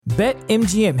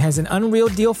BetMGM has an unreal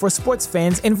deal for sports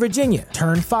fans in Virginia.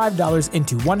 Turn $5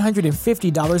 into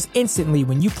 $150 instantly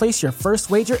when you place your first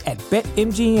wager at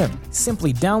BetMGM.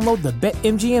 Simply download the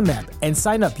BetMGM app and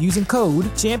sign up using code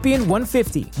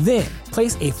Champion150. Then,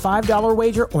 place a $5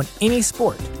 wager on any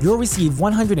sport. You'll receive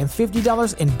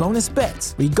 $150 in bonus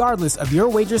bets, regardless of your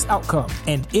wager's outcome.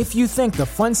 And if you think the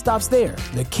fun stops there,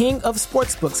 the King of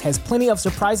Sportsbooks has plenty of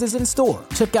surprises in store.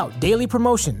 Check out daily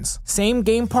promotions,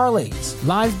 same-game parlays,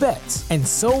 live bets, and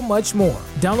so much more.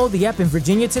 Download the app in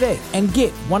Virginia today and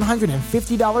get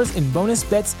 $150 in bonus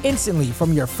bets instantly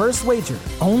from your first wager.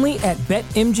 Only at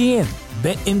BetMGM.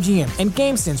 BetMGM and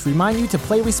GameSense remind you to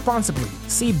play responsibly.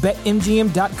 See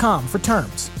BetMGM.com for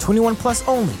terms. 21 plus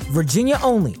only. Virginia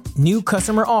only. New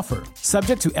customer offer.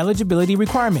 Subject to eligibility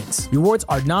requirements. Rewards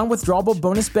are non-withdrawable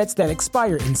bonus bets that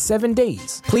expire in 7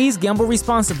 days. Please gamble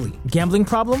responsibly. Gambling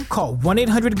problem? Call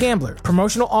 1-800-GAMBLER.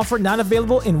 Promotional offer not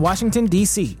available in Washington,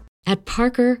 D.C. At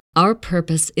Parker, our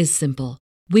purpose is simple.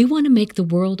 We want to make the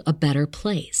world a better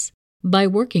place by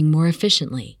working more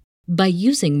efficiently, by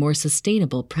using more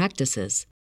sustainable practices,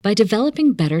 by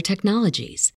developing better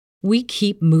technologies. We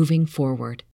keep moving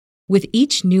forward. With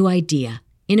each new idea,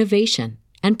 innovation,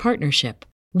 and partnership,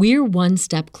 we're one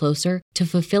step closer to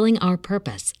fulfilling our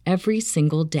purpose every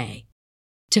single day.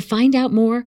 To find out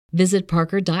more, visit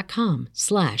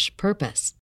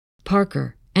parker.com/purpose.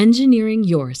 Parker, engineering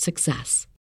your success.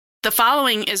 The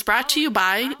following is brought to you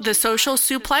by the Social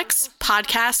Suplex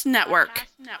Podcast Network.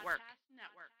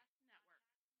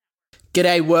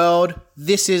 G'day world,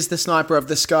 this is the Sniper of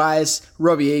the Skies,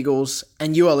 Robbie Eagles,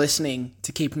 and you are listening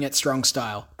to Keeping It Strong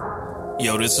Style.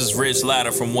 Yo, this is Rich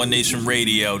Latta from One Nation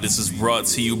Radio. This is brought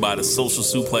to you by the Social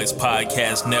Suplex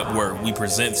Podcast Network. We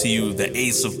present to you the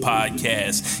Ace of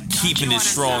Podcasts, Keeping It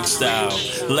Strong Style.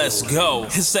 Let's go.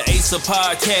 It's the Ace of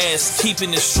Podcasts,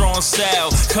 Keeping It Strong Style.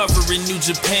 Covering New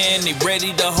Japan, they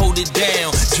ready to hold it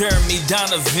down. Jeremy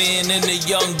Donovan and the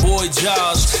young boy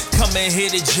Josh. Come and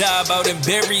hit a job out and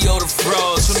bury all the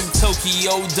frauds. From the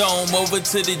Tokyo Dome over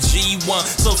to the G1.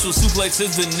 Social Suplex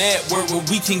is the network where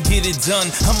we can get it done.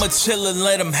 I'ma chill and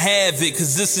let them have it,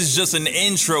 cause this is just an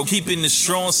intro. Keeping the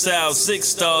strong style, 6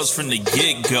 stars from the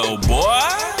get-go, boy.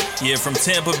 Yeah, from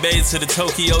Tampa Bay to the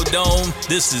Tokyo Dome,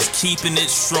 this is Keeping It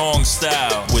Strong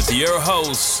Style with your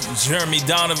hosts, Jeremy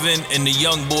Donovan and the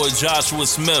young boy Joshua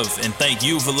Smith. And thank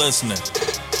you for listening.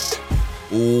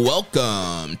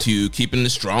 Welcome to Keeping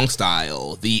It Strong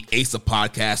Style, the Ace of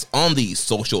Podcasts on the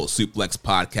Social Suplex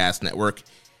Podcast Network.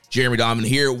 Jeremy Donovan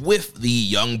here with the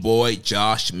young boy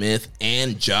Josh Smith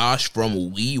and Josh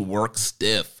from We Work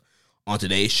Stiff. On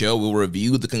today's show, we'll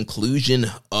review the conclusion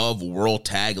of World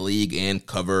Tag League and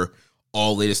cover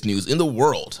all latest news in the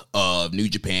world of New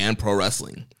Japan Pro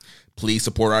Wrestling. Please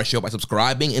support our show by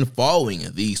subscribing and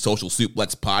following the Social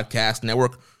Suplex Podcast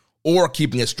Network or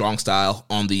Keeping It Strong Style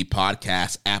on the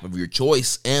podcast app of your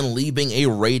choice and leaving a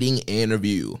rating and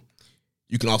review.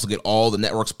 You can also get all the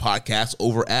network's podcasts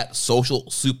over at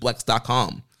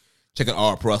socialsuplex.com. Check out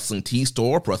our Pro Wrestling Tees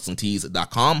store,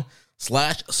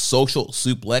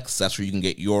 prowrestlingtees.com/socialsuplex. That's where you can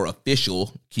get your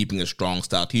official Keeping It Strong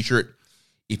Style t-shirt.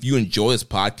 If you enjoy this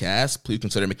podcast, please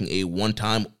consider making a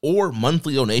one-time or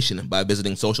monthly donation by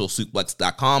visiting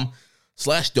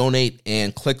socialsuplex.com/donate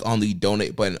and click on the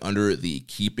donate button under the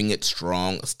Keeping It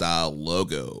Strong Style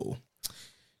logo.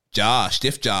 Josh,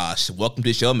 Stiff Josh, welcome to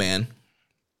the show, man.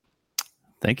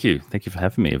 Thank you. Thank you for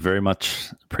having me. I very much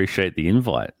appreciate the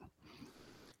invite.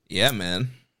 Yeah, man.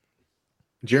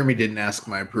 Jeremy didn't ask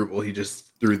my approval. He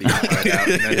just threw the invite out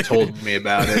and then told me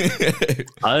about it.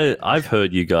 I've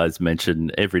heard you guys mention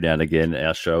every now and again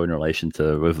our show in relation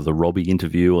to whether the Robbie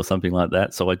interview or something like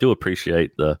that. So I do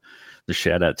appreciate the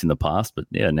shout outs in the past. But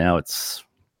yeah, now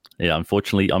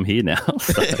unfortunately I'm here now.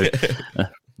 So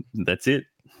that's it.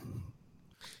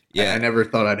 Yeah, I never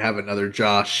thought I'd have another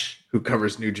Josh who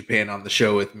covers New Japan on the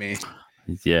show with me.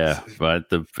 Yeah, right.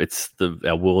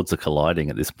 Our worlds are colliding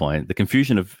at this point. The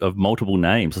confusion of multiple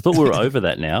names. I thought we were over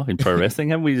that now in pro wrestling.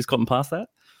 Haven't we just gotten past that?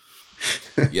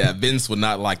 Yeah, Vince would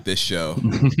not like this show.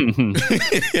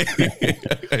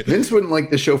 Vince wouldn't like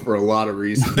this show for a lot of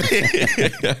reasons.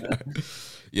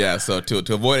 Yeah, so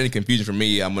to avoid any confusion for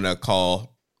me, I'm going to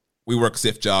call We Work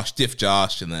Stiff Josh,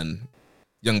 and then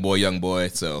young boy.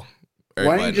 So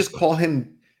why don't you just call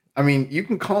him? I mean, you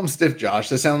can call him Stiff Josh.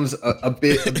 That sounds a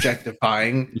bit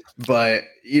objectifying, but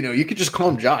you could just call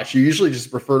him Josh. You usually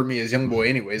just refer to me as young boy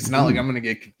anyways. It's not like I'm going to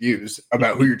get confused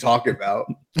about who you're talking about.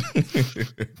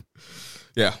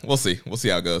 Yeah, we'll see. We'll see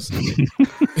how it goes. Got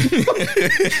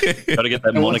to get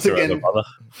that moniker over, brother.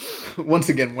 Once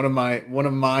again, one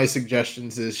of my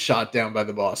suggestions is shot down by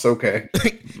the boss. Okay.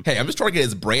 Hey, I'm just trying to get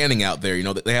his branding out there. You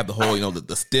know, they have the whole,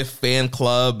 the Stiff fan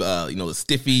club, the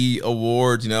Stiffy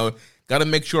awards. Got to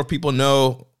make sure people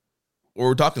know what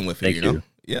we're talking with here. Thank you.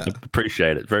 Yeah,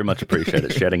 appreciate it. Very much appreciate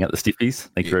it. Shouting out the Stiffies.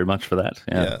 Thank you very much for that.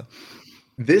 Yeah.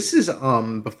 This is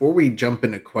before we jump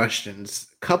into questions,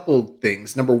 a couple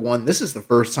things. Number one, this is the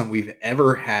first time we've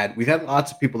had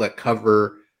lots of people that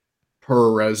cover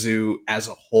Puroresu as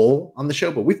a whole on the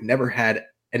show, but we've never had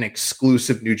an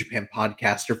exclusive New Japan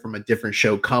podcaster from a different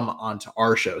show come onto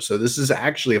our show. So this is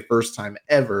actually a first time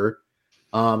ever.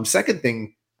 Second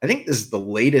thing, I think this is the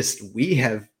latest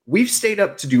we've stayed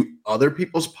up to do other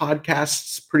people's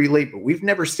podcasts pretty late, but we've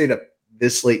never stayed up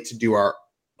this late to do our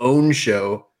own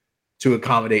show to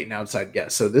accommodate an outside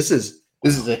guest. So this is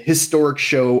a historic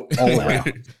show all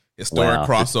around. Historic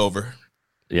crossover.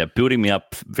 Yeah, building me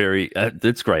up very.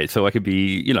 That's great. So I could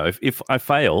be, if I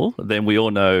fail, then we all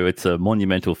know it's a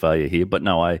monumental failure here. But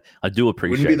no, I do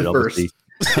appreciate it. Obviously,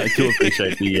 I do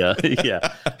appreciate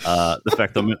the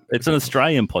fact that it's an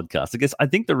Australian podcast. I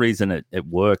think the reason it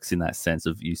works in that sense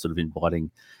of you sort of inviting,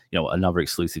 another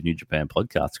exclusive New Japan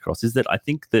podcast across is that I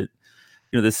think that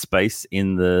there's space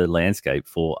in the landscape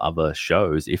for other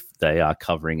shows if they are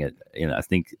covering it in, I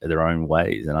think, their own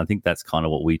ways. And I think that's kind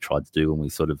of what we tried to do when we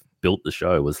sort of built the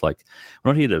show, was like,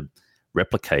 we're not here to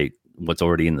replicate what's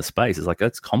already in the space. It's like,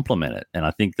 let's complement it. And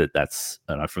I think that's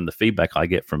from the feedback I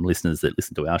get from listeners that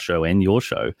listen to our show and your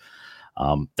show,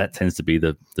 that tends to be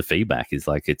the feedback, is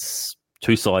like, it's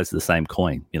two sides of the same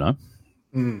coin,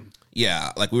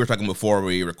 Yeah, like we were talking before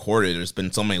we recorded, there's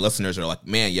been so many listeners that are like,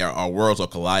 man, yeah, our worlds are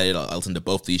collided. I listen to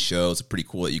both these shows. It's pretty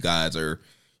cool that you guys are,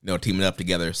 teaming up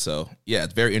together. So, yeah,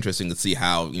 it's very interesting to see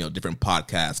how, different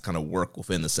podcasts kind of work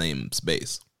within the same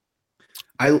space.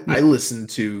 I listen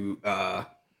to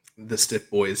the Stiff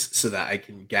Boys so that I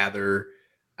can gather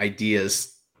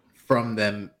ideas from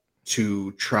them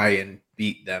to try and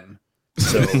beat them.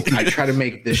 So I try to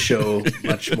make this show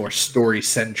much more story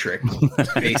centric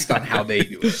based on how they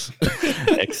do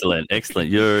it. Excellent.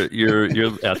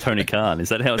 You're our Tony Khan. Is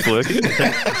that how it's working?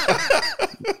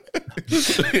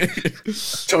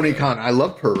 Tony Khan, I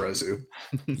love Puroresu.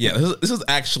 Yeah, this is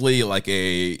actually like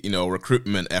a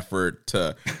recruitment effort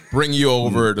to bring you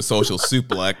over to Social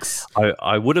Suplex.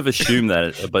 I would have assumed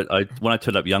that, but when I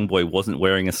turned up, Young Boy wasn't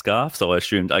wearing a scarf, so I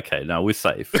assumed, okay, no, we're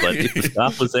safe. But if the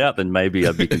scarf was out, then maybe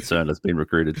I'd be concerned it's been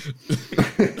recruited.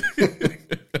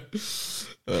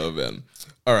 Oh man.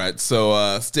 All right,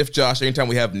 so Stiff Josh, anytime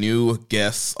we have new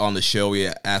guests on the show, we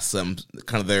ask them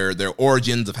kind of their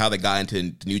origins of how they got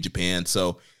into New Japan.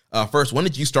 So first, when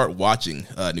did you start watching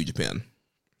New Japan?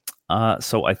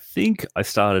 So I think I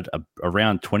started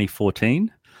around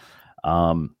 2014.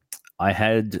 I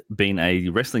had been a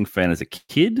wrestling fan as a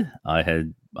kid. I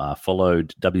had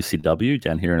followed WCW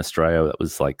down here in Australia. That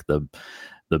was like the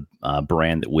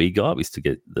brand that we got. We used to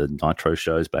get the Nitro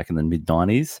shows back in the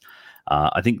mid-90s.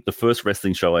 I think the first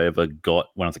wrestling show I ever got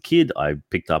when I was a kid, I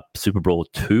picked up Super Brawl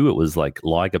 2. It was like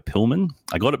Liger Pillman.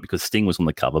 I got it because Sting was on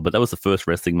the cover, but that was the first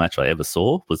wrestling match I ever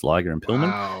saw, was Liger and Pillman.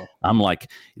 Wow. I'm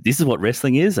like, this is what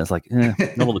wrestling is? And it's like,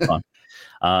 not all the time.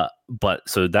 But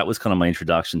so that was kind of my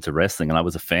introduction to wrestling, and I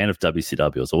was a fan of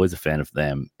WCW. I was always a fan of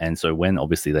them. And so when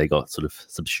obviously they got sort of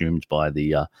subsumed by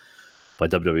the by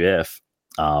WWF,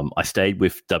 I stayed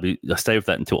with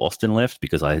that until Austin left,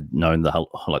 because I had known the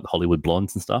Hollywood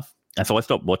Blondes and stuff. And so I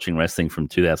stopped watching wrestling from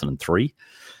 2003.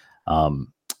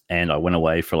 And I went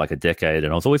away for like a decade,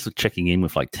 and I was always checking in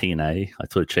with like TNA. I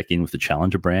sort of check in with the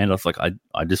Challenger brand. I was like,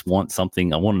 I just want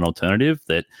something. I want an alternative.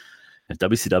 That if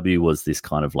WCW was this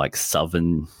kind of like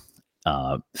Southern,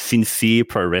 sincere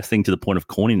pro wrestling to the point of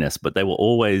corniness, but they were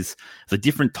always a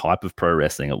different type of pro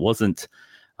wrestling. It wasn't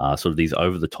sort of these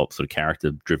over the top sort of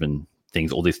character driven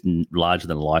things, or this larger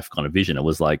than life kind of vision. It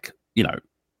was like,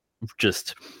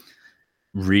 just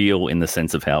real in the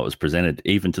sense of how it was presented,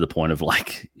 even to the point of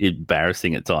like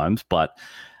embarrassing at times, but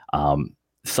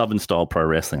Southern style pro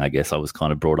wrestling, I guess I was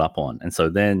kind of brought up on. And so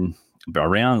then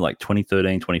around like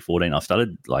 2013, 2014, I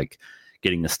started like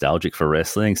getting nostalgic for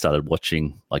wrestling, started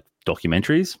watching like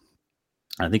documentaries.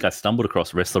 I think I stumbled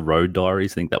across Wrestler Road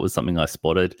Diaries. I think that was something I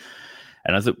spotted.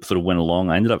 And as it sort of went along,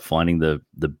 I ended up finding the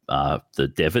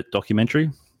Devitt documentary.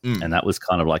 And that was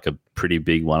kind of like a pretty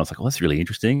big one. I was like, oh, that's really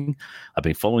interesting. I've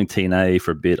been following TNA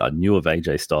for a bit. I knew of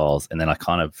AJ Styles. And then I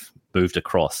kind of moved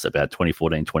across about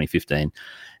 2014, 2015.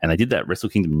 And I did that Wrestle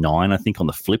Kingdom 9, I think, on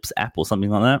the Flips app or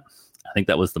something like that. I think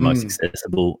that was the most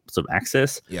accessible sort of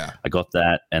access. Yeah. I got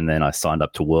that. And then I signed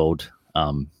up to World,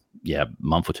 a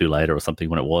month or two later or something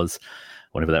when it was.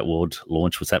 whenever that world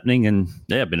launch was happening. And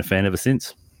yeah, I've been a fan ever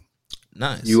since.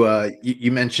 Nice.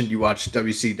 You mentioned you watched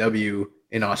WCW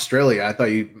in Australia. I thought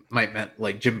you might meant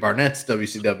like Jim Barnett's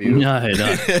WCW. No,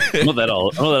 I'm not that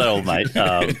old. I'm not that old, mate.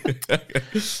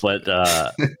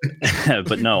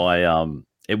 But no,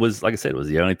 it was, like I said, it was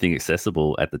the only thing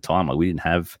accessible at the time. Like, we didn't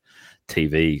have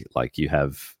TV like you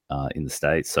have in the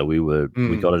States. So we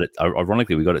got it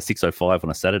ironically, we got it at 6:05 on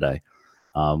a Saturday.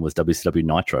 Was WCW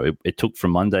Nitro. It took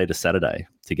from Monday to Saturday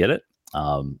to get it.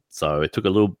 So it took a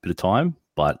little bit of time,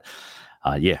 but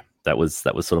that was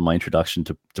sort of my introduction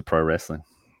to pro wrestling.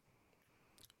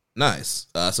 Nice.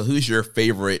 So who's your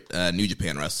favorite New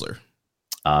Japan wrestler?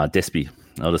 Despy,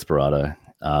 El Desperado.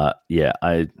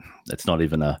 It's not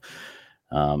even a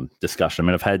discussion. I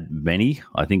mean, I've had many.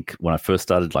 I think when I first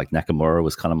started, like, Nakamura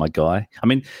was kind of my guy. I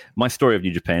mean, my story of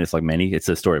New Japan is like many. It's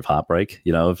a story of heartbreak,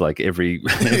 of like every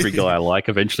guy I like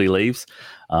eventually leaves.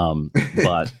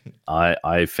 But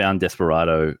I found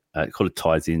Desperado kind of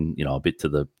ties in, a bit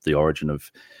to the origin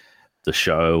of the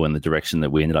show, and the direction that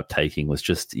we ended up taking was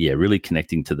just, really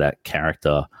connecting to that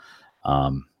character.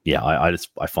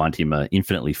 I find him an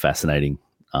infinitely fascinating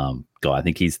guy. I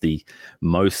think he's the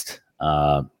most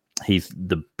he's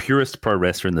the purest pro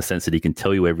wrestler in the sense that he can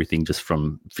tell you everything just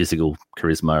from physical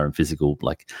charisma and physical,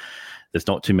 like, there's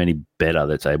not too many better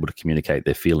that's able to communicate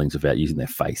their feelings without using their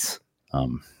face.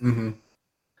 So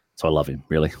I love him,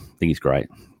 really. I think he's great.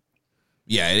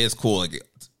 Yeah, it is cool. Like,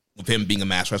 with him being a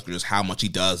mass wrestler, just how much he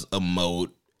does emote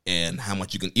and how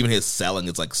much you can, even his selling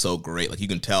is like so great. Like, you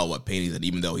can tell what pain he's in,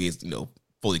 even though he is,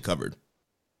 fully covered.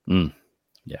 Yeah.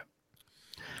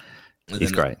 And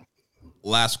he's great.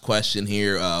 Last question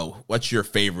here. What's your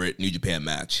favorite New Japan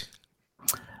match?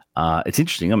 It's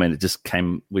interesting. I mean, we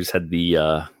just had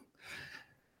the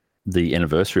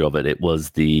anniversary of it. It was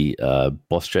the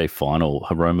Boss J final,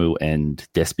 Hiromu and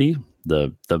Despy,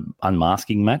 the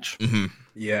unmasking match. Mm-hmm.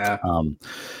 Yeah.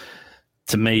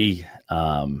 To me,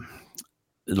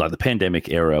 like, the pandemic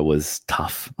era was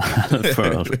tough.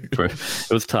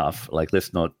 It was tough. Like,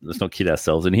 let's not kid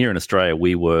ourselves. And here in Australia,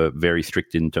 we were very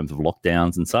strict in terms of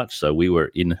lockdowns and such. So we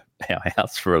were in our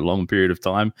house for a long period of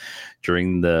time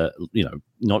during the,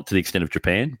 not to the extent of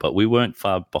Japan, but we weren't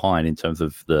far behind in terms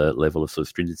of the level of sort of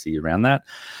stringency around that.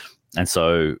 And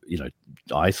so,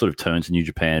 I sort of turned to New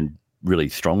Japan really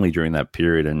strongly during that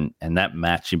period. And that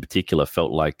match in particular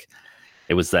felt like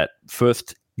it was that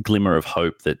first glimmer of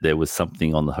hope that there was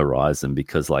something on the horizon,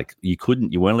 because, like, you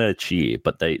weren't allowed to cheer,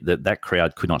 but that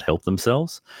crowd could not help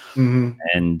themselves. Mm-hmm.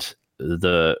 And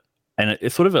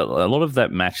it's sort of a lot of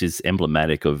that match is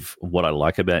emblematic of what I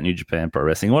like about New Japan Pro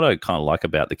Wrestling. What I kind of like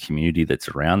about the community that's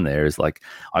around there is, like,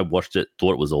 I watched it,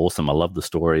 thought it was awesome. I love the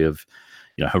story of,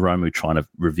 Hiromu trying to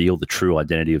reveal the true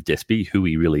identity of Despy, who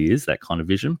he really is, that kind of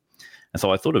vision. And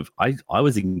so I thought I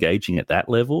was engaging at that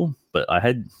level, but I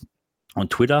had on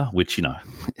Twitter, which,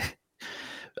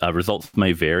 results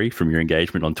may vary from your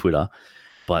engagement on Twitter,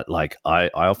 but, like, I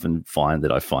often find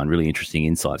that I find really interesting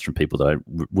insights from people that I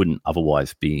wouldn't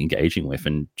otherwise be engaging with,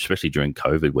 and especially during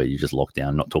COVID, where you're just locked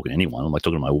down, not talking to anyone. I'm like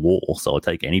talking to my wall, so I'll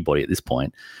take anybody at this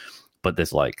point. But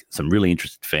there's, like, some really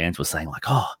interested fans were saying, like,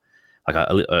 I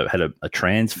had a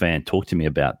trans fan talk to me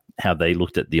about how they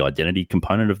looked at the identity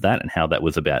component of that and how that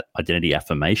was about identity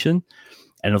affirmation.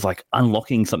 And it was like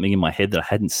unlocking something in my head that I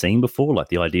hadn't seen before, like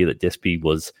the idea that Despy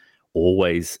was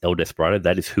always El Desperado.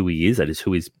 That is who he is. That is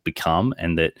who he's become.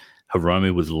 And that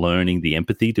Hiromu was learning the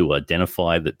empathy to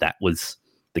identify that was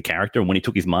the character. And when he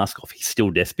took his mask off, he's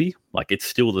still Despy. Like, it's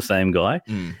still the same guy.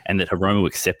 And that Hiromu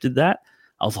accepted that.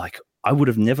 I was like, I would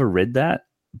have never read that.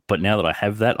 But now that I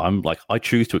have that, I'm like, I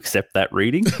choose to accept that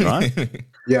reading, right?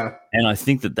 Yeah. And I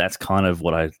think that that's kind of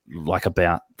what I like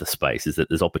about the space, is that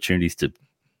there's opportunities to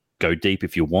go deep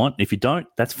if you want. If you don't,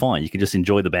 that's fine. You can just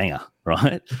enjoy the banger,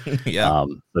 right? Yeah.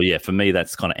 For me,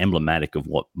 that's kind of emblematic of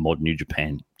what modern New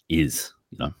Japan is,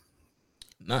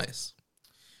 Nice.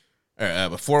 All right,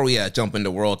 before we jump into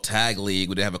World Tag League,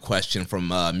 we did have a question from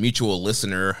mutual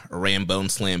listener, Rambone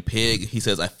Slam Pig. He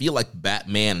says, I feel like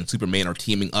Batman and Superman are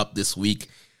teaming up this week.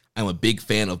 I'm a big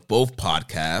fan of both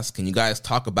podcasts. Can you guys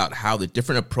talk about how the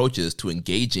different approaches to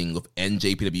engaging with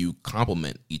NJPW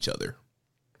complement each other?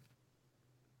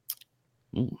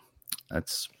 Ooh,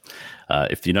 that's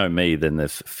if you know me, then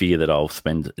there's fear that I'll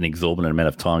spend an exorbitant amount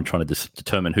of time trying to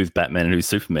determine who's Batman and who's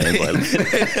Superman.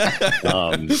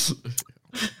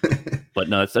 But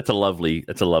no, that's a lovely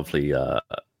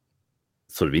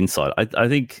sort of insight. I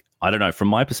think, I don't know, from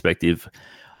my perspective,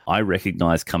 I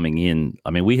recognize coming in, I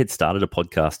mean, we had started a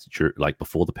podcast like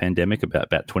before the pandemic,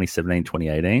 about 2017,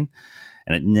 2018,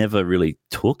 and it never really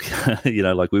took.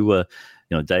 Like we were,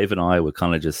 Dave and I were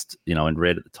kind of just, and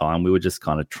Red at the time, we were just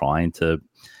kind of trying to,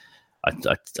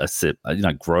 I said,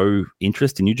 grow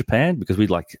interest in New Japan, because we'd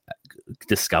like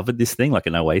discovered this thing like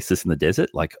an oasis in the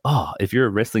desert. Like, oh, if you're a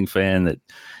wrestling fan that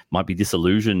might be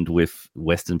disillusioned with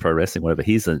Western pro wrestling, whatever,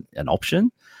 here's an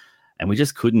option. And we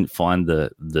just couldn't find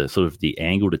the sort of the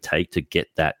angle to take to get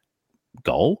that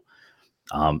goal.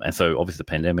 And so obviously the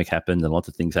pandemic happened and lots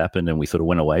of things happened, and we sort of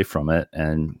went away from it.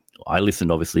 And I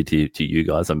listened obviously to you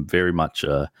guys. I'm very much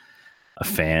a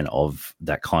fan of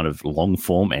that kind of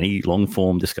any long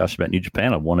form discussion about New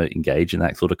Japan. I want to engage in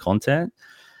that sort of content,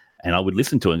 and I would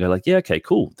listen to it and go like, yeah, okay,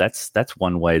 cool. That's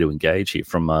one way to engage here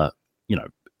from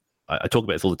I talk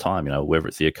about this all the time, whether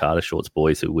it's the Okada Shorts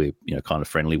boys who we're, kind of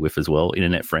friendly with as well,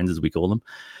 internet friends as we call them.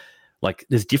 Like,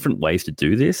 there's different ways to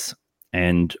do this.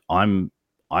 And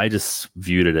I just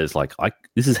viewed it as like,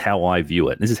 this is how I view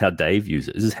it. This is how Dave views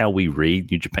it. This is how we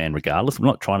read New Japan regardless. We're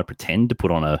not trying to pretend to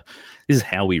put on this is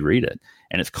how we read it.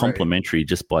 And it's complementary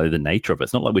just by the nature of it.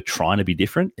 It's not like we're trying to be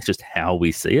different. It's just how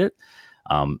we see it.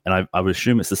 And I would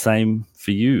assume it's the same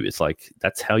for you. It's like,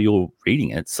 that's how you're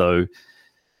reading it. So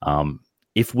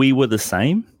if we were the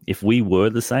same,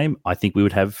 I think we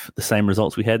would have the same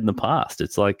results we had in the past.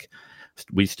 It's like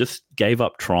we just gave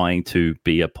up trying to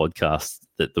be a podcast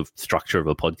that the structure of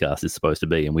a podcast is supposed to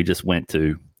be. And we just went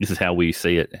to, this is how we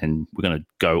see it, and we're going to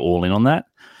go all in on that.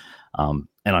 And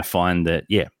I find that,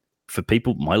 for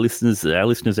people, our listeners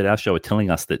at our show are telling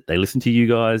us that they listen to you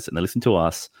guys and they listen to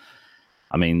us.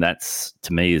 I mean, that's,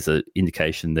 to me, is an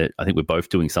indication that I think we're both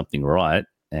doing something right.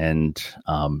 And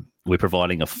we're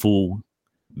providing a full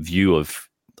view of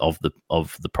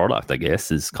the product, I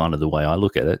guess, is kind of the way I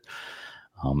look at it.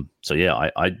 So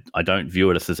I don't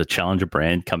view it as a challenger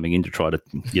brand coming in to try to,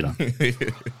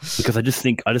 because I just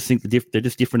think they're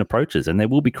just different approaches, and there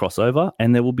will be crossover,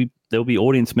 and there will be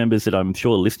audience members that I'm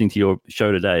sure listening to your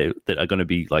show today that are going to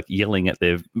be like yelling at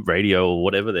their radio or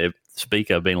whatever, their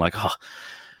speaker, being like, oh,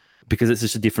 because it's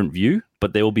just a different view.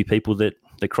 But there will be people that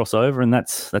cross over, and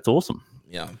that's awesome.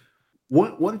 Yeah.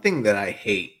 One thing that I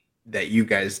hate that you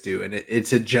guys do, and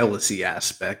it's a jealousy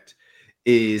aspect,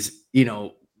 is,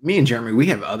 me and Jeremy, we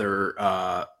have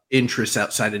other interests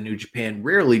outside of New Japan.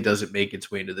 Rarely does it make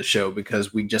its way into the show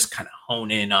because we just kind of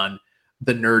hone in on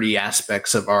the nerdy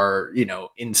aspects of our,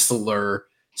 insular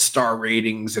star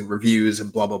ratings and reviews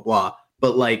and blah, blah, blah.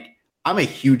 But like, I'm a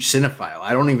huge cinephile.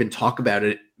 I don't even talk about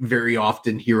it very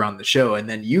often here on the show. And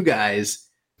then you guys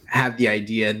have the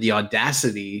idea and the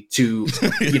audacity to,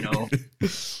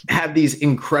 have these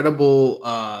incredible,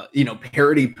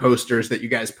 parody posters that you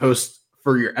guys post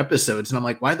for your episodes. And I'm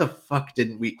like, why the fuck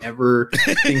didn't we ever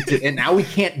think to, and now we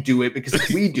can't do it because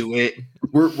if we do it,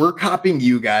 we're copying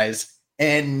you guys.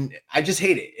 And I just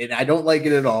hate it. And I don't like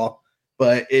it at all,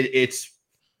 but it's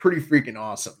pretty freaking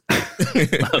awesome.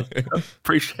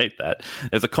 Appreciate that.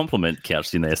 There's a compliment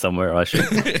couched in there somewhere. I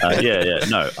should.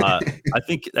 No, I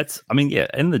think that's, end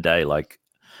of the day, like,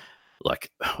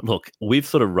 look, we've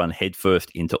sort of run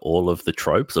headfirst into all of the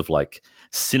tropes of like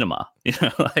cinema,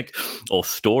 or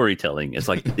storytelling. It's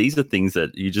like, these are things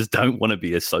that you just don't want to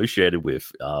be associated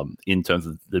with in terms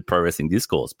of the pro wrestling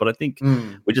discourse. But I think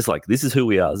we're just like, this is who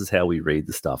we are. This is how we read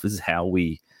the stuff. This is how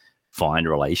we find a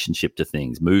relationship to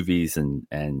things, movies, and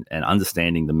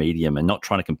understanding the medium, and not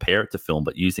trying to compare it to film,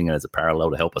 but using it as a parallel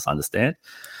to help us understand.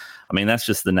 I mean, that's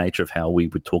just the nature of how we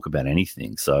would talk about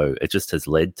anything. So it just has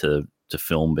led to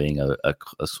film being a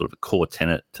sort of a core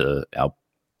tenet to our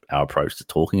approach to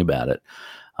talking about it.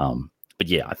 But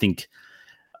yeah, I think,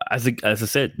 as I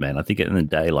said, man, I think at the end of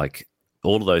the day, like,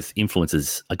 all of those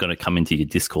influences are going to come into your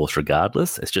discourse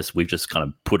regardless. It's just, we've just kind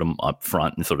of put them up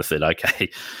front and sort of said, okay,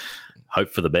 hope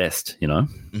for the best,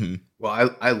 Mm-hmm.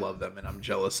 Well, I love them, and I'm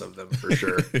jealous of them for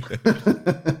sure.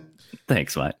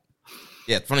 Thanks, mate.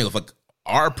 Yeah, it's funny. Like,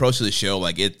 our approach to the show,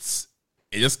 like, it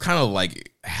just kind of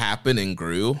like happened and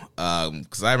grew.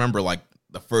 Because I remember like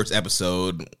the first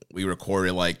episode we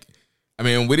recorded, like,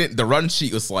 the run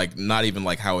sheet was like not even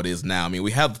like how it is now. I mean,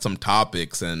 we had some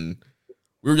topics and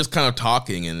we were just kind of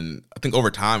talking, and I think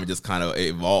over time it just kind of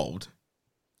evolved.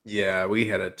 Yeah, we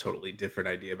had a totally different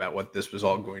idea about what this was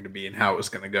all going to be and how it was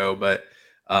going to go. But,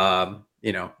 I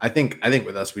think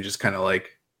with us, we just kind of like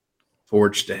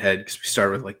forged ahead because we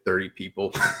started with like 30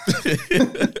 people.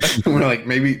 We're like,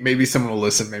 maybe someone will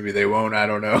listen, maybe they won't. I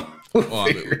don't know. Well,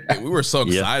 we were so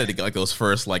excited to get like those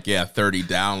first 30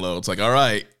 downloads. Like, all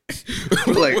right,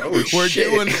 we're like, oh, we're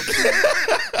shit.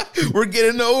 We're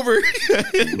getting over.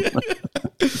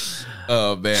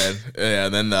 Oh man, yeah.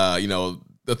 And then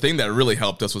the thing that really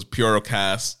helped us was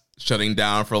Purocast shutting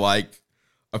down for like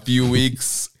a few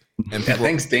weeks. And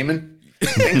thanks, Damon.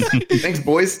 Thanks,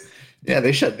 boys. Yeah,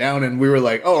 they shut down, and we were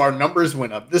like, "Oh, our numbers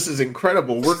went up. This is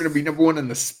incredible. We're going to be number one in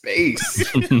the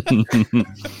space."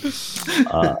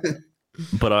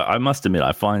 But I must admit,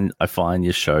 I find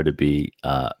your show to be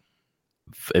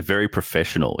very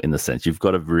professional in the sense you've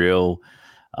got a real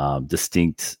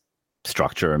distinct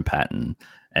structure and pattern.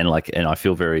 And I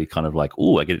feel very kind of like,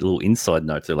 oh, I get a little inside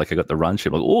note. So like I got the run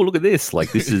sheet, like, oh, look at this.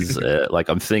 Like this is like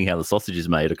I'm seeing how the sausage is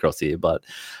made across here. But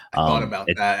I thought about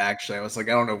that actually. I was like,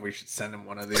 I don't know if we should send him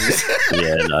one of these.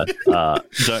 Yeah, no,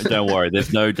 don't worry.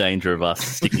 There's no danger of us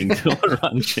sticking to a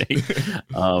run sheet.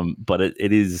 But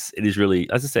it is really,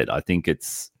 as I said, I think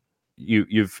it's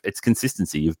it's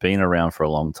consistency. You've been around for a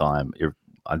long time.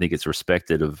 I think it's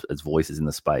respected as voices in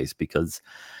the space because,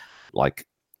 like,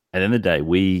 at the end of the day,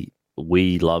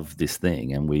 we love this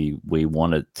thing and we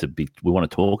want it to be, we want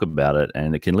to talk about it,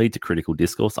 and it can lead to critical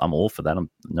discourse. I'm all for that. I'm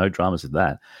no dramas with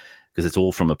that because it's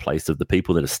all from a place of the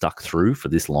people that are stuck through for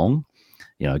this long,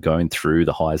 going through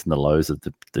the highs and the lows of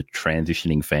the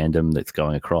transitioning fandom that's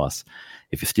going across.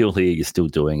 If you're still here, you're still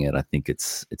doing it. I think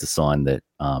it's a sign that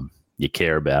you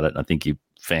care about it. I think you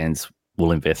fans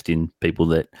will invest in people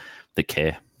that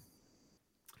care.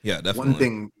 Yeah, definitely. One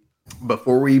thing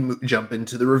before we jump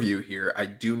into the review here, I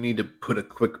do need to put a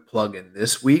quick plug in.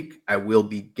 This week, I will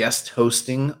be guest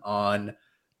hosting on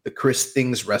the Chris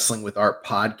Things Wrestling with Art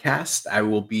podcast. I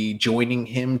will be joining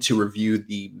him to review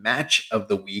the match of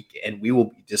the week, and we will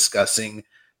be discussing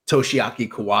Toshiaki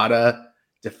Kawada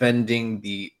defending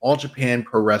the All Japan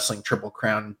Pro Wrestling Triple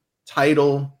Crown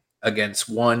title against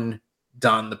one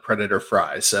Don the Predator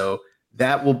Fry. So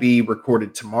that will be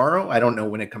recorded tomorrow. I don't know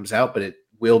when it comes out, but it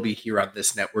will be here on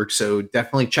this network. So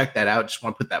definitely check that out. Just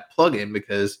want to put that plug in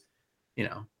because,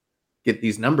 get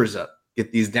these numbers up,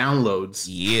 get these downloads.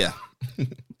 Yeah.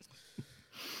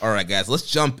 All right, guys, let's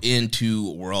jump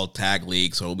into World Tag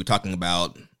League. So we'll be talking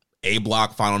about A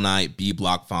block final night, B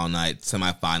block final night,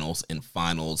 semifinals, and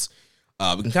finals.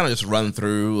 We can kind of just run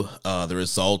through the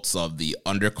results of the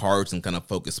undercards and kind of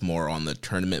focus more on the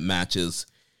tournament matches.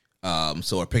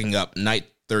 So we're picking up night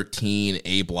 13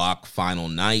 A block final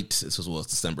night. This was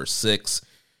December 6th.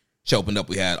 Show opened up.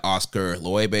 We had Oscar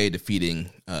Loewe defeating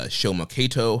Shoma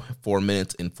Kato, 4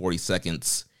 minutes and 40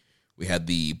 seconds. We had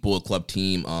the Bullet Club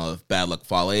team of Bad Luck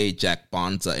Fale, Jack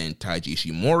Bonza, and Taiji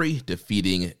Ishimori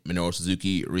defeating Minoru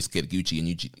Suzuki, Ryusuke Taguchi, and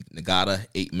Yuji Nagata,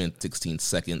 8 minutes 16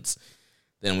 seconds.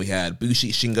 Then we had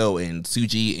Bushi Shingo and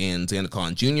Tsuji and Xander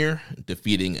Khan Jr.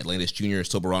 defeating Atlantis Jr.,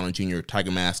 Soberano Jr.,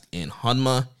 Tiger Mask, and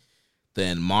Hanma.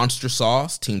 Then Monster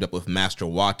Sauce teamed up with Master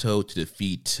Wato to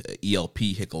defeat ELP,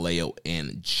 Hikuleo,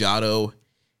 and Jado.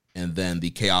 And then the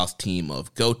Chaos team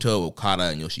of Goto, Okada,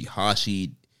 and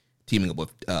Yoshihashi teaming up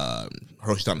with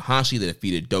Hiroshi Tanahashi. They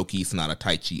defeated Doki, Sanada,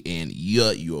 Taichi, and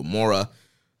Yuya Uemura.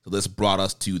 So this brought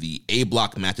us to the A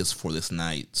block matches for this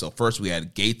night. So first we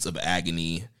had Gates of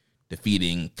Agony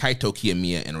defeating Kaito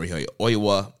Kiyomiya and Ryohei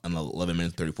Oiwa in 11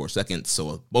 minutes 34 seconds.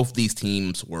 So both these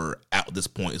teams were out at this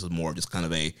point. This was more of just kind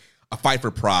of a fight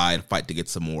for pride, fight to get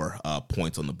some more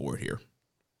points on the board here.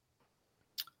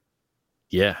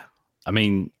 Yeah. I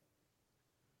mean,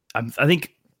 I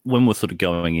think when we're sort of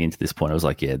going into this point, I was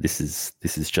like, yeah, this is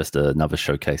just another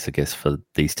showcase, I guess, for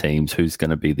these teams. Who's going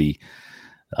to be the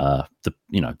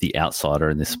outsider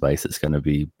in this space that's going to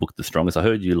be booked the strongest? I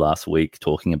heard you last week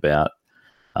talking about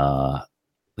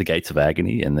the Gates of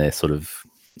Agony and their sort of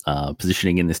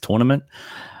positioning in this tournament.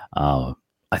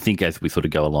 I think as we sort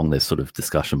of go along, there's sort of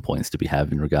discussion points to be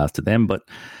had in regards to them. But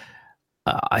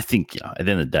I think at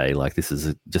the end of the day, like this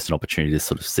is just an opportunity to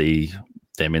sort of see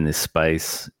them in this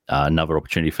space, another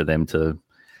opportunity for them to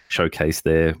showcase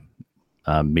their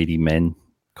meaty men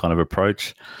kind of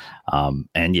approach.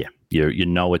 And yeah, you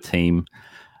know a team,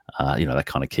 that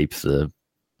kind of keeps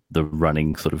the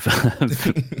running sort of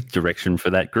direction for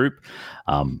that group.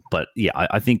 But yeah,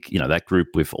 I think, that group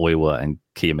with Oiwa and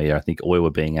Kiyomiya, I think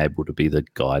Oiwa being able to be the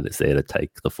guy that's there to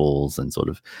take the falls and sort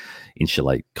of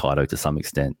insulate Kaito to some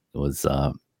extent was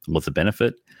a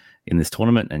benefit in this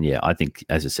tournament. And yeah, I think,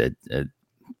 as I said,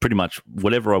 pretty much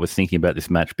whatever I was thinking about this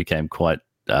match became quite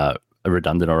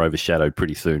redundant or overshadowed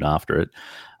pretty soon after it,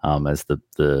 as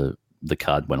the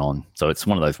card went on. So it's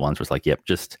one of those ones where it's like, yep,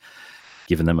 just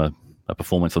giving them a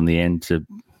performance on the end to,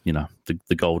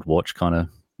 the gold watch kind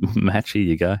of match. Here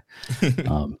you go.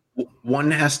 One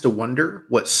has to wonder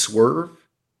what Swerve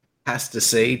has to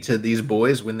say to these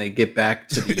boys when they get back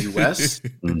to the U.S.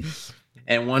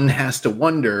 And one has to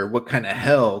wonder what kind of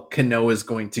hell Kano is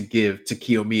going to give to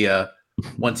Kiyomiya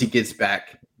once he gets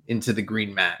back into the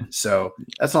green mat. So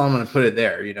that's all I'm going to put it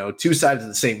there. Two sides of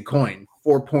the same coin,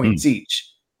 4 points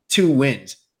each, 2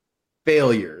 wins,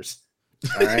 failures.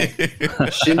 All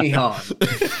right. Shinny Han.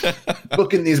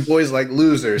 Booking these boys like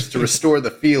losers to restore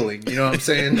the feeling. You know what I'm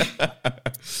saying?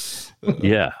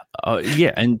 Yeah.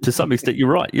 Yeah. And to some extent, you're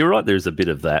right. You're right. There's a bit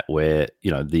of that where,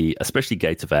 especially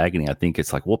Gates of Agony, I think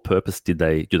it's like, what purpose do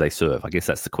they serve? I guess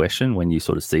that's the question when you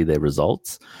sort of see their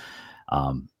results.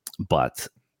 But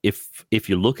if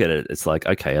you look at it, it's like,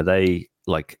 okay, are they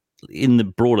like in the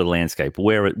broader landscape,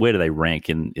 where do they rank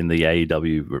in the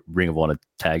AEW Ring of Honor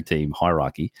tag team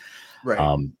hierarchy?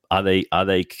 Right. Are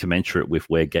they commensurate with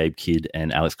where Gabe Kidd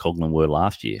and Alex Coughlin were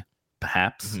last year?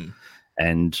 Perhaps. Mm-hmm.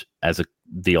 And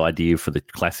the idea for the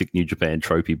classic New Japan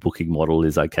trophy booking model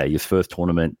is, okay, your first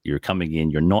tournament, you're coming in,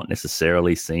 you're not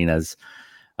necessarily seen as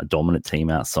a dominant team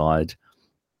outside.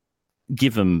 They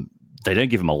don't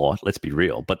give them a lot, let's be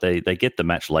real, but they get the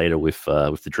match later with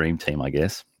the Dream Team, I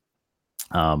guess.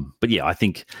 But yeah, I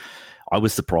think I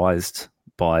was surprised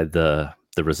by the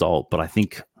result, but I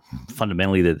think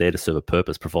fundamentally they're there to serve a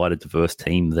purpose, provide a diverse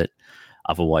team that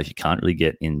otherwise you can't really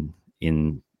get in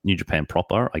New Japan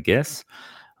proper, I guess.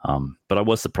 But I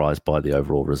was surprised by the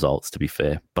overall results, to be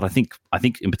fair. But I think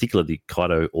in particular the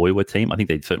Kaito Oiwa team, I think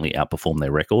they certainly outperformed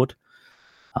their record.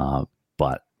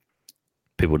 But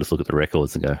people just look at the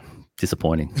records and go,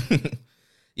 disappointing.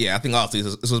 Yeah, I think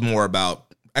obviously this was more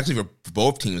about, actually for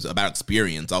both teams, about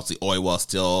experience. Obviously Oiwa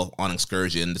still on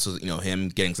excursion. This was him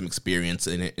getting some experience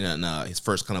in his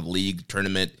first kind of league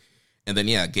tournament. And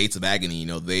then Gates of Agony,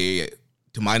 they,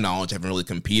 to my knowledge, haven't really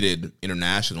competed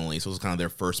internationally. So it was kind of their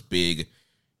first big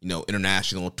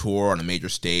international tour on a major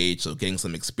stage. So getting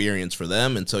some experience for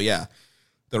them. And so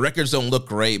the records don't look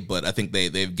great, but I think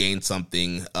they've gained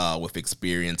something with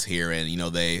experience here, and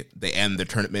they end the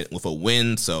tournament with a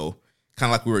win. So kind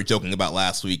of like we were joking about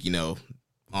last week,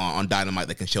 on Dynamite,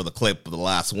 they can show the clip of the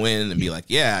last win and be like,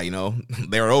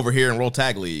 they were over here in World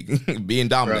Tag League being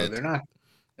dominant. Bro,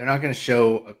 they're not going to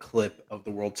show a clip of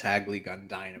the World Tag League on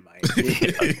Dynamite.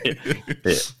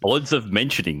 Yeah. Odds of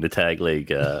mentioning the Tag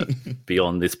League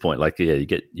beyond this point, like you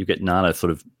get Nana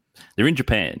sort of. They're in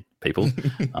Japan, people.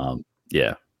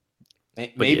 Yeah.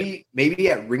 Maybe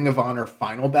at Ring of Honor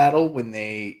Final Battle, when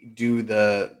they do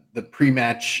the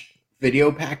pre-match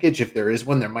video package, if there is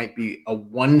one, there might be a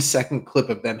 1-second clip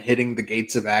of them hitting the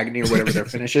Gates of Agony or whatever their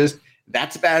finish is.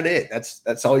 That's about it.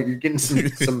 That's all you're getting,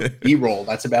 some B-roll.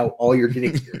 That's about all you're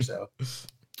getting here. So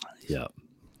yeah.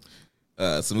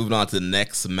 So moving on to the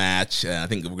next match, I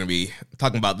think we're going to be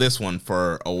talking about this one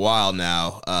for a while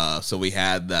now. So we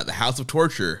had the House of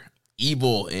Torture,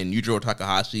 Evil and Yujiro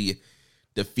Takahashi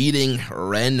defeating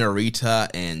Ren Narita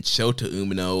and Shota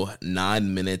Umino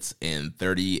 9 minutes and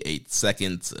 38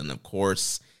 seconds. And of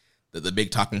course, the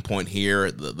big talking point here,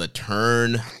 the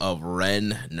turn of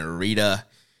Ren Narita.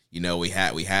 We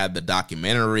had the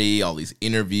documentary, all these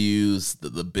interviews,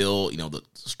 the build, the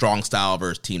strong style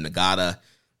versus Team Nagata,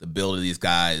 the build of these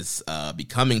guys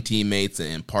becoming teammates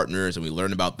and partners, and we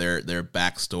learned about their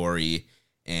backstory.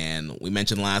 And we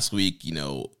mentioned last week,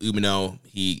 Umino,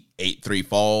 he ate 3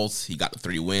 falls. He got the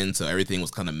 3 wins, so everything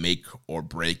was kind of make or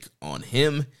break on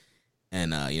him.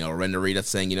 And, Ren Narita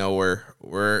saying,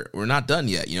 we're not done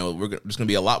yet. There's going to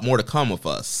be a lot more to come with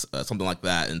us, something like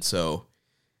that. And so,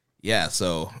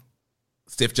 so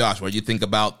Stiff Josh, what did you think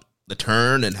about the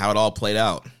turn and how it all played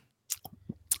out?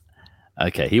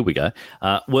 Okay, here we go.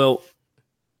 Well,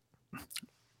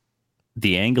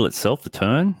 the angle itself, the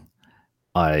turn,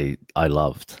 I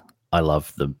loved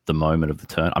the moment of the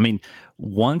turn. I mean,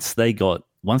 once they lost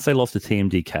to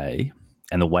TMDK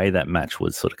and the way that match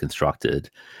was sort of constructed,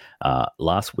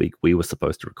 last week we were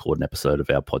supposed to record an episode of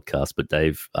our podcast, but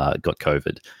Dave got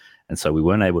COVID. And so we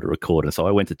weren't able to record. And so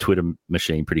I went to Twitter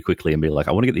machine pretty quickly and be like,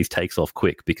 I want to get these takes off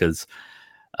quick, because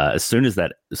as soon as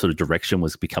that sort of direction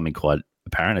was becoming quite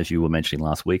apparent, as you were mentioning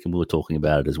last week, and we were talking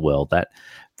about it as well, that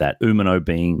Umino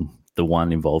being the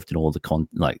one involved in all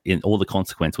the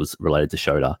consequence was related to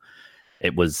Shota.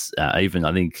 It was even,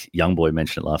 I think Young Boy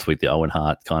mentioned it last week, the Owen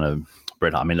Hart kind of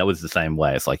Bret Hart. I mean, that was the same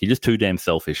way. It's like, you're just too damn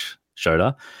selfish,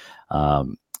 Shota.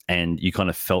 And you kind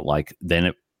of felt like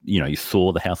then you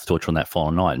saw the House of Torture on that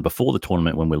final night. And before the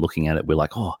tournament, when we're looking at it, we're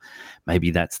like, oh,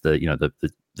 maybe that's the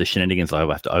shenanigans I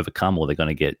have to overcome, or they're going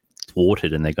to get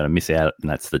thwarted and they're going to miss out. And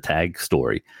that's the tag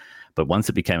story. But once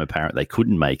it became apparent they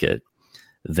couldn't make it,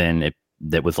 then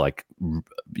there was like,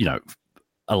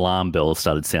 alarm bells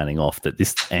started sounding off that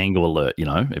this angle alert,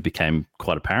 it became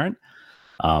quite apparent.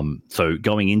 So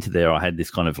going into there, I had this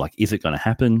kind of like, is it going to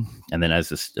happen? And then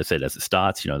as I said, as it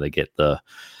starts, they get the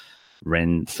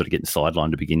Ren sort of getting sidelined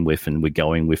to begin with, and we're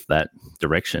going with that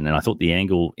direction. And I thought the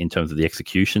angle in terms of the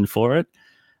execution for it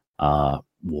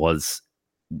was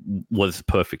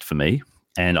perfect for me.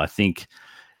 And I think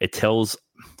it tells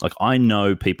like I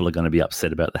know people are going to be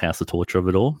upset about the House of Torture of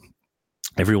it all.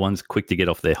 Everyone's quick to get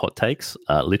off their hot takes,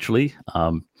 literally.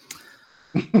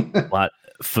 But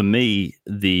for me,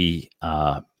 the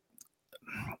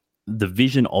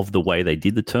vision of the way they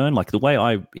did the turn, like the way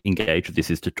I engage with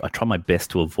this is I try my best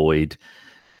to avoid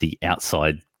the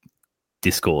outside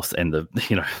discourse and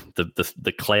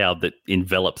the cloud that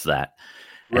envelops that,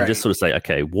 and just sort of say,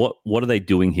 okay, what are they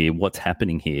doing here? What's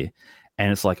happening here?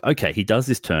 And it's like, okay, he does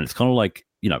this turn. It's kind of like,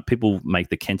 people make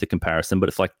the Kenta comparison, but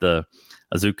it's like the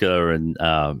Azuka and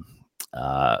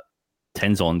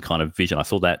Tenzon kind of vision. I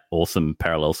saw that awesome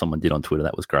parallel someone did on Twitter.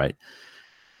 That was great.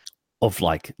 Of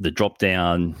like the drop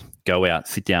down, go out,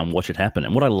 sit down, watch it happen.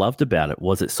 And what I loved about it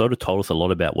was it sort of told us a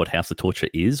lot about what House of Torture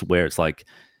is, where it's like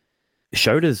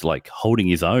Shota's like holding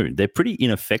his own. They're pretty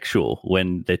ineffectual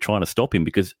when they're trying to stop him,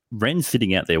 because Ren's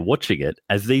sitting out there watching it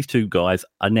as these two guys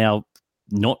are now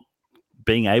not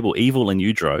being able, Evil and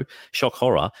Yujiro, shock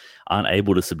horror, aren't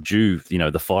able to subdue,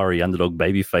 the fiery underdog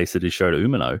babyface that is Shota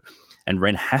Umino. And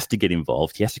Ren has to get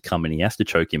involved. He has to come in. He has to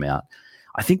choke him out.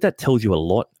 I think that tells you a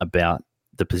lot about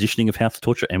the positioning of House of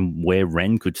Torture and where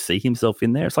Ren could see himself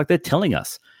in there. It's like they're telling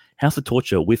us House of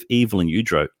Torture with Evil and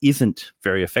Yujiro isn't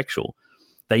very effectual.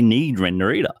 They need Ren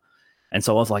Narita. And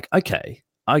so I was like, okay,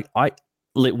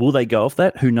 will they go off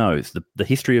that? Who knows? The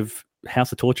history of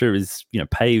House of Torture is,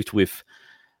 paved with,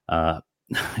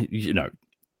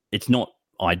 it's not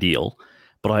ideal,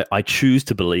 but I choose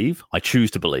to believe,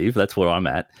 that's where I'm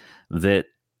at, that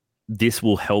this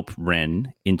will help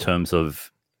Ren in terms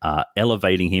of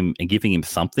elevating him and giving him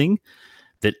something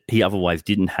that he otherwise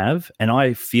didn't have. And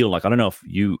I feel like, I don't know if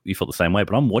you felt the same way,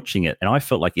 but I'm watching it and I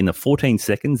felt like in the 14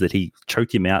 seconds that he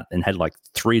choked him out and had like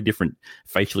 3 different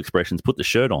facial expressions, put the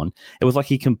shirt on, it was like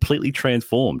he completely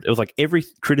transformed. It was like every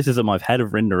criticism I've had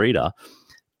of Ren Narita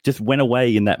just went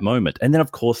away in that moment. And then,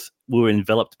 of course, we were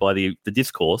enveloped by the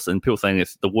discourse and people saying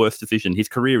it's the worst decision. His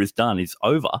career is done. He's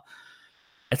over.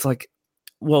 It's like,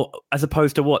 well, as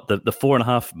opposed to what? The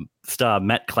 4.5-star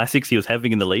Matt Classics he was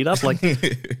having in the lead up?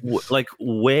 Like,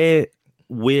 where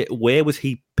was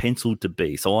he penciled to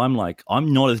be? So I'm like,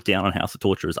 I'm not as down on House of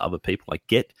Torture as other people. I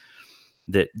get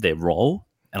that their role,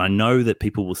 and I know that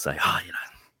people will say,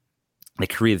 their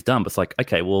career's done. But it's like,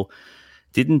 okay, well,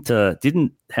 didn't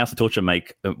House of Torture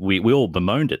make? We all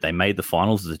bemoaned it. They made the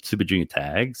finals of the Super Junior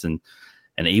tags, and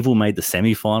Evil made the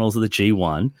semifinals of the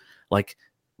G1. Like,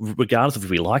 regardless of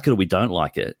if we like it or we don't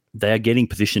like it, they are getting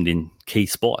positioned in key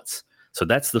spots. So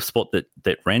that's the spot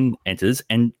that Ren enters,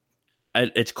 and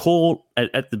at its core,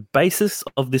 at the basis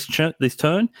of this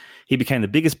turn, he became the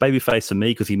biggest babyface for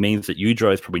me because he means that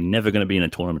Yujiro is probably never going to be in a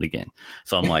tournament again.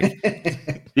 So I'm like,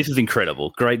 this is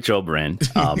incredible. Great job, Ren.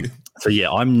 So yeah,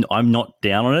 I'm not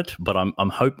down on it, but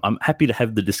I'm happy to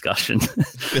have the discussion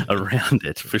around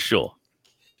it for sure.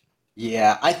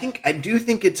 Yeah, I do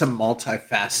think it's a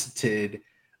multifaceted,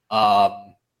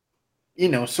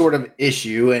 sort of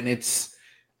issue, and it's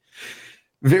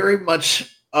very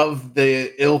much of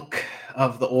the ilk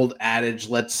of the old adage,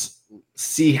 let's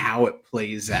see how it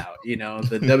plays out. The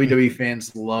WWE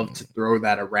fans love to throw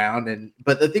that around,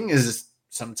 but the thing is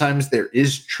sometimes there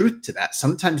is truth to that.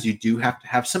 Sometimes you do have to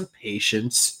have some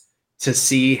patience to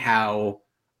see how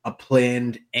a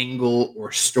planned angle or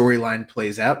storyline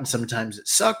plays out, and sometimes it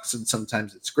sucks and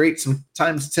sometimes it's great,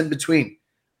 sometimes it's in between.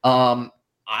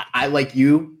 I like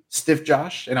you, Stiff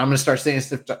Josh, and I'm going to start saying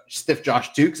Stiff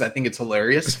Josh too because I think it's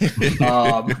hilarious.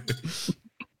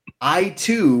 I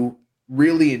too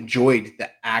really enjoyed the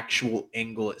actual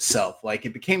angle itself. Like, it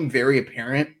became very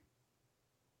apparent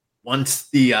once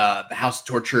the House of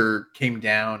Torture came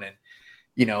down and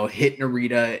hit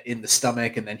Narita in the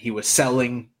stomach, and then he was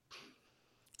selling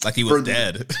like he was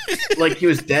dead. Like he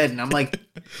was dead, and I'm like,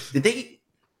 did they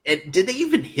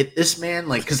even hit this man?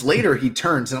 Like, because later he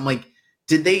turns, and I'm like,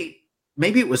 did they?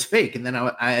 Maybe it was fake, and then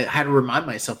I had to remind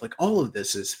myself, like, all of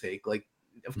this is fake. Like,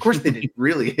 of course they didn't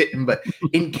really hit him, but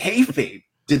in kayfabe,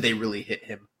 did they really hit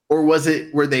him, or were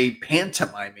they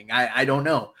pantomiming? I don't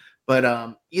know,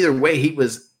 but either way, he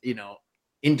was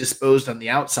indisposed on the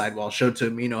outside while Shota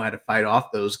Umino had to fight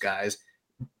off those guys.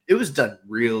 It was done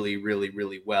really, really,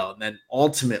 really well, and then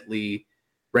ultimately,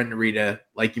 Ren Narita,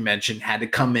 like you mentioned, had to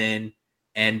come in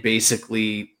and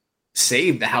basically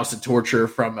save the House of Torture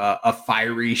from a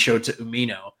fiery Shota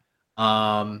Umino.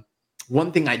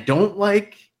 One thing I don't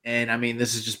like, and I mean,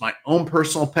 this is just my own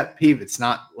personal pet peeve, it's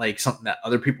not like something that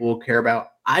other people will care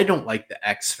about. I don't like the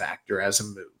X Factor as a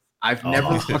move. I've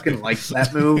never fucking liked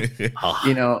that move.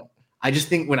 I just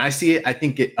think when I see it, I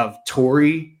think of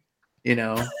Tori,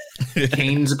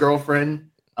 Kane's girlfriend.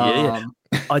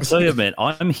 I tell you, man,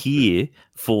 I'm here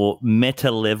for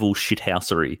meta level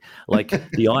shithousery. Like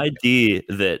the idea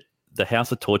that the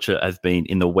House of Torture have been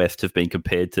in the West have been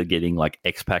compared to getting like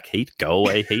X-Pac heat, go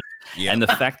away heat. Yeah. And the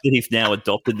fact that he's now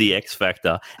adopted the X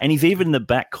Factor and he's even in the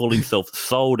back calling himself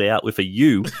Sold Out with a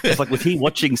U. It's like, was he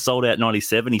watching Sold Out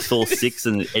 97? He saw 6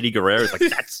 and Eddie Guerrero. It's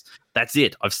like, that's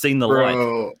it. I've seen the light.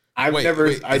 Bro, I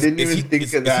didn't even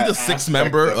think of that. Is he the 6th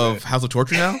member of House of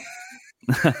Torture now?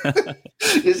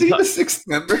 Is he the 6th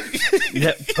member?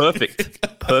 Yeah,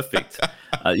 perfect.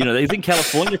 He's in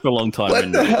California for a long time.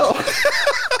 What the hell?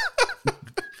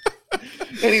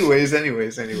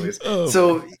 anyways. Oh.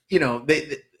 So,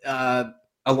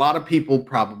 a lot of people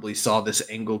probably saw this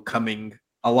angle coming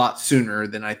a lot sooner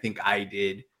than I think I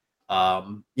did.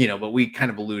 But we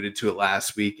kind of alluded to it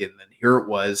last week, and then here it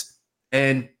was.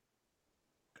 And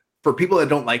for people that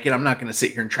don't like it, I'm not going to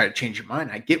sit here and try to change your mind.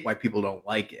 I get why people don't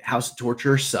like it. House of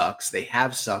Torture sucks. They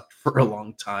have sucked for a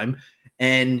long time.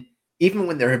 And even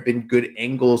when there have been good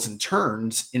angles and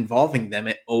turns involving them,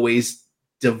 it always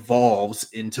devolves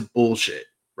into bullshit,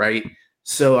 right?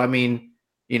 So, I mean,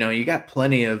 you got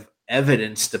plenty of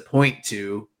evidence to point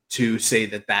to say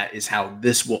that is how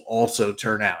this will also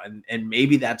turn out. And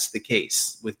maybe that's the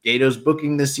case. With Gato's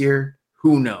booking this year,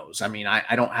 who knows? I mean,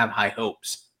 I don't have high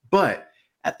hopes. But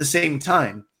at the same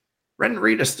time, Ren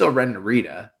Narita's still Ren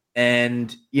Narita.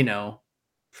 And,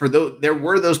 there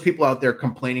were those people out there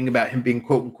complaining about him being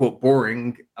quote unquote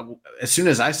boring. As soon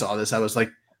as I saw this, I was like,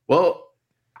 well,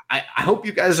 I hope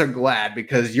you guys are glad,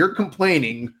 because your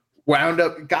complaining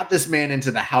got this man into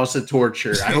the House of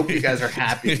Torture. I hope you guys are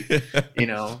happy.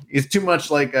 He's too much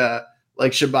like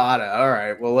Shibata. All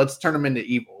right, well, let's turn him into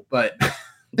evil. But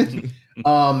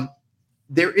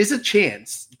there is a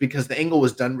chance, because the angle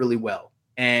was done really well,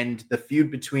 and the feud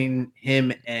between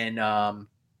him and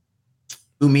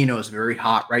Umino is very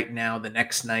hot right now. The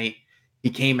next night, he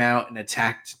came out and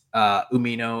attacked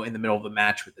Umino in the middle of the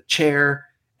match with a chair.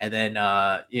 And then,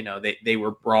 they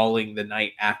were brawling the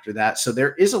night after that. So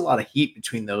there is a lot of heat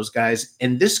between those guys.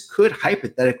 And this could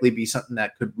hypothetically be something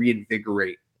that could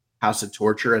reinvigorate House of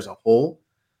Torture as a whole.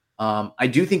 I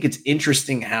do think it's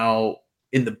interesting how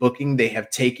in the booking they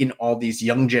have taken all these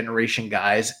young generation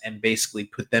guys and basically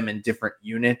put them in different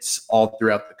units all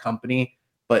throughout the company.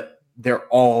 But they're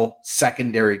all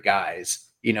secondary guys,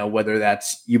 whether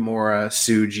that's Yumura,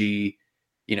 Tsuji,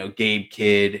 Gabe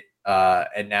Kidd,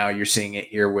 and now you're seeing it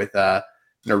here with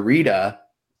Narita.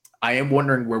 I am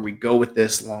wondering where we go with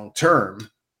this long term,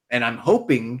 and I'm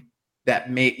hoping that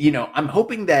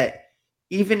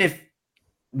even if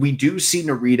we do see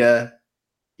Narita,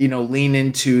 lean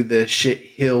into the shit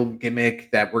hill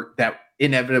gimmick that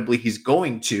inevitably he's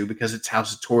going to, because it's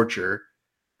House of Torture,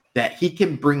 that he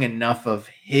can bring enough of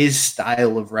his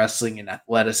style of wrestling and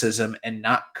athleticism and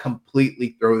not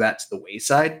completely throw that to the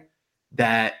wayside,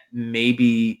 that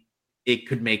maybe it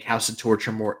could make House of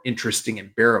Torture more interesting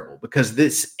and bearable, because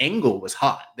this angle was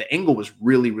hot. The angle was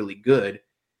really, really good.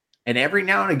 And every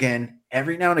now and again,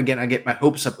 I get my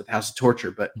hopes up with House of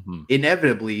Torture, but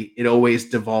inevitably it always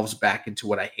devolves back into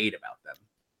what I hate about them.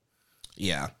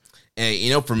 Yeah.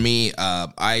 And, for me,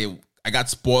 I got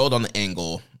spoiled on the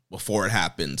angle before it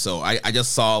happened. So I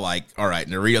just saw all right,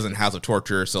 Narita's in House of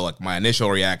Torture. So my initial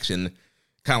reaction,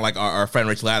 kind of like our friend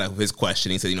Rich Latta, his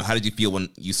question, he said, how did you feel when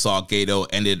you saw Gato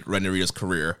ended Ren Narita's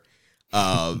career?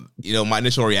 My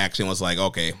initial reaction was like,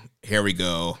 okay, here we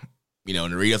go.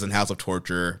 Narita's in House of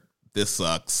Torture. This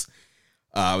sucks.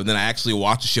 And then I actually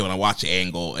watched the show and I watched the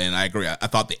angle, and I agree. I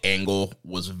thought the angle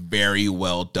was very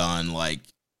well done.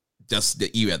 Just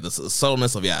the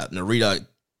subtleness of Narita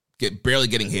barely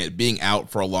getting hit, being out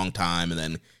for a long time, and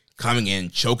then coming in,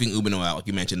 choking Umino out, like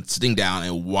you mentioned, sitting down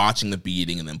and watching the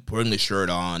beating, and then putting the shirt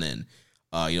on, and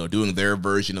doing their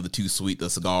version of the Too Sweet, the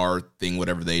cigar thing,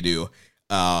 whatever they do.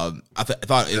 I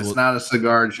thought it was not a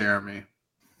cigar, Jeremy.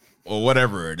 Well,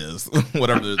 whatever it is,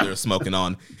 whatever they're smoking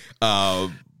on.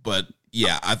 But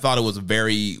yeah, I thought it was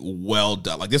very well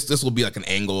done. This will be an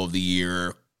angle of the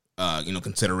year,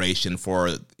 consideration for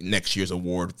next year's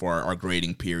award for our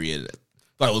grading period.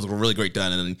 Thought it was really great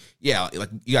done. And yeah, like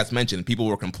you guys mentioned, people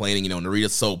were complaining,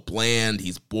 Narita's so bland,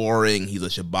 he's boring, he's a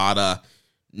Shibata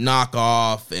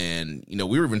knockoff. And,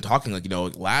 we were even talking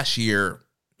last year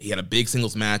he had a big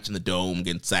singles match in the Dome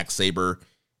against Zack Sabre,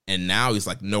 and now he's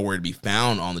nowhere to be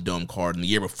found on the Dome card. And the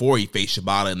year before he faced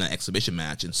Shibata in that exhibition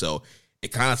match. And so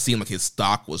it kind of seemed like his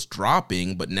stock was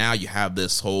dropping, but now you have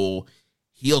this whole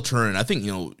heel turn. And I think,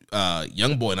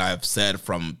 Young Boy and I have said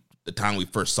from the time we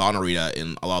first saw Narita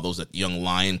in a lot of those Young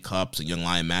Lion Cups and Young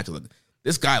Lion matches,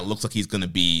 this guy looks like he's going to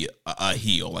be a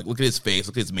heel. Look at his face,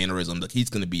 look at his mannerisms. He's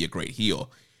going to be a great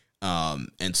heel.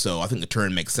 And so I think the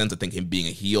turn makes sense. I think him being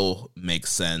a heel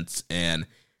makes sense. And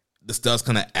this does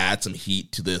kind of add some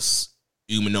heat to this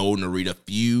Umino Narita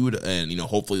feud. And,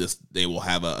 hopefully they will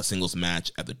have a singles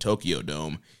match at the Tokyo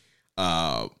Dome.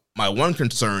 My one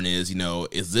concern is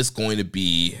this going to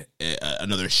be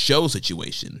another Show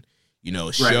situation?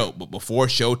 Show, but before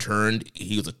Show turned,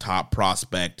 he was a top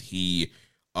prospect. He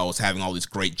was having all these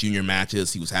great junior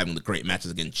matches. He was having the great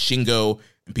matches against Shingo.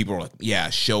 And people were like, yeah,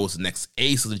 Show is the next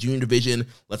ace of the junior division.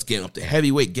 Let's get him up to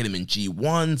heavyweight, get him in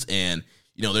G1s. And,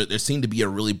 there seemed to be a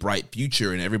really bright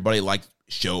future, and everybody liked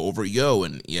Show over Yo,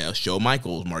 and Shawn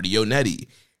Michaels, Marty Jannetty.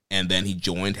 And then he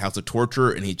joined House of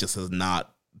Torture, and he just has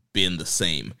not been the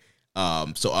same.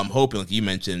 So I'm hoping, like you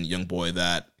mentioned, young boy,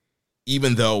 that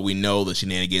even though we know the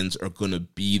shenanigans are going to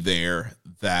be there,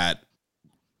 that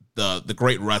the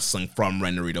great wrestling from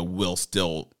Ren Narita will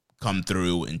still come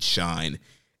through and shine.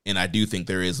 And I do think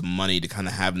there is money to kind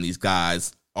of having these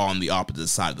guys on the opposite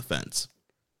side of the fence.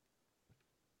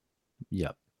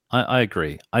 Yeah, I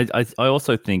agree. I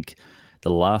also think the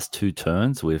last two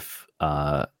turns with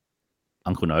Uncle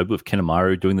Nobu, with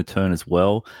Kanemaru doing the turn as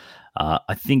well,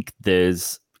 I think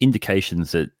there's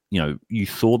indications that, you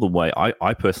saw the way,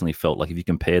 I personally felt like if you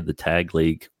compared the tag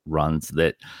league runs,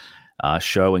 that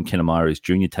Sho and Kanemaru's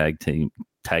junior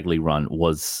tag league run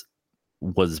was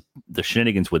the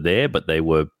shenanigans were there, but they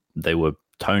were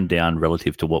toned down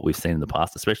relative to what we've seen in the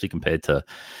past, especially compared to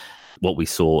what we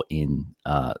saw in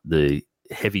the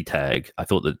heavy tag. I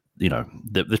thought that,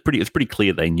 it's pretty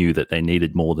clear they knew that they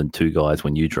needed more than two guys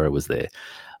when Yujiro was there.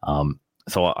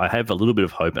 So I have a little bit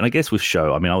of hope. And I guess with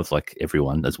Sho, I was like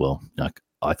everyone as well. Like,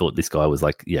 I thought this guy was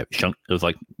like, it was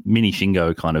like mini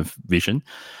Shingo kind of vision.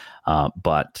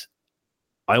 But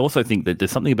I also think that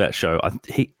there's something about Sho.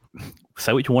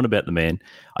 Say what you want about the man.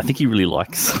 I think he really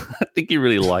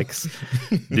likes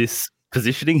this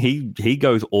positioning. He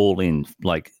goes all in,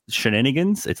 like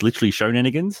shenanigans. It's literally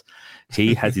shenanigans.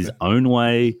 He has his own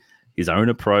way, his own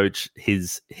approach.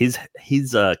 His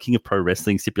King of Pro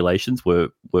Wrestling stipulations were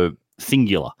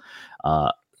singular.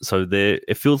 So there,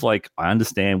 it feels like I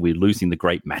understand we're losing the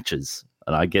great matches,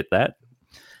 and I get that,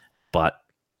 but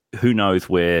who knows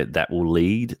where that will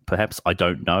lead? Perhaps, I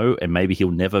don't know, and maybe he'll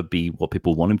never be what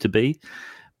people want him to be.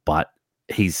 But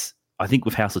I think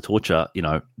with House of Torture,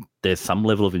 there's some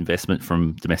level of investment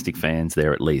from domestic fans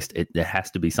there at least. There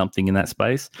has to be something in that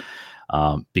space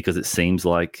because it seems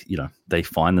like, they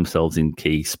find themselves in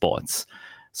key spots.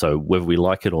 So whether we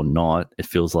like it or not, it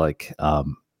feels like,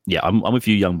 I'm with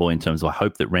you, young boy, in terms of I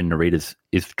hope that Ren Narita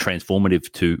is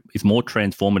more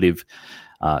transformative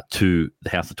to the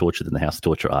House of Torture than the House of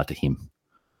Torture are to him.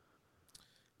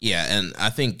 Yeah, and I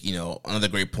think, another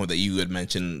great point that you had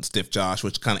mentioned, Stiff Josh,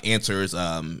 which kind of answers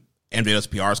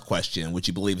MJSPR's question, which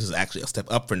you believe is actually a step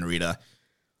up for Narita.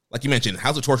 Like you mentioned,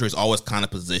 House of Torture is always kind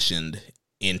of positioned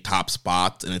in top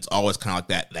spots, and it's always kind of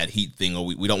like that heat thing, or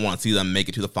we don't want to see them make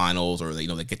it to the finals, or they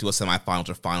get to a semifinals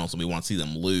or finals, and we want to see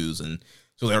them lose. And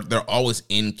so they're always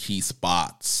in key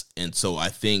spots. And so I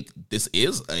think this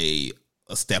is a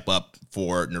step up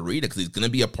for Narita, because he's going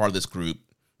to be a part of this group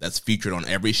that's featured on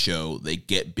every show. They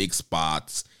get big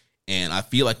spots. And I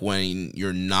feel like when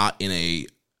you're not in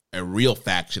a real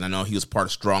faction, I know he was part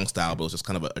of Strong Style, but it was just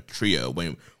kind of a trio.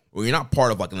 When you're not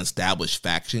part of like an established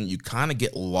faction, you kind of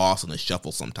get lost in the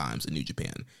shuffle sometimes in New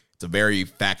Japan. It's a very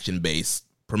faction-based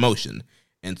promotion.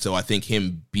 And so I think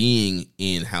him being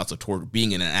in House of Torture,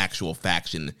 being in an actual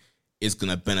faction, is going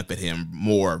to benefit him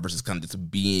more versus kind of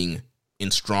just being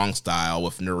in Strong Style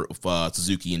with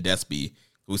Suzuki and Despy.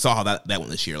 We saw how that went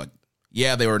this year. Like,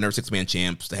 yeah, they were never six-man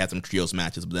champs. They had some trios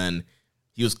matches, but then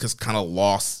he was just kind of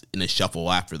lost in a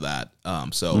shuffle after that.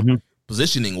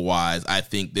 Positioning-wise, I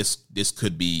think this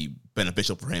could be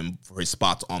beneficial for him for his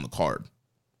spots on the card.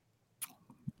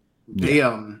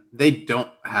 They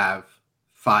don't have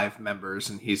 5 members,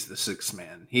 and he's the 6th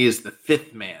man. He is the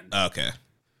 5th man. Okay.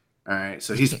 All right,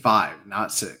 so he's 5,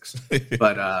 not 6.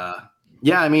 But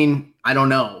yeah, I don't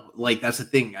know. Like, that's the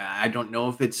thing. I don't know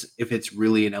if it's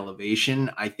really an elevation.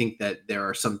 I think that there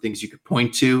are some things you could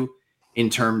point to in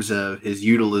terms of his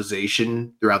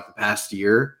utilization throughout the past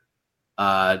year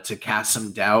to cast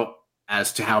some doubt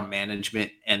as to how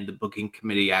management and the booking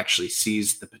committee actually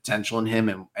sees the potential in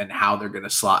him and how they're going to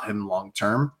slot him long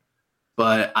term.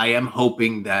 But I am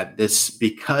hoping that this,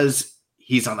 because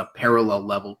he's on a parallel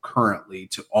level currently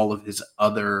to all of his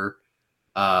other,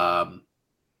 what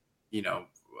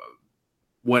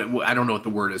I don't know what the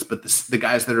word is, but the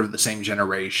guys that are of the same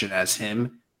generation as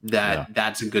him,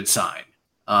 that's a good sign.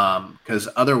 Because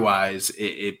otherwise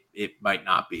it might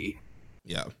not be.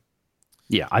 Yeah.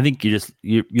 Yeah, I think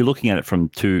you're looking at it from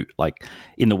two, like,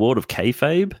 in the world of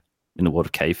kayfabe, in the world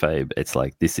of kayfabe, it's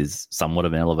like this is somewhat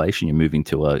of an elevation. You're moving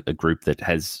to a group that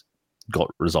has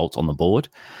got results on the board,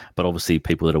 but obviously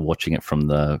people that are watching it from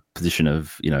the position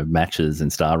of, you know, matches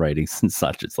and star ratings and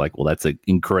such, it's like, well, that's an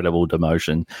incredible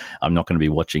demotion. I'm not going to be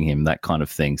watching him, that kind of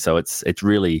thing. So it's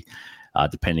really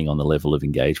depending on the level of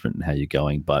engagement and how you're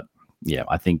going. But yeah,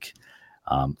 I think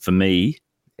for me,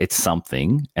 it's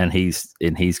something, and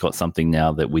he's got something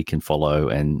now that we can follow,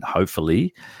 and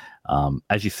hopefully,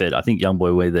 as you said, I think Young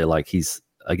Boy Wei, they're like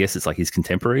I guess it's like his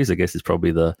contemporaries. I guess is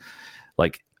probably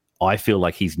I feel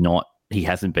like he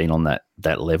hasn't been on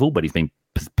that level, but he's been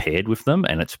paired with them,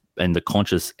 and the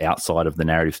conscious outside of the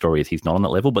narrative story is he's not on that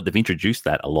level, but they've introduced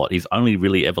that a lot. He's only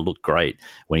really ever looked great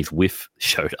when he's with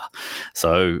Shota.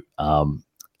 So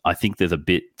I think there's a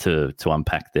bit to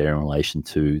unpack there in relation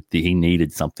to he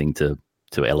needed something to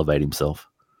elevate himself.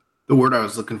 The word I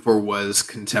was looking for was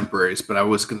contemporaries, but I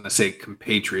was going to say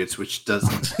compatriots, which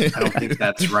doesn't, I don't think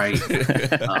that's right.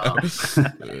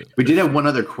 We did have one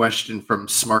other question from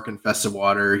Smark and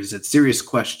Fessawater. He said, serious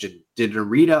question. Did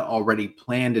Narita already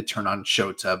plan to turn on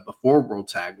Shota before World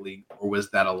Tag League, or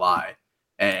was that a lie?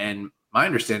 And my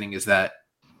understanding is that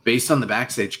based on the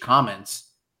backstage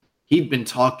comments, he'd been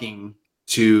talking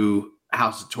to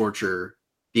House of Torture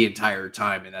the entire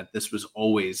time, and that this was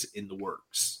always in the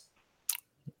works.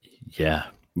 Yeah.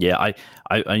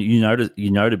 I you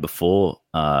noted before,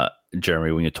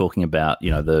 Jeremy, when you're talking about, you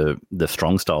know, the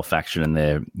strong style faction and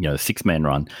their, you know, 6-man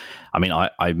run. I mean,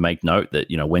 I make note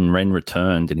that, you know, when Ren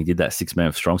returned and he did that 6-man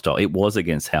of strong style, it was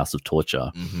against House of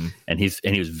Torture, and he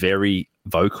was very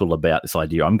vocal about this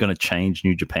idea. I'm going to change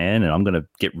New Japan, and I'm going to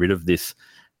get rid of this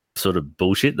sort of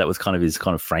bullshit. That was kind of his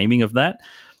kind of framing of that,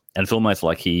 and it's almost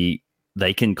like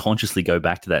they can consciously go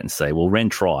back to that and say, well, Ren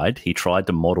tried. He tried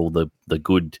to model the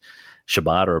good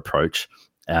Shibata approach,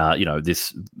 you know,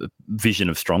 this vision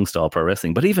of strong style pro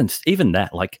wrestling. But even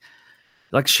that, like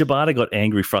Shibata got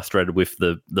angry, frustrated with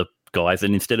the guys,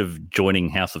 and instead of joining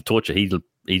House of Torture, he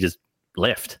just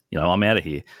left. You know, I'm out of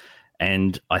here.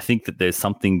 And I think that there's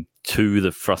something to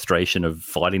the frustration of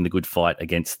fighting the good fight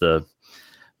against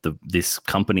this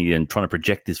company and trying to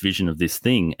project this vision of this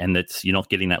thing, and that's you're not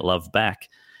getting that love back.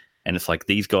 And it's like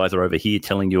these guys are over here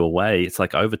telling you away. It's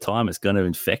like over time, it's going to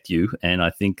infect you. And I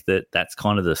think that's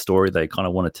kind of the story they kind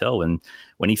of want to tell. And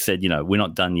when he said, you know, we're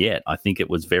not done yet, I think it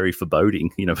was very foreboding,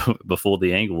 you know, before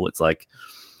the angle. It's like,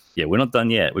 yeah, we're not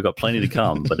done yet. We've got plenty to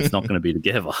come, but it's not going to be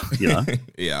together, you know?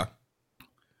 Yeah.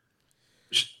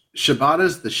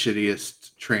 Shibata's the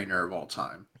shittiest trainer of all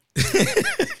time.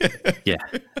 Yeah.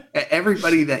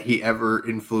 Everybody that he ever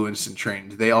influenced and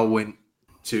trained, they all went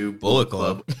to Bullet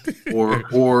Club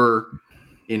or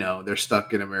you know, they're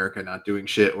stuck in America not doing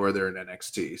shit, or they're in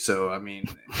NXT. So I mean,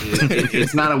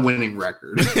 it's not a winning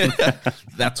record.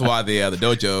 That's why the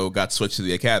dojo got switched to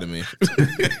the academy.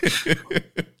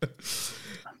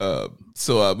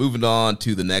 So moving on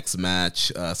to the next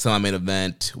match, semi-main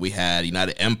event, we had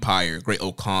United Empire, Great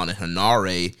Okan and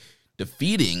Hanare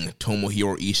defeating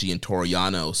Tomohiro Ishii and Toru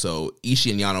Yano. So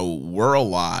Ishii and Yano were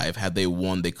alive. Had they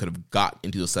won, they could have got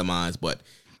into the semis, but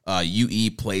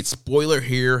UE played spoiler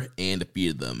here and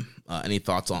defeated them. Any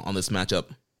thoughts on this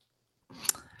matchup?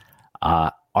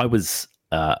 I was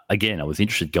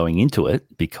interested going into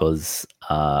it because,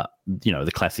 you know,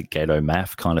 the classic Gato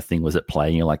math kind of thing was at play.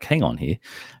 And you're like, hang on here,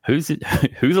 who's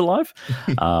alive?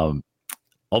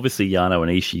 Obviously, Yano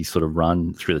and Ishii sort of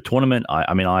run through the tournament.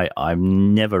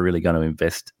 I'm never really going to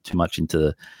invest too much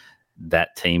into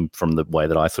that team from the way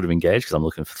that I sort of engage, because I'm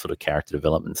looking for sort of character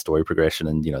development, story progression,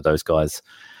 and, you know, those guys,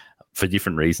 for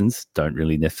different reasons, don't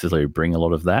really necessarily bring a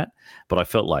lot of that. But I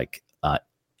felt like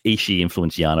Ishii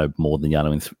influenced Yano more than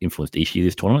Yano influenced Ishii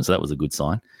this tournament, so that was a good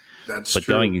sign. That's but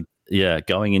true.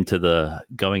 Going into the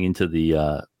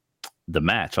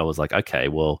match, I was like, okay,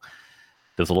 well,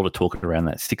 there's a lot of talking around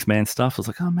that 6-man stuff. I was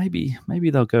like, oh, maybe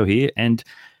they'll go here. And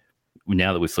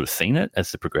now that we've sort of seen it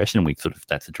as the progression,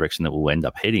 that's the direction that we'll end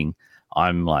up heading.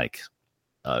 I'm like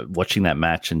watching that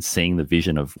match and seeing the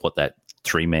vision of what that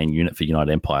 3-man unit for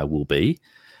United Empire will be.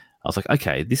 I was like,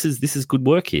 okay, this is good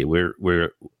work here.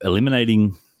 We're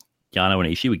eliminating Yano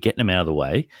and Ishii. We're getting them out of the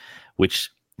way,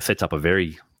 which sets up a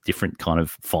very different kind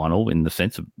of final in the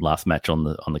sense of last match on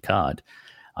the card.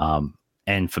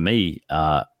 And for me,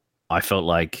 I felt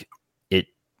like it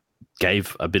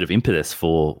gave a bit of impetus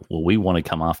for, well, we want to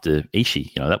come after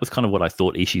Ishii. You know, that was kind of what I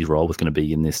thought Ishii's role was going to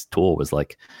be in this tour, was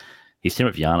like, he's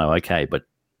teaming up with Yano, okay, but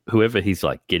whoever he's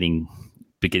like getting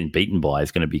beaten by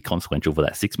is going to be consequential for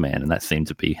that 6-man, and that seemed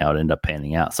to be how it ended up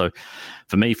panning out. So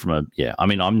for me,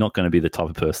 I'm not going to be the type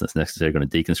of person that's necessarily going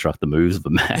to deconstruct the moves of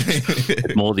the match.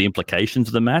 It's more the implications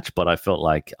of the match, but I felt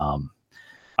like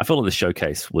I felt like the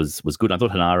showcase was good. I thought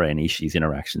Hanare and Ishii's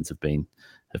interactions have been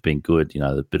good.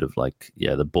 The bit of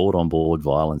the board on board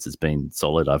violence has been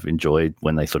solid. I've enjoyed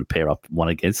when they sort of pair up one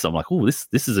against. So I'm like, oh, this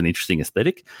is an interesting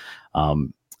aesthetic.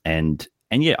 And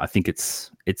yeah, I think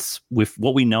it's with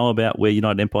what we know about where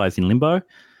United Empire is in limbo.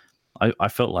 I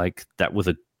felt like that was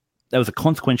a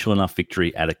consequential enough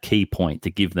victory at a key point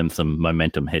to give them some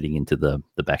momentum heading into the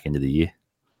back end of the year.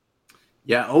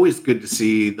 Yeah, always good to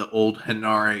see the old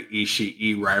Hanare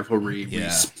Ishii rivalry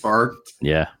re-sparked.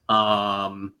 Yeah.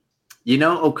 Okan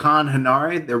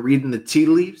Hanare, they're reading the tea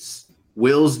leaves.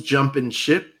 Will's jumping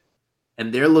ship,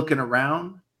 and they're looking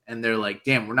around, and they're like,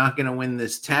 "Damn, we're not going to win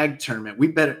this tag tournament. We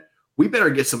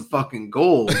better get some fucking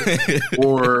gold,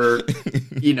 or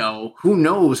who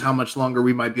knows how much longer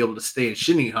we might be able to stay in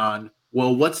Shinihan."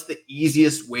 Well, what's the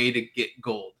easiest way to get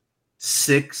gold?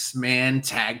 6-man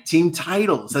tag team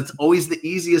titles. That's always the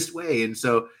easiest way. And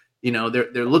so,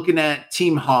 they're looking at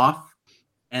Team Hoff,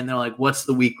 and they're like, what's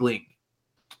the weak link?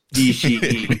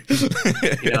 Ishii.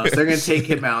 So they're going to take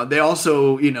him out. They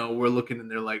also, we're looking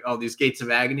and they're like, oh, these Gates of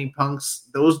Agony punks,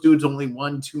 those dudes only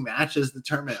won 2 matches in the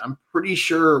tournament. I'm pretty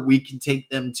sure we can take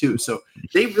them too. So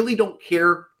they really don't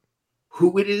care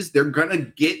who it is. They're going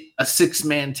to get a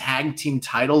 6-man tag team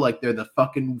title like they're the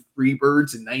fucking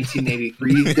Freebirds in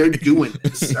 1983. They're doing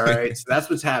this, all right? So that's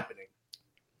what's happening.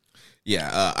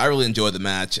 Yeah, I really enjoyed the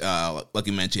match. Like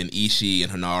you mentioned, Ishii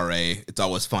and Hanare, it's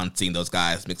always fun seeing those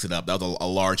guys mix it up. That was a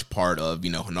large part of,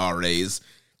 Hanare's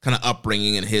kind of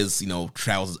upbringing, and his,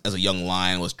 travels as a young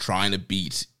lion was trying to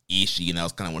beat Ishii, and that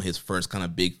was kind of one of his first kind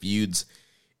of big feuds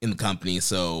in the company.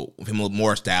 So with him a little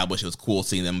more established, it was cool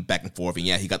seeing them back and forth. And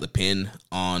yeah, he got the pin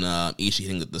on Ishii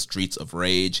hitting the Streets of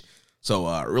Rage. So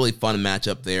really fun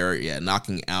matchup there. Yeah,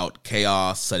 knocking out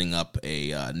Chaos, setting up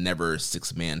a never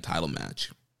 6-man title match.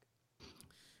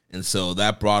 And so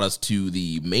that brought us to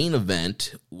the main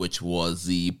event, which was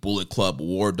the Bullet Club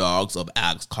War Dogs of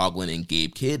Alex Coughlin and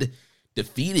Gabe Kidd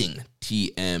defeating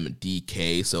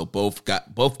TMDK. So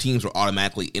both teams were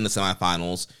automatically in the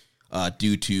semifinals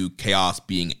due to Chaos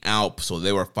being out. So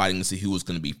they were fighting to see who was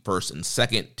going to be first and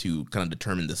second to kind of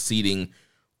determine the seeding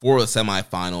for the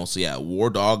semifinals. So yeah, War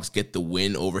Dogs get the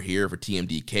win over here for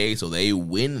TMDK. So they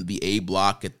win the A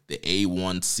block, get the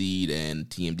A1 seed, and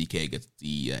TMDK gets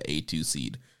the A2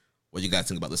 seed. What do you guys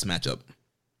think about this matchup?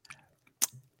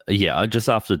 Yeah, just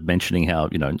after mentioning how,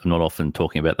 I'm not often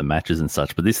talking about the matches and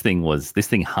such, but this thing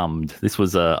hummed. This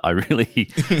was I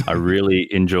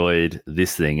really enjoyed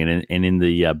this thing. And in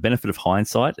the benefit of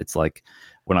hindsight, it's like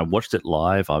when I watched it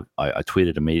live, I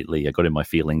tweeted immediately. I got in my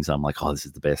feelings. I'm like, oh, this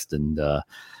is the best. And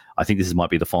I think this might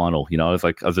be the final. I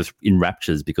was just in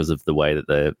raptures because of the way that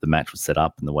the match was set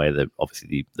up and the way that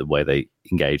obviously the way they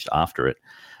engaged after it.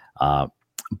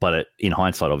 But in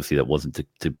hindsight, obviously that wasn't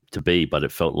to be, but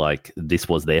it felt like this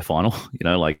was their final,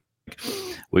 we're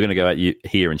going to go out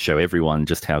here and show everyone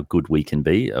just how good we can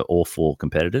be, all 4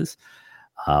 competitors.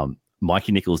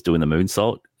 Mikey Nichols doing the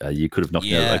moonsault. You could have knocked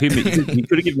me out. You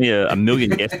could have given me a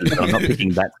million guesses, but I'm not thinking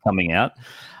that's coming out.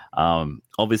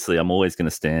 Obviously, I'm always going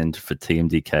to stand for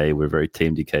TMDK. We're very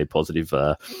TMDK positive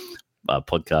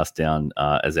podcast down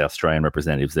as our Australian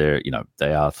representatives. They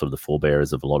are sort of the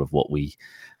forebearers of a lot of what we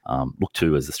look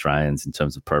to as Australians in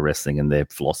terms of pro wrestling and their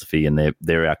philosophy, and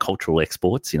they're our cultural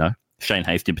exports. Shane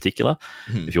Haste in particular.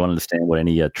 Mm-hmm. If you want to understand what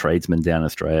any tradesman down in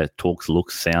Australia talks,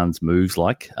 looks, sounds, moves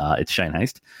like, it's Shane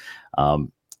Haste.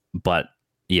 But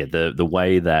yeah, the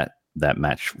way that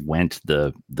match went,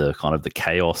 the kind of the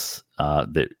chaos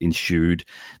that ensued,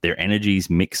 their energies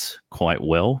mix quite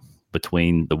well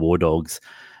between the War Dogs,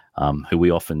 who we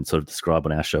often sort of describe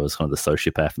on our show as kind of the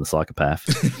sociopath and the psychopath.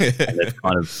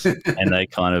 and they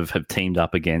kind of have teamed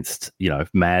up against,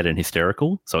 Mad and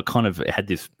Hysterical. So it had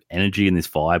this energy and this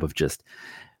vibe of just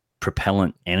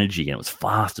propellant energy, and it was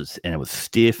fast and it was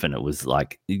stiff, and it was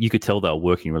like you could tell they were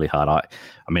working really hard.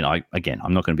 I'm not going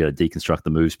to be able to deconstruct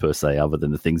the moves per se, other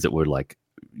than the things that were like,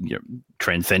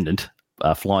 transcendent,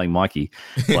 flying Mikey.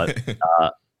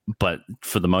 But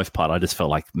for the most part, I just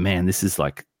felt like, man, this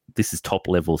is top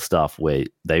level stuff where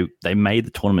they made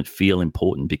the tournament feel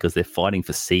important because they're fighting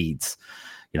for seeds.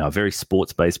 A very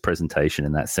sports based presentation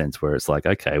in that sense, where it's like,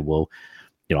 okay, well,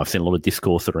 I've seen a lot of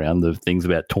discourse around the things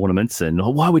about tournaments and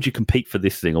why would you compete for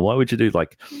this thing, or why would you do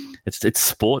it's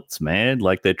sports, man.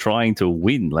 Like, they're trying to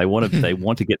win. They want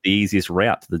to get the easiest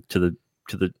route to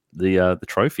the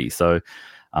trophy. So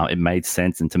it made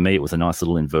sense, and to me, it was a nice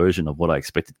little inversion of what I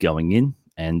expected going in.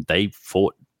 And they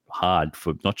fought hard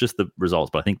for not just the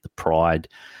results, but I think the pride,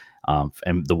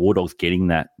 and the War Dogs getting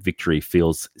that victory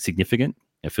feels significant.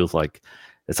 It feels like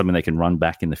it's something they can run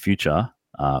back in the future.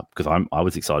 Because I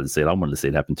was excited to see it. I wanted to see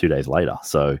it happen 2 days later.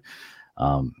 So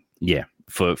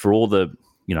For all the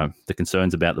the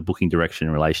concerns about the booking direction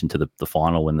in relation to the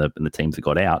final and the teams that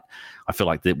got out, I feel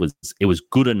like it was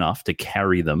good enough to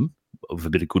carry them with a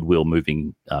bit of goodwill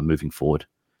moving forward.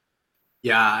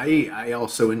 Yeah, I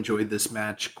also enjoyed this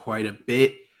match quite a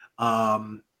bit.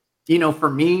 For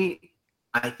me,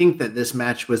 I think that this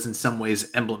match was in some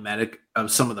ways emblematic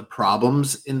of some of the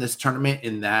problems in this tournament,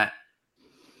 in that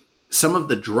some of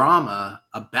the drama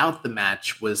about the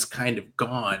match was kind of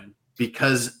gone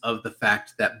because of the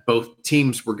fact that both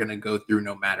teams were going to go through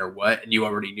no matter what, and you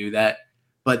already knew that.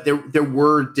 But there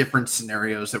were different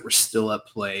scenarios that were still at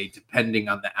play depending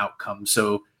on the outcome.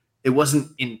 So it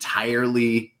wasn't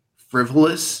entirely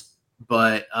frivolous,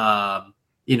 but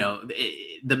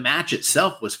the match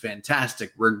itself was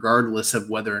fantastic, regardless of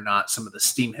whether or not some of the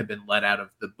steam had been let out of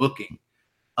the booking.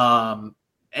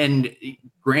 And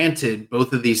granted,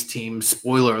 both of these teams,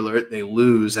 spoiler alert, they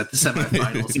lose at the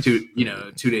semifinals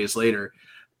 2 days later.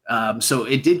 So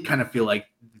it did kind of feel like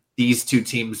these two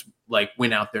teams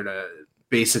went out there to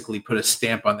basically put a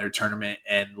stamp on their tournament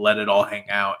and let it all hang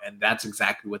out. And that's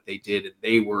exactly what they did. And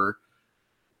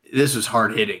this was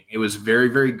hard hitting. It was very,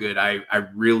 very good. I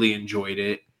really enjoyed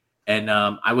it. And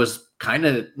I was kind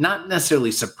of not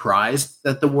necessarily surprised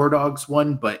that the War Dogs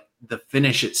won, but the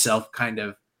finish itself kind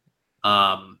of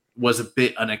was a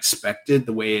bit unexpected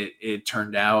the way it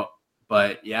turned out.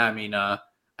 But yeah, I mean, I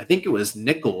think it was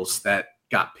Nichols that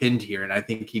got pinned here, and I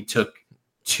think he took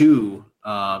two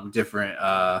different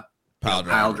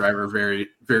pile driver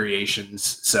variations.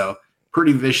 So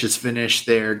pretty vicious finish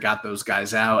there, got those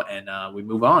guys out, and we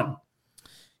move on.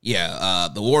 Yeah,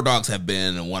 the War Dogs have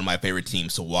been one of my favorite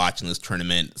teams to watch in this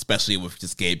tournament, especially with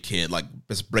just Gabe Kidd,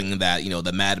 just bringing that,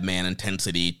 the madman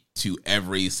intensity to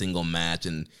every single match,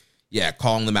 and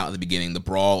calling them out at the beginning, the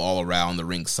brawl all around the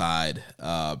ringside,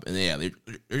 and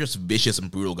they're just vicious and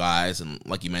brutal guys, and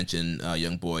like you mentioned,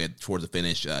 young boy, towards the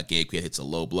finish, Gabe Kidd hits a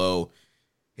low blow,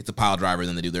 hits a pile driver, and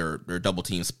then they do their double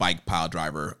team spike pile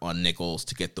driver on Nichols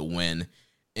to get the win.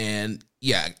 And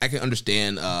yeah, I can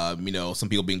understand, some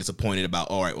people being disappointed about,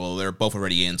 all right, well, they're both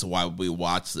already in, so why would we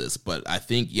watch this? But I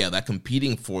think, that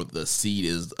competing for the seed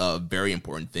is a very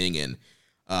important thing. And,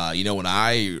 when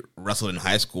I wrestled in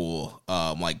high school,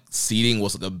 seeding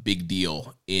was a big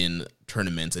deal in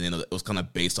tournaments, and, it was kind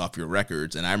of based off your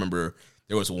records. And I remember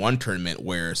there was one tournament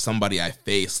where somebody I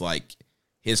faced,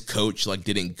 his coach,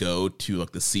 didn't go to,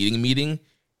 the seeding meeting,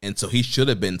 and so he should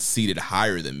have been seated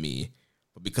higher than me.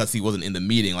 But because he wasn't in the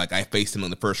meeting, I faced him in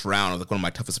the first round. I was one of my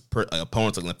toughest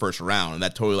opponents in the first round, and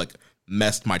that totally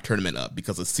messed my tournament up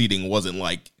because the seeding wasn't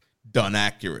done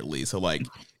accurately. So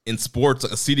in sports,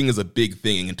 seeding is a big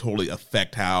thing and can totally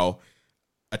affect how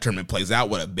a tournament plays out,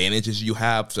 what advantages you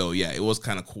have. So yeah, it was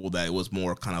kind of cool that it was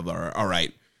more kind of all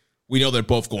right, we know they're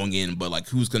both going in, but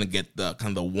who's going to get the kind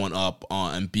of the one up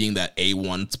on and being that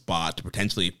A1 spot to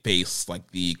potentially face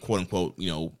the quote unquote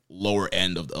lower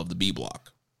end of the B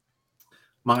block.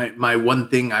 My one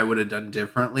thing I would have done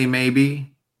differently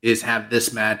maybe is have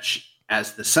this match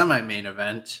as the semi-main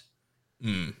event,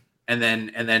 and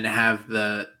then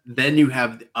you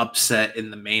have the upset in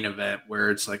the main event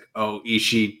where it's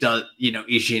Ishii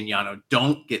and Yano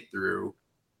don't get through,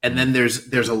 and then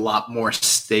there's a lot more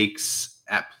stakes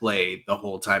at play the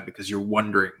whole time because you're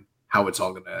wondering how it's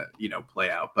all gonna play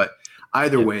out. But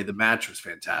either way, the match was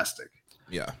fantastic.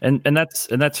 Yeah, and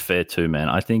that's fair too, man.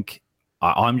 I think.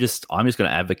 I'm just going to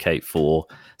advocate for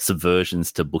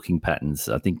subversions to booking patterns.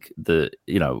 I think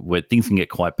where things can get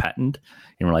quite patterned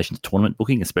in relation to tournament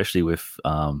booking, especially with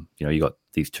you got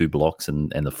these two blocks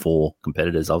and the four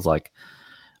competitors. I was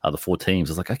the four teams.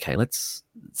 I was okay, let's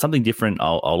something different.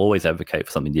 I'll always advocate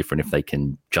for something different if they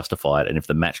can justify it and if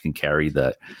the match can carry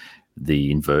the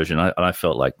inversion. I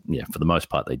felt for the most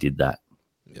part they did that.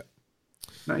 Yeah,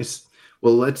 nice.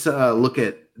 Well, let's look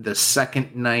at the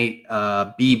second night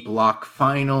B block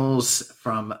finals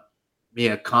from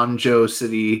Miyakonjo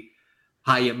City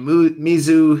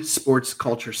Hayamizu Sports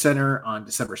Culture Center on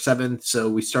December 7th. So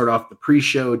we start off the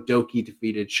pre-show. Doki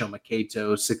defeated Shoma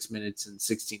Kato 6 minutes and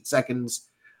 16 seconds.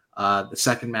 The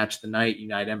second match of the night,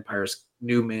 United Empire's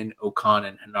Newman, Okan,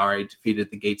 and Hanari defeated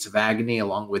the Gates of Agony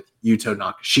along with Yuto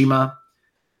Nakashima.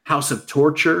 House of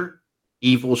Torture,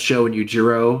 Evil Show and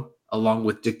Yujiro, along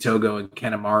with Dick Togo and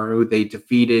Kanemaru, they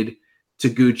defeated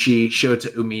Taguchi,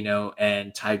 Shota Umino,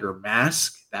 and Tiger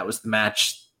Mask. That was the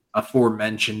match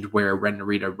aforementioned where Ren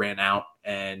Narita ran out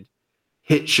and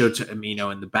hit Shota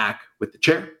Umino in the back with the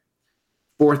chair.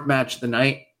 Fourth match of the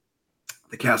night,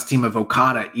 the cast team of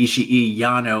Okada, Ishii,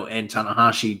 Yano, and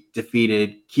Tanahashi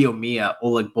defeated Kiyomiya,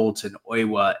 Oleg Bolton,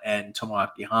 Oiwa, and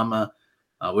Tomoaki Hama.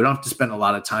 We don't have to spend a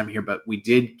lot of time here, but we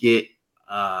did get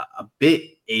a bit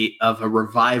a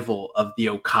revival of the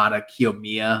Okada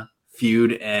Kiyomiya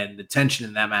feud, and the tension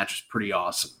in that match was pretty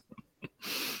awesome.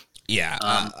 Yeah,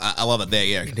 I love it.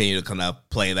 They continue to kind of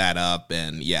play that up,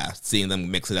 and seeing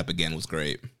them mix it up again was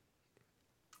great.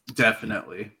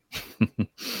 Definitely.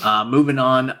 Moving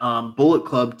on, Bullet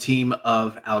Club team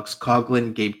of Alex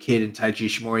Coughlin, Gabe Kidd, and Taiji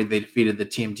Ishimori. They defeated the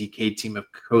TMDK team of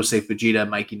Kosei Fujita,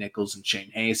 Mikey Nichols, and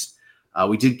Shane Hayes.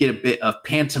 We did get a bit of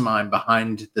pantomime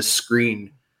behind the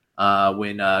screen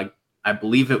when I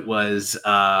believe it was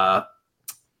it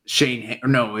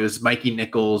was Mikey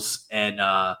Nichols and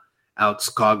Alex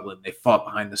Coughlin. They fought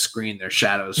behind the screen. Their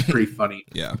shadows, pretty funny.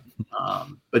 Yeah.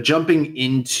 But jumping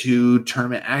into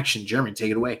tournament action, Jeremy,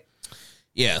 take it away.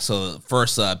 Yeah, so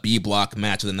first B block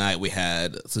match of the night, we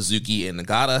had Suzuki and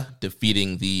Nagata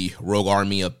defeating the Rogue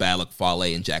Army of Bad Luck Fale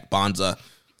and Jack Bonza.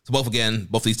 So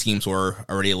both these teams were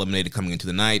already eliminated coming into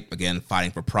the night. Again,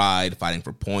 fighting for pride, fighting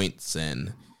for points,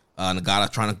 and Nagata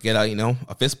trying to get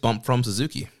a fist bump from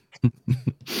Suzuki.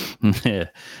 Yeah,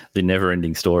 the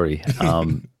never-ending story.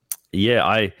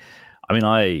 I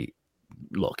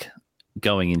look,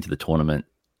 going into the tournament,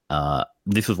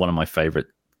 this was one of my favorite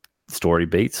story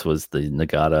beats, was the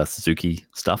Nagata Suzuki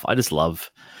stuff. I just love,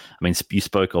 you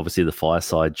spoke obviously the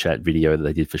fireside chat video that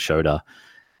they did for Shota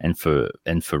and for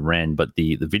Ren, but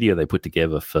the video they put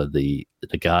together for the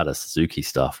Nagata Suzuki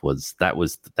stuff was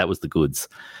the goods.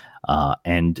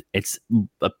 And it's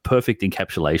a perfect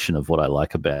encapsulation of what I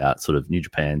like about sort of New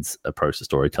Japan's approach to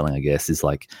storytelling, I guess, is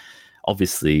like,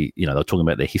 obviously, they're talking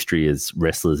about their history as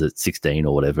wrestlers at 16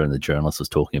 or whatever, and the journalist was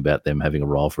talking about them having a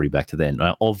rivalry back to then.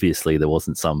 Now, obviously, there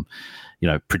wasn't some,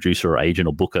 producer or agent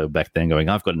or booker back then going,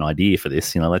 I've got an idea for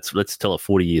this, let's tell a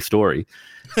 40-year story.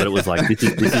 But it was like, this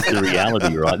is the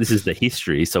reality, right? This is the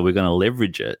history, so we're going to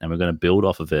leverage it and we're going to build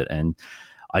off of it. And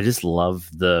I just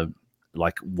love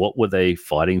what were they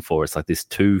fighting for? It's like there's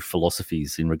two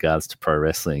philosophies in regards to pro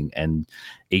wrestling, and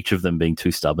each of them being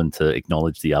too stubborn to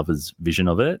acknowledge the other's vision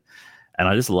of it. And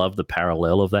I just love the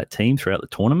parallel of that team throughout the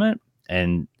tournament.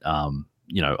 And,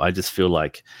 I just feel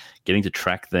like getting to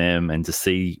track them and to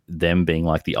see them being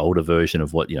like the older version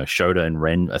of what, Shota and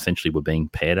Ren essentially were being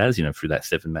paired as, through that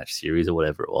 7-match series or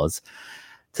whatever it was,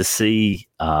 to see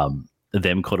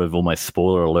them kind of almost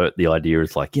spoiler alert. The idea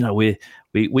is like,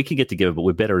 we can get together, but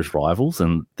we're better as rivals.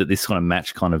 And that this kind of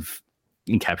match kind of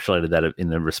encapsulated that in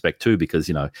the respect too, because,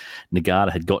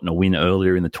 Nagata had gotten a win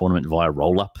earlier in the tournament via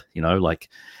roll-up, like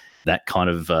that kind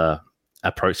of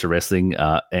approach to wrestling,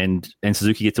 and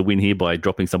Suzuki gets a win here by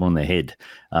dropping someone on their head.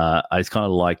 I just kind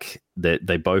of like that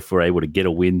they both were able to get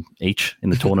a win each in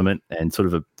the tournament and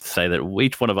sort of say that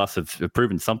each one of us have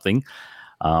proven something.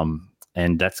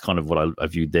 And that's kind of what I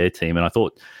viewed their team. And I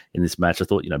thought in this match,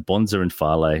 Bonza and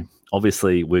Fale,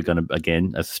 obviously we're going to,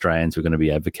 again, as Australians, we're going to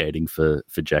be advocating for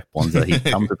Jack Bonza. He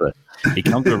comes with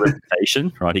a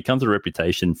reputation, right? He comes with a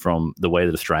reputation from the way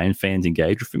that Australian fans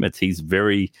engage with him. He's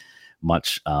very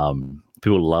much,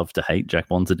 people love to hate Jack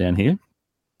Bonza down here.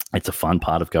 It's a fun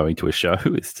part of going to a show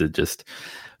is to just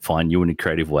find new and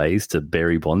creative ways to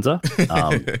bury Bonza.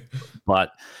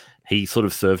 But he sort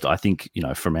of served, I think,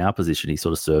 from our position, he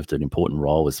sort of served an important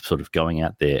role as sort of going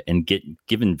out there and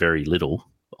given very little,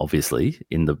 obviously,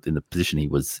 in the position he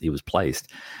was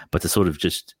placed, but to sort of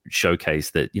just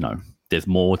showcase that, there's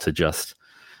more to just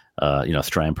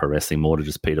Australian pro wrestling, more to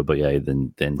just Peter Boyer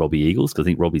than Robbie Eagles, because I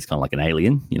think Robbie's kind of like an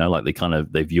alien, like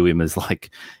they view him as like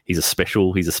he's a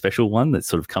special one that's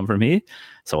sort of come from here.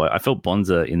 So I felt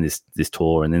Bonza in this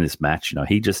tour and in this match,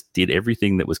 he just did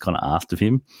everything that was kind of asked of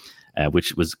him,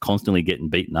 which was constantly getting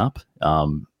beaten up.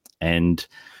 And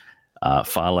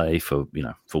Fale, for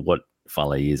what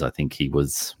Fale is, I think he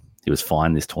was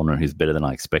fine this tournament. He was better than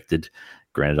I expected.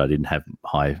 Granted, I didn't have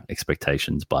high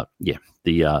expectations, but yeah,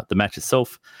 the match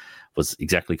itself was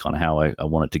exactly kind of how I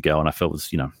wanted to go, and I felt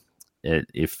was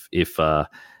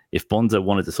if Bonza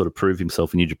wanted to sort of prove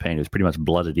himself in New Japan, he was pretty much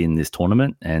blooded in this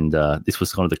tournament, and this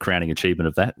was kind of the crowning achievement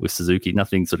of that with Suzuki.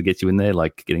 Nothing sort of gets you in there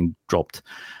like getting dropped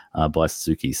by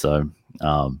Suzuki. So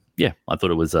I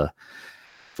thought it was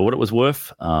for what it was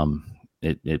worth.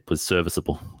 It was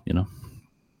serviceable,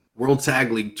 World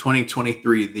Tag League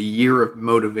 2023, the year of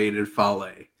motivated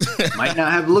Fale. Might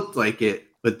not have looked like it,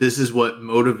 but this is what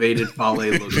motivated Fale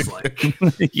looks like.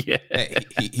 Yeah,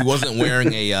 he wasn't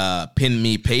wearing a pin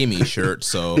me, pay me shirt,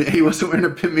 so he wasn't wearing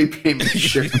a pin me, pay me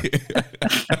shirt.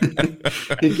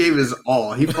 He gave his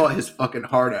all. He fought his fucking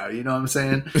heart out. You know what I'm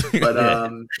saying? But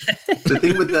the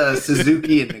thing with the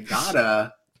Suzuki and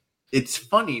Nagata, it's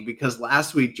funny because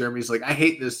last week Jeremy's like, I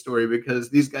hate this story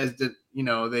because these guys did,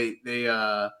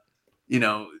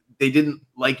 they didn't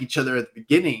like each other at the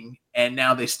beginning, and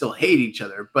now they still hate each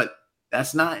other. But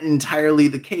that's not entirely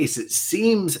the case. It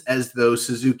seems as though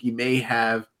Suzuki may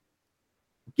have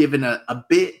given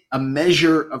a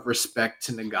measure of respect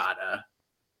to Nagata.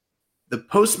 The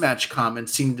post-match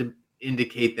comments seem to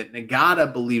indicate that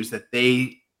Nagata believes that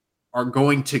they are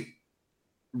going to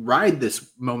ride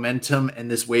this momentum and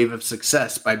this wave of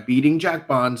success by beating Jack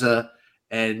Bonza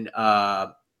and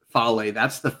Fale.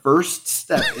 That's the first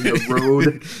step in the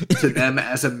road to them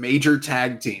as a major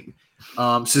tag team.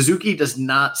 Suzuki does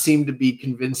not seem to be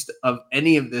convinced of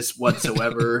any of this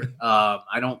whatsoever.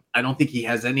 I don't think he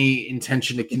has any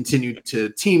intention to continue to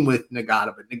team with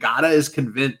Nagata, but Nagata is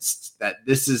convinced that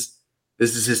this is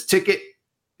his ticket.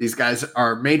 These guys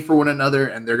are made for one another,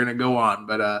 and they're going to go on.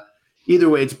 But either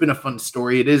way, it's been a fun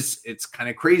story. It's kind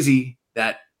of crazy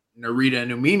that Narita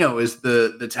and Umino is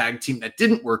the tag team that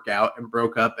didn't work out and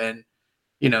broke up, and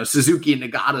Suzuki and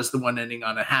Nagata is the one ending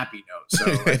on a happy note.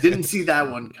 So I didn't see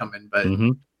that one coming, but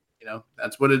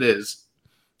that's what it is.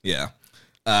 Yeah.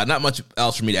 Not much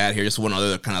else for me to add here. Just one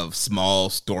other kind of small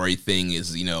story thing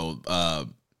is,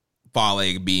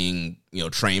 Fale being,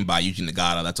 trained by Yuji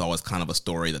Nagata. That's always kind of a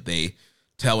story that they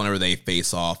tell whenever they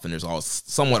face off. And there's always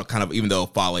somewhat kind of, even though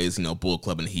Fale is, Bull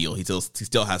Club and heel, he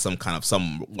still has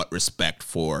somewhat respect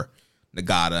for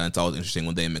Nagata. And it's always interesting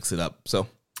when they mix it up. So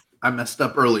I messed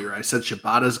up earlier. I said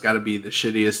Shibata's got to be the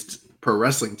shittiest pro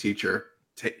wrestling teacher.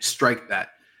 Strike that.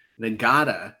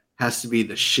 Nagata has to be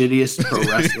the shittiest pro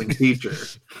wrestling teacher.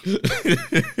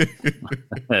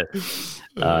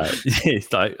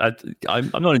 I'm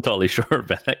not entirely sure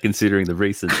about that, considering the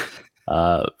recent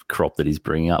crop that he's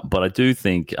bringing up. But I do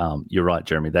think you're right,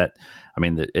 Jeremy.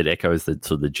 It echoes the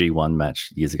sort of the G1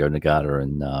 match years ago, Nagata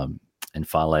and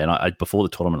Fale. And I before the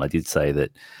tournament, I did say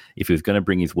that if he was going to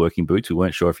bring his working boots, we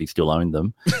weren't sure if he still owned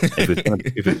them. If he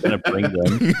was going to bring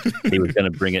them, he was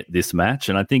going to bring it this match.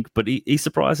 And I think, but he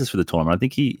surprised us for the tournament. I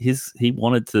think he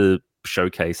wanted to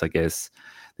showcase, I guess,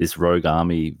 this Rogue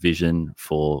Army vision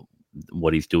for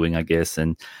what he's doing, I guess,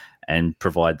 and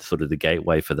provide sort of the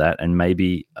gateway for that. And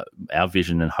maybe our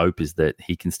vision and hope is that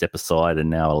he can step aside and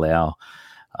now allow,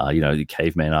 the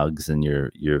Caveman Uggs and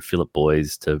your Phillip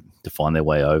boys to find their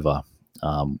way over.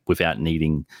 Without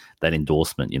needing that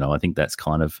endorsement, I think that's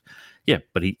kind of,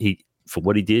 but he for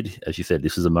what he did, as you said,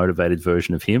 this is a motivated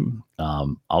version of him.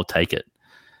 I'll take it.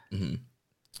 Mm-hmm.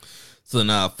 So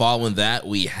now following that,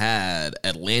 we had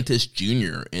Atlantis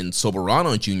Jr. and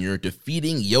Soberano Jr.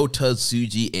 defeating Yota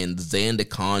Tsuji and Xander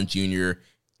Khan Jr.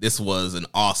 This was an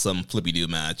awesome flippy-doo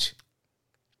match.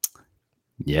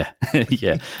 Yeah.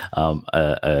 Yeah.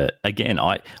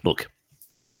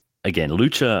 Again,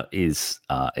 Lucha is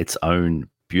its own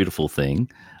beautiful thing,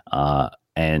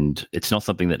 and it's not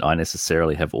something that I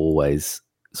necessarily have always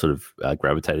sort of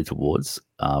gravitated towards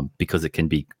because it can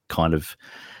be kind of,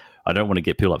 I don't want to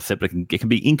get people upset, but it can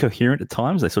be incoherent at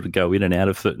times. They sort of go in and out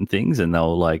of certain things, and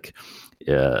they'll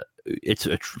it's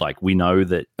like we know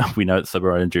that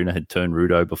Soberano Jr. had turned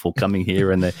Rudo before coming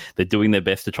here, and they're doing their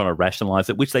best to try to rationalize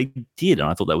it, which they did, and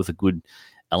I thought that was a good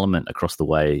element across the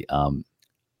way.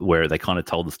 Where they kind of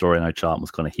told the story. I know Charlton was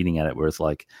kind of hitting at it, where it's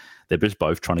like they're just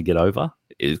both trying to get over,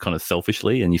 it kind of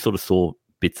selfishly, and you sort of saw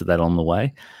bits of that on the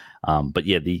way. But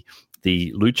yeah, the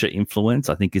Lucha influence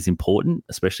I think is important,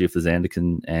 especially if the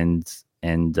Xanderkin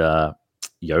and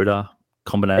Yoda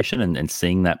combination, and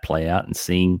seeing that play out and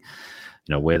seeing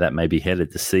where that may be headed,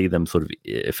 to see them sort of,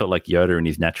 it felt like Yoda in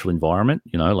his natural environment,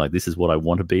 like this is what I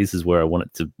want to be, this is where I want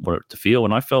it to feel.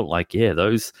 And I felt like,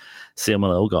 those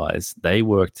CMLL guys, they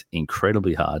worked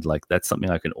incredibly hard. Like that's something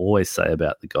I can always say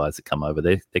about the guys that come over.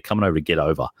 They're coming over to get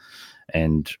over,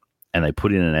 and they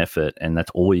put in an effort, and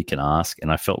that's all you can ask.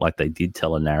 And I felt like they did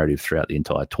tell a narrative throughout the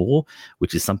entire tour,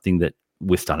 which is something that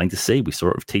we're starting to see. We saw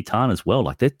it with Titan as well.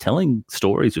 Like they're telling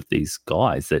stories with these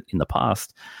guys that in the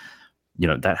past,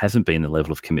 that hasn't been the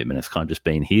level of commitment. It's kind of just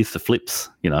been, here's the flips,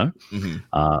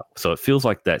 Mm-hmm. So it feels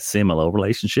like that CMLL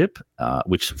relationship,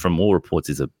 which from all reports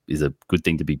is a good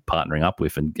thing to be partnering up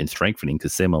with and strengthening,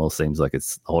 because CMLL seems like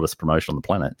it's the hottest promotion on the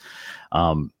planet.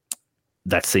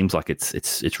 That seems like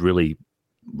it's really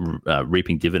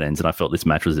reaping dividends. And I felt this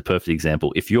match was a perfect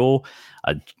example. If you're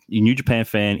a New Japan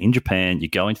fan in Japan, you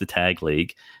go into the tag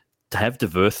league, to have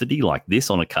diversity like this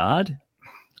on a card,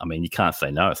 I mean, you can't say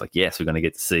no. It's like, yes, we're going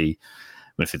to see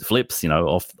the flips,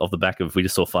 off the back of, we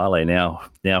just saw Fale, now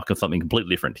something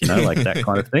completely different, like that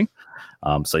kind of thing.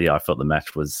 So yeah, I felt the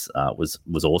match was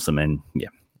awesome, and yeah,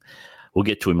 we'll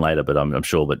get to him later, but I'm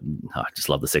sure. But I just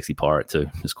love the sexy pirate too,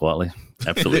 just quietly,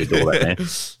 absolutely adore that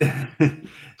man.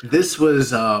 This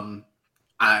was,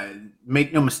 I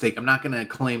make no mistake, I'm not going to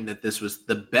claim that this was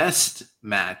the best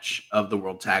match of the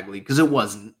World Tag League, because it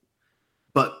wasn't.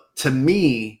 But to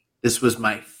me, this was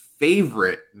my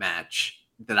favorite match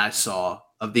that I saw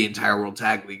of the entire World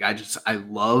Tag League. I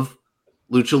love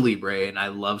Lucha Libre, and I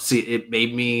love it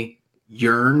made me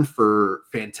yearn for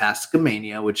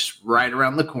Fantasticamania, which is right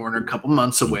around the corner, a couple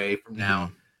months away from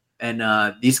now.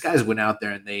 And these guys went out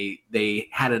there and they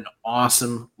had an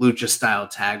awesome lucha style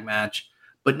tag match.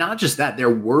 But not just that, there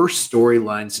were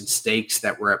storylines and stakes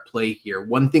that were at play here.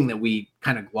 One thing that we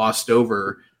kind of glossed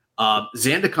over,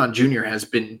 Zandakon Jr. has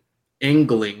been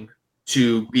angling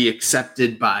to be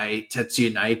accepted by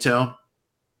Tetsuya Naito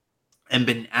and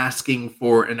been asking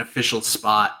for an official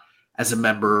spot as a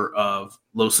member of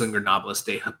Los Ingobernables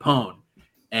de Japón.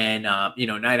 And,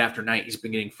 night after night, he's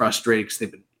been getting frustrated because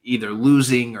they've been either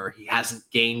losing or he hasn't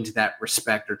gained that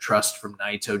respect or trust from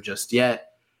Naito just yet.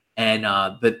 And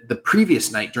the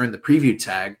previous night during the preview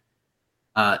tag,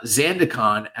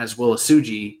 Zandakon as well as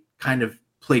Tsuji kind of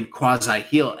played quasi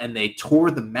heel, and they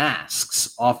tore the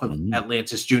masks off of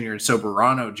Atlantis Jr. and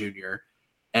Soberano Jr.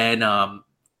 And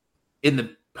in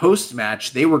the post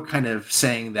match, they were kind of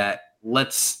saying that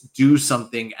let's do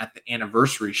something at the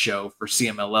anniversary show for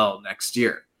CMLL next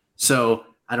year. So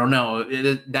I don't know.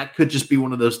 That could just be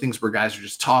one of those things where guys are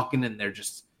just talking and they're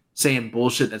just saying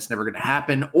bullshit that's never going to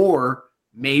happen, or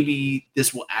maybe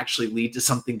this will actually lead to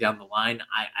something down the line.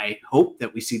 I hope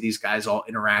that we see these guys all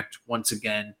interact once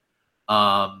again,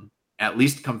 at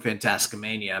least come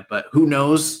Fantasticamania. But who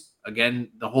knows? Again,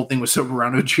 the whole thing with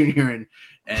Soberano Jr.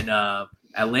 and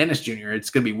Atlantis Jr., it's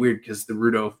going to be weird because the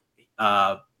Rudo,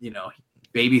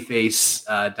 babyface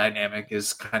dynamic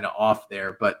is kind of off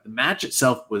there. But the match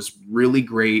itself was really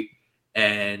great.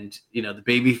 And, the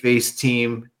babyface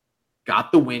team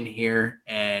got the win here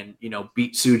and,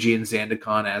 beat Tsuji and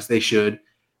Zandakon as they should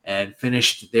and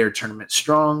finished their tournament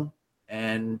strong.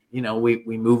 And,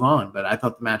 we move on. But I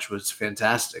thought the match was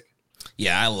fantastic.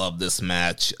 Yeah, I love this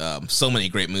match. So many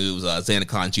great moves.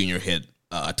 Zandakon Jr. hit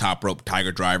a top rope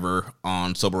Tiger Driver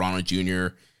on Soberano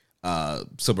Jr.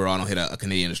 Soberano hit a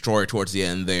Canadian Destroyer towards the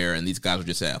end there, and these guys were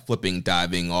just flipping,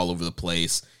 diving all over the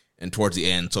place. And towards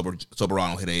the end,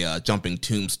 Soberano hit a jumping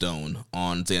tombstone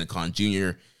on Zandakon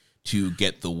Jr. to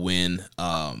get the win.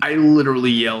 I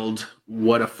literally yelled,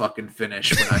 "What a fucking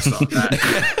finish!" when I saw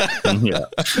that. Yeah,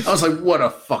 I was like, "What a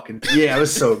fucking yeah!" It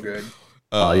was so good.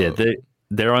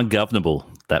 They're ungovernable,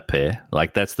 that pair.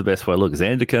 Like, that's the best way to look.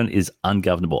 Zandakon is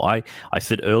ungovernable. I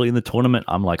said early in the tournament,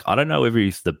 I'm like, I don't know if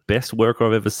he's the best worker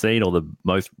I've ever seen or the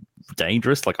most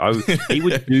dangerous. Like, he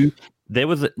would do. There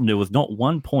was not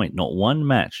one point, not one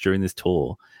match during this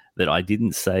tour that I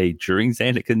didn't say during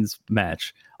Zandakon's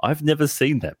match, I've never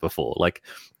seen that before. Like,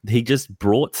 he just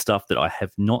brought stuff that I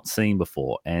have not seen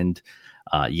before. And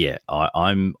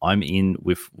I'm in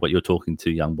with what you're talking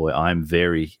to, young boy. I'm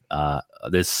very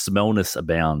there's smellness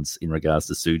abounds in regards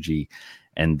to Tsuji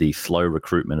and the slow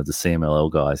recruitment of the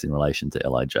CMLL guys in relation to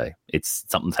LIJ. It's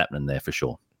something's happening there for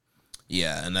sure.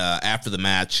 Yeah, and after the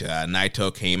match,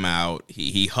 Naito came out.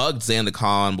 He hugged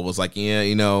Zandakon, but was like,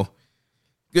 "Yeah,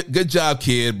 good job,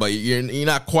 kid, but you're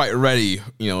not quite ready,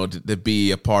 to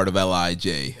be a part of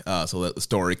LIJ." So the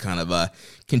story kind of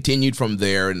continued from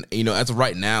there. And, as of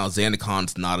right now,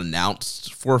 Zandakon's not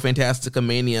announced for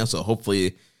Fantasticamania, so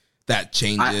hopefully that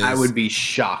changes. I would be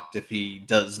shocked if he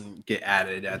doesn't get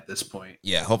added at this point.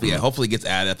 Yeah, hopefully he gets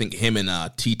added. I think him and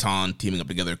Teton teaming up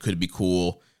together could be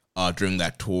cool during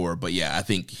that tour. But, yeah, I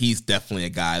think he's definitely a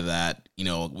guy that,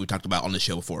 we talked about on the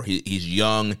show before. He's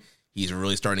young. He's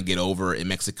really starting to get over in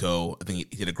Mexico. I think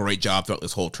he did a great job throughout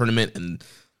this whole tournament, and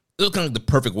it was kind of the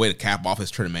perfect way to cap off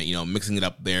his tournament, mixing it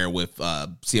up there with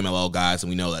CMLL guys. And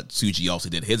we know that Tsuji also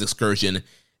did his excursion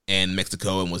in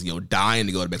Mexico and was, dying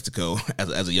to go to Mexico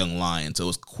as a young lion. So it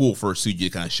was cool for Tsuji to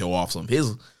kind of show off some of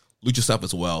his lucha stuff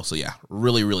as well. So, yeah,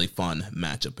 really, really fun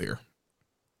matchup here.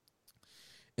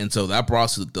 And so that brought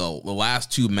us to the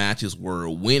last two matches were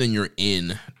win and you're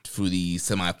in for the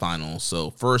semifinals.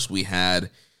 So first we had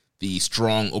the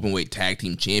strong openweight tag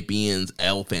team champions,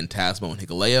 El Phantasmo and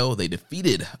Hikuleo. They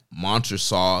defeated Monster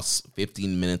Sauce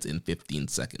 15 minutes and 15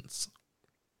 seconds.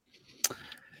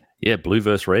 Yeah, blue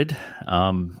versus red.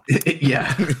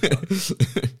 Yeah.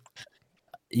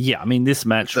 Yeah, I mean, this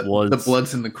match was... The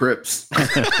Bloods and the Crips.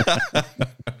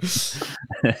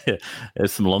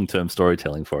 There's some long-term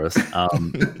storytelling for us.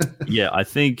 Yeah, I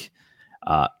think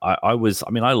I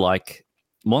like...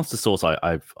 Monster Sauce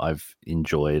I've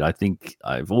enjoyed. I think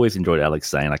I've always enjoyed Alex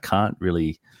Zane. I can't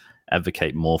really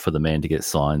advocate more for the man to get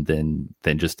signed than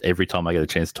just every time I get a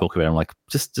chance to talk about it, I'm like,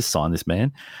 just sign this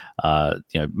man.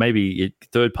 Maybe a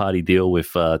third-party deal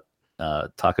with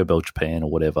Taco Bell Japan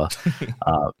or whatever.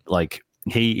 Like,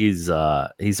 he's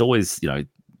always,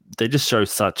 they just show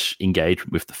such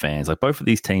engagement with the fans. Like both of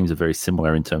these teams are very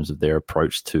similar in terms of their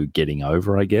approach to getting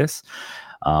over, I guess.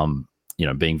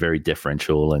 Being very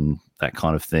deferential and that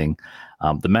kind of thing.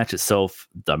 The match itself,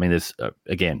 I mean, there's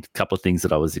again a couple of things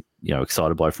that I was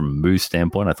excited by from a move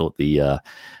standpoint. I thought the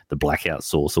blackout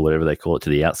sauce or whatever they call it to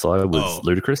the outside was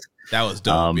ludicrous. That was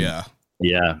dope.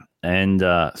 Yeah. And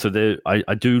so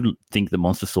I do think the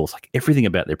Monster Sauce, like everything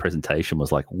about their presentation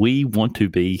was like, we want to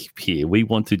be here. We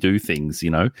want to do things,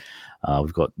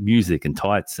 we've got music and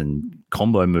tights and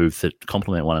combo moves that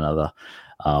complement one another.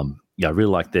 I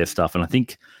really like their stuff. And I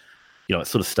think, it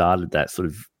sort of started that sort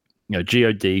of,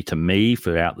 GOD to me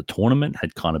throughout the tournament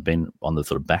had kind of been on the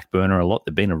sort of back burner a lot.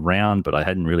 They've been around, but I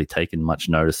hadn't really taken much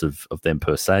notice of them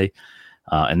per se.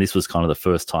 And this was kind of the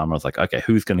first time I was like, okay,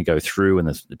 who's going to go through? And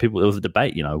there was a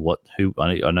debate,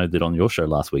 I know that on your show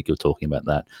last week, you were talking about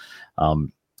that.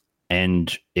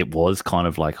 And it was kind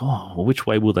of like, well, which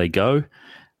way will they go?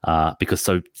 Because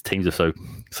teams are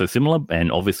so similar. And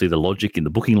obviously the logic in the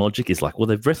booking logic is like, well,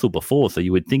 they've wrestled before. So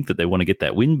you would think that they want to get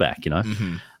that win back,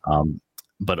 Mm-hmm.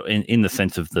 But in the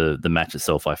sense of the match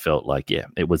itself, I felt like,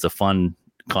 it was a fun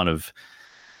kind of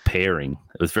pairing.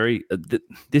 It was very,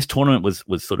 this tournament was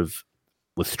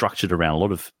structured around a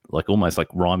lot of like almost like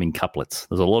rhyming couplets.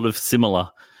 There's a lot of similar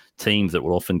teams that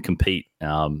would often compete.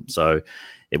 So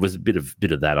it was a bit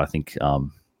of that, I think. I was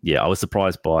not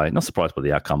surprised by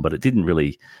the outcome, but it didn't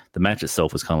really, the match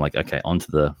itself was kind of like, okay, onto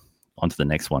the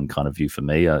next one kind of view for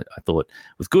me. I thought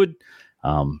it was good.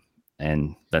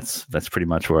 And that's pretty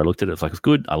much where I looked at it. It's like, it's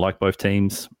good. I like both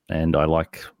teams and I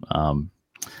like, I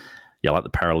like the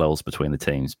parallels between the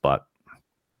teams, but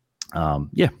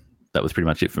that was pretty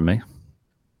much it for me.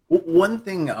 One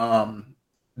thing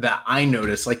that I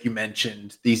noticed, like you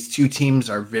mentioned, these two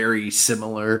teams are very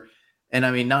similar. And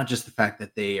I mean, not just the fact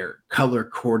that they are color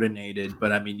coordinated,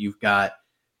 but I mean, you've got,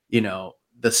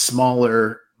 the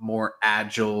smaller, more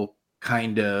agile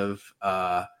kind of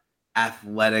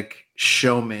athletic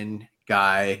showman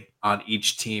guy on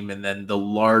each team. And then the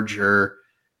larger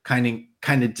kind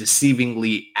of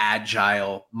deceivingly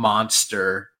agile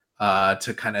monster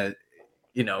to kind of,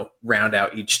 round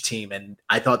out each team. And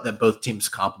I thought that both teams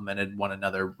complemented one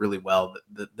another really well.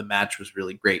 The match was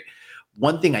really great.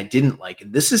 One thing I didn't like,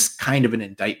 and this is kind of an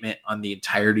indictment on the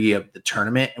entirety of the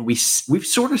tournament, and we've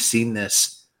sort of seen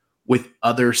this with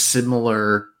other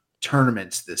similar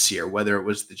tournaments this year, whether it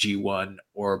was the G1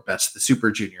 or Best of the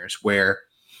Super Juniors, where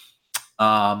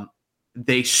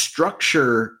they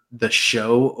structure the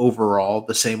show overall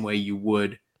the same way you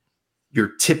would your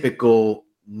typical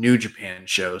New Japan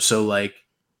show. So like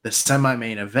the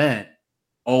semi-main event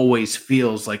always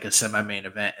feels like a semi-main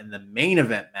event, and the main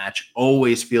event match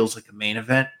always feels like a main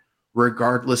event,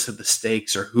 regardless of the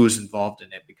stakes or who's involved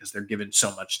in it, because they're given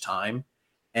so much time.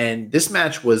 And this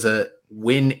match was a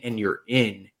win and you're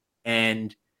in,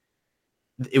 and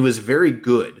it was very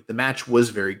good. The match was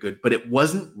very good, but it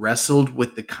wasn't wrestled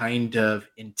with the kind of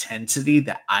intensity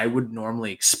that I would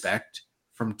normally expect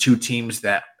from two teams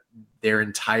that their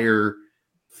entire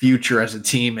future as a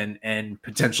team and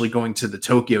potentially going to the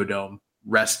Tokyo Dome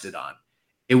rested on.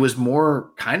 It was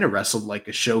more kind of wrestled like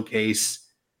a showcase,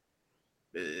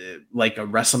 like a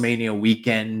WrestleMania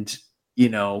weekend,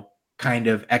 kind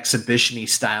of exhibition-y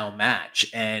style match.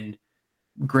 And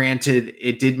granted,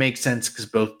 it did make sense because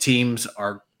both teams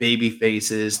are baby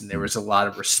faces and there was a lot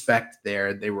of respect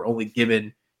there. They were only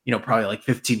given, probably like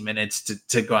 15 minutes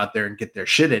to go out there and get their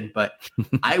shit in. But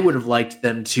I would have liked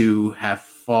them to have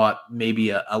fought maybe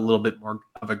a little bit more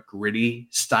of a gritty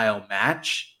style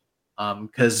match,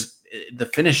 because the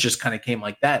finish just kind of came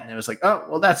like that. And it was like, oh,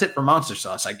 well, that's it for Monster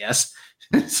Sauce, I guess.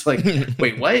 It's like,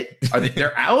 wait, what?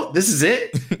 They're out? This is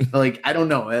it? Like, I don't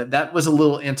know. That was a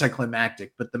little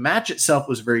anticlimactic, but the match itself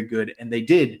was very good. And they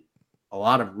did a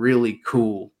lot of really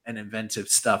cool and inventive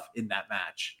stuff in that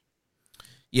match.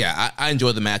 Yeah, I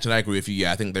enjoyed the match, and I agree with you.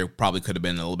 Yeah, I think there probably could have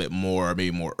been a little bit more,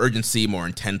 maybe more urgency, more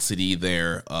intensity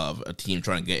there of a team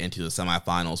trying to get into the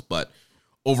semifinals. But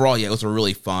overall, yeah, it was a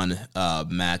really fun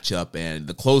matchup, and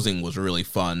the closing was really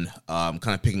fun. Kind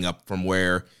of picking up from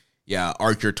where,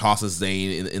 Archer tosses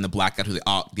Zayn in the blackout to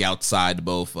the outside,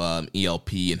 both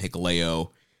ELP and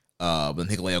Hikuleo. Then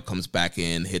Hikuleo comes back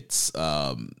in, hits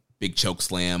big choke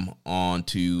slam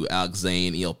onto Alex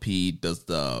Zane. ELP does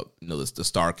the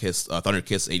Star Kiss, Thunder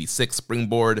Kiss 86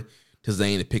 springboard to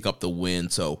Zane to pick up the win.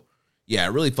 So yeah,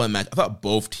 really fun match. I thought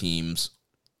both teams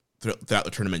throughout the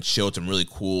tournament showed some really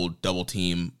cool double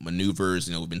team maneuvers.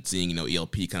 We've been seeing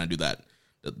ELP kind of do that,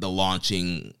 the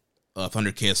launching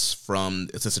Thunder Kiss from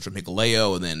assisted from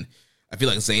Hikuleo, and then I feel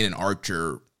like Zane and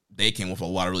Archer, they came with a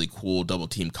lot of really cool double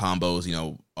team combos. You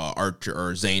know, Archer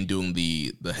or Zane doing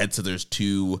the head scissors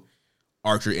to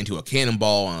Archer into a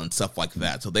cannonball and stuff like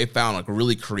that. So they found like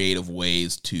really creative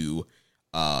ways to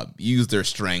use their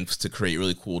strengths to create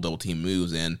really cool double team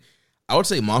moves. And I would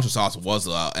say Monster Sauce was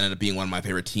ended up being one of my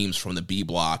favorite teams from the B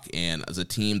block, and as a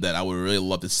team that I would really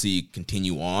love to see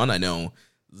continue on. I know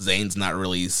Zane's not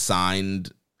really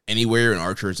signed anywhere in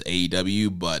Archer's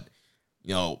AEW, but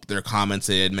you know, their comments,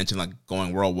 they had mentioned like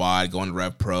going worldwide, going to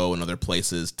Rev Pro and other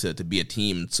places to be a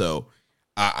team. So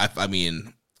I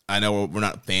mean, I know we're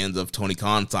not fans of Tony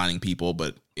Khan signing people,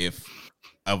 but if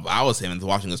I was him and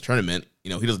watching this tournament, you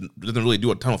know, he doesn't really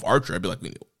do a ton of Archer. I'd be like,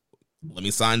 let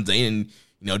me sign Zane and,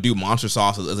 you know, do Monster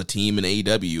Sauce as a team in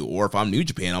AEW. Or if I'm New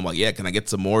Japan, I'm like, yeah, can I get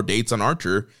some more dates on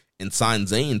Archer and sign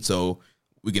Zane so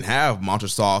we can have Monster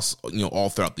Sauce, you know, all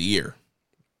throughout the year.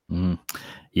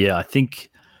 Yeah, I think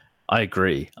I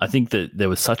agree. I think that there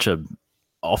was such a,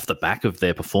 off the back of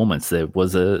their performance, there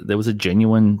was a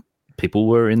genuine, people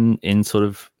were in sort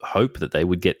of hope that they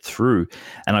would get through.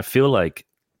 And I feel like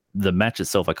the match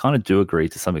itself, I kind of do agree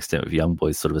to some extent with Young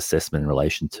Boy's sort of assessment in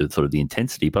relation to sort of the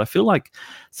intensity, but I feel like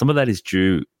some of that is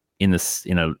due in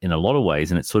a lot of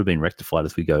ways, and it's sort of been rectified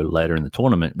as we go later in the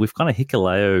tournament. We've kind of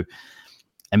Hikuleo,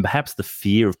 and perhaps the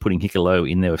fear of putting Hikuleo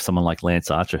in there with someone like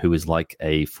Lance Archer, who is like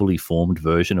a fully formed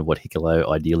version of what Hikuleo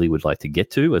ideally would like to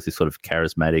get to as this sort of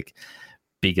charismatic,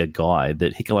 bigger guy,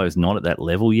 that Hikuleo is not at that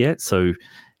level yet. So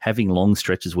having long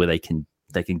stretches where they can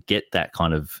get that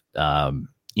kind of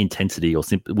intensity or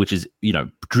which is, you know,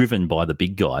 driven by the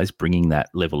big guys bringing that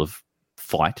level of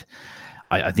fight.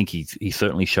 I think he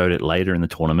certainly showed it later in the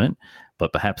tournament,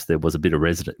 but perhaps there was a bit of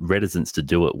reticence to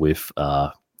do it with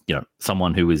you know,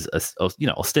 someone who is you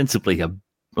know, ostensibly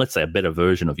let's say a better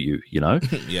version of you, you know,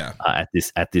 yeah,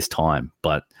 at this time.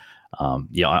 But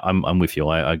yeah, I'm with you.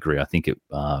 I agree. I think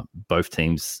both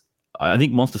teams. I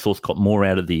think Monster Sauce got more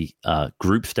out of the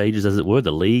group stages, as it were,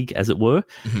 the league, as it were,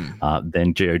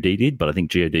 than GOD did. But I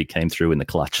think GOD came through in the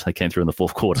clutch. They came through in the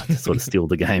fourth quarter to sort of steal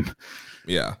the game.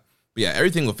 Yeah. But yeah,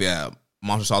 everything with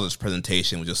Monster Sauce's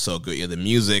presentation was just so good. Yeah, the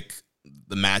music,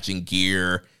 the matching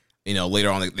gear. You know, later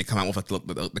on they come out with like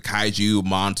the kaiju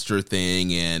monster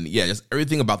thing, and yeah, just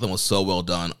everything about them was so well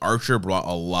done. Archer brought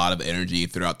a lot of energy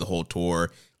throughout the whole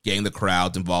tour, getting the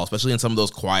crowds involved, especially in some of those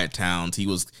quiet towns. He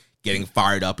was getting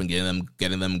fired up and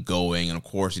getting them going, and of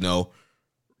course, you know,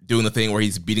 doing the thing where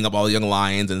he's beating up all the young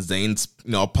lions, and Zane's,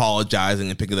 you know, apologizing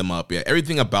and picking them up. Yeah,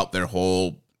 everything about their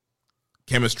whole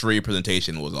chemistry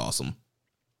presentation was awesome.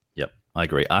 Yep, I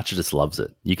agree. Archer just loves it.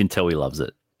 You can tell he loves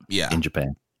it. Yeah, in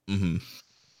Japan. Mm-hmm.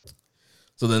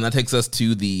 So then that takes us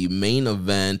to the main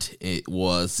event. It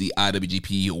was the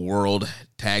IWGP World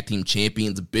Tag Team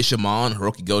Champions Bishamon,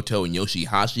 Hiroki Goto, and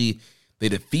Yoshihashi. They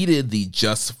defeated the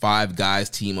Just Five Guys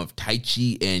team of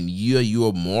Taichi and Yuya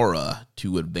Uemura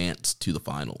to advance to the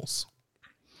finals.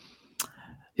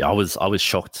 Yeah, I was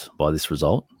shocked by this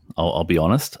result. I'll be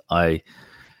honest. I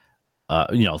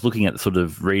was looking at sort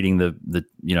of reading the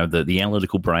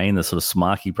analytical brain, the sort of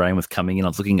smarky brain was coming in. I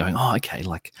was looking, going, oh, okay,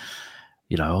 like,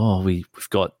 you know, we've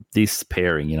got this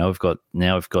pairing, you know, we've got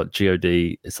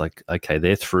GOD. It's like, okay,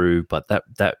 they're through, but this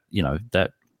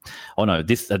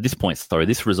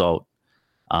result,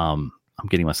 I'm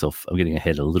getting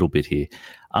ahead a little bit here.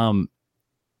 I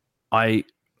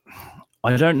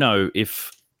don't know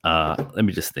if, let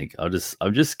me just think.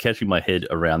 I'm just catching my head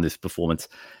around this performance.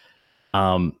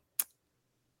 I'm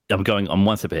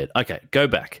one step ahead. Okay, go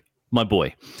back. My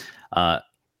boy, Yuya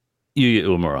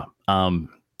Uemura.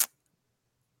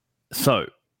 So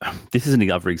this is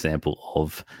another example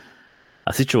of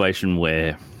a situation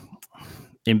where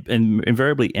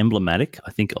invariably emblematic,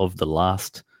 I think, of the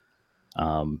last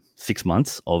 6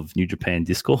 months of New Japan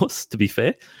discourse, to be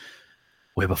fair,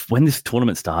 where when this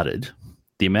tournament started,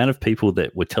 the amount of people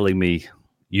that were telling me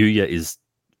Yuya is,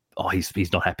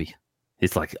 he's not happy.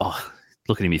 It's like,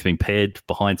 look at him, he's been paired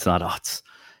behind Sanada.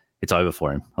 It's over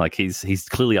for him. Like he's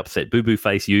clearly upset. Boo-boo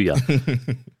face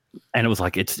Yuya. And it was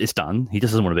like, it's done. He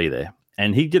just doesn't want to be there.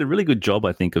 And he did a really good job,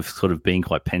 I think, of sort of being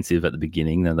quite pensive at the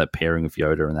beginning, that pairing with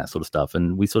Yoda and that sort of stuff.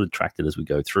 And we sort of tracked it as we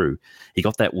go through. He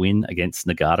got that win against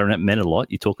Nagata, and it meant a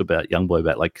lot. You talk about Young Boy,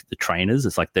 about like the trainers.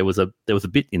 It's like there was a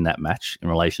bit in that match in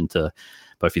relation to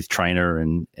both his trainer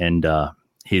and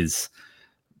his,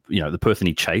 you know, the person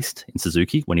he chased in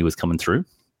Suzuki when he was coming through.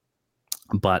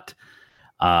 But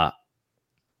I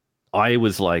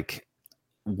was like,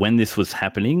 when this was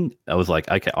happening, I was like,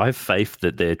 okay, I have faith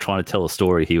that they're trying to tell a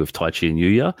story here with Taichi and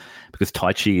Yuya, because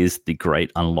Taichi is the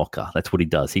great unlocker. That's what he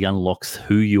does. He unlocks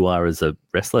who you are as a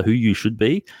wrestler, who you should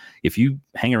be. If you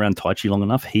hang around Taichi long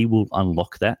enough, he will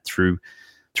unlock that through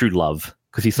love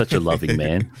because he's such a loving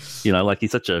man. Like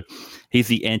he's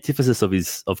the antithesis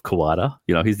of Kawada.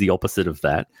 He's the opposite of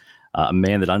that. A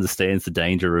man that understands the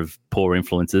danger of poor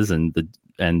influences and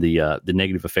the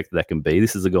negative effect that can be.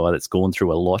 This is a guy that's gone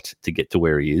through a lot to get to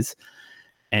where he is.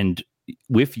 And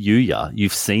with Yuya,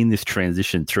 you've seen this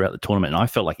transition throughout the tournament. And I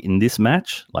felt like in this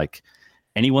match, like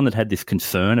anyone that had this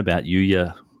concern about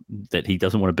Yuya, that he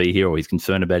doesn't want to be here or he's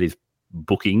concerned about his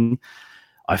booking,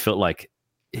 I felt like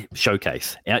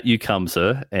showcase. Out you come,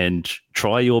 sir, and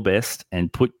try your best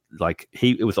and put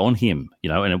it was on him,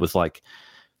 and it was like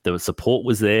the support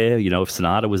was there. If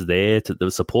Sonata was there,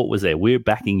 the support was there. We're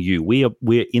backing you.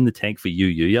 We're in the tank for you,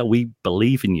 Yuya. We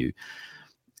believe in you.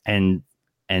 And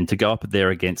to go up there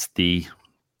against the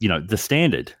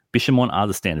standard. Bishamon are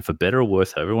the standard, for better or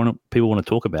worse. However people want to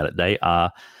talk about it, they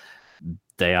are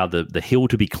the hill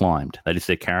to be climbed. That is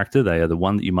their character. They are the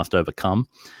one that you must overcome.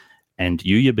 And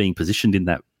Yuya being positioned in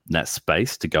that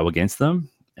space to go against them,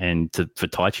 and for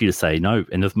Taichi to say no.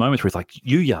 And there's moments where he's like,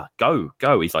 Yuya,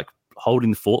 go. He's like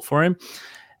holding the fort for him.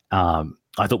 I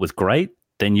thought was great.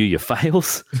 Then Yuya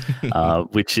fails,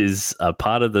 which is a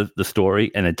part of the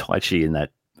story. And then Taichi in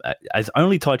that, as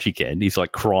only Taichi can, he's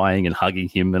like crying and hugging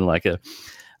him, and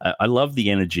I love the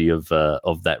energy of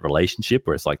that relationship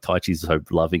where it's like Taichi's so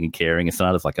loving and caring, and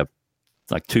Sonata's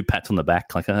like two pats on the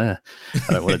back, like I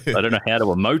don't know how to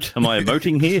emote. Am I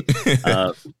emoting here?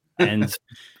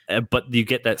 But you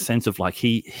get that sense of like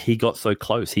he got so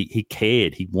close. He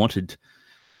cared. He wanted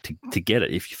to get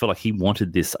it. If you feel like he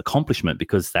wanted this accomplishment,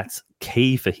 because that's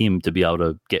key for him to be able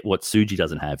to get what Tsuji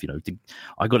doesn't have.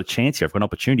 I got a chance here. I've got an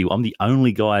opportunity. I'm the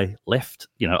only guy left,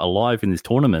 alive in this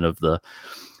tournament of the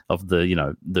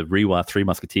the Reiwa Three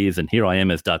Musketeers, and here I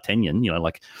am as D'Artagnan.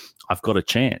 I've got a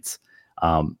chance.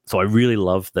 So I really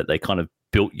love that they kind of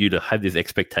built you to have this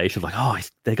expectation of like, oh,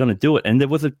 they're going to do it, and there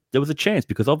was a chance,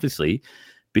 because obviously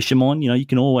Bishamon, you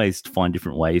can always find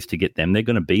different ways to get them. They're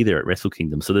going to be there at Wrestle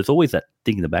Kingdom, so there's always that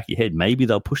thing in the back of your head. Maybe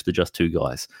they'll push the just two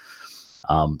guys.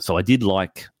 So I did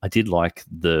like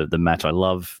the match. I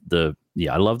love the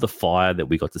fire that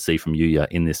we got to see from Yuya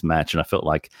in this match, and I felt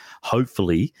like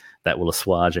hopefully that will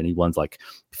assuage anyone's like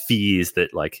fears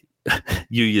that like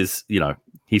Yuya's,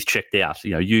 he's checked out.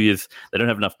 Yuya's, they don't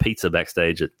have enough pizza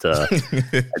backstage at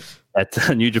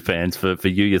New Japan's for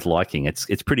Yuya's liking.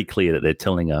 It's pretty clear that they're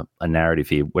telling a narrative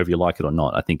here, whether you like it or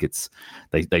not. I think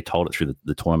they told it through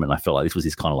the tournament. I felt like this was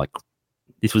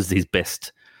his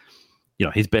best,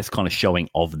 his best kind of showing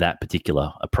of that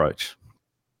particular approach.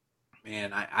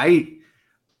 Man,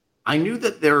 I knew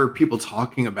that there were people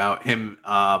talking about him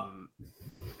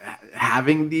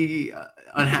having the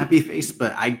unhappy face,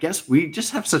 but I guess we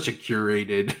just have such a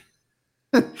curated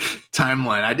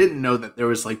timeline. I didn't know that there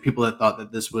was like people that thought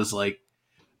that this was like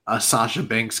a Sasha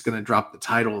Banks gonna drop the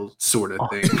title sort of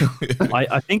thing.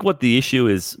 I think what the issue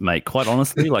is, mate, quite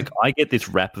honestly, like I get this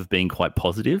rap of being quite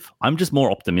positive. I'm just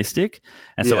more optimistic.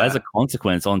 And so as a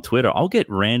consequence on Twitter, I'll get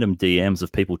random DMs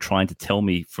of people trying to tell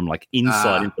me from like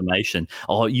inside information,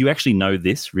 oh, you actually know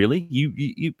this, really?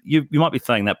 You might be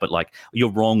saying that, but like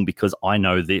you're wrong because I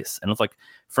know this. And it's like,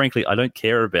 frankly, I don't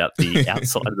care about the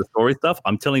outside of the story stuff.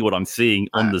 I'm telling you what I'm seeing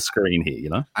on the screen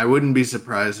here, I wouldn't be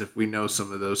surprised if we know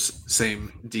some of those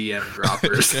same DM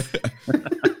droppers.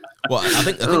 Well, I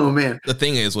think man, the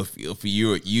thing is with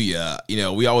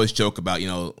Yuya, we always joke about,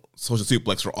 social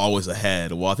suplex are always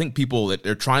ahead. Well, I think people that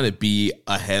they're trying to be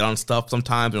ahead on stuff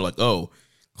sometimes. They're like, oh,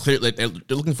 clearly they're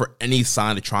looking for any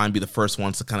sign to try and be the first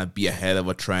ones to kind of be ahead of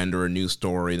a trend or a new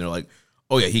story. And they're like,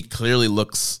 oh yeah, he clearly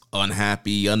looks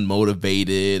unhappy,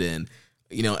 unmotivated, and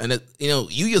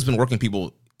Yuya's been working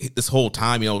people this whole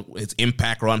time. His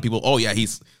Impact run, people. Oh yeah,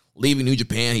 he's leaving New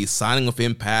Japan. He's signing with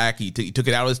Impact. He took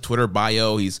it out of his Twitter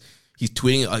bio. He's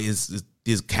tweeting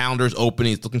his calendar's open.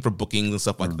 He's looking for bookings and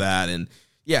stuff like that. And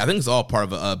yeah, I think it's all part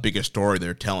of a bigger story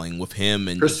they're telling with him.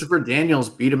 And Christopher Daniels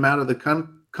beat him out of the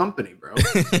company, bro.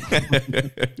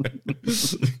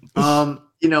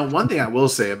 One thing I will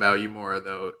say about Yumura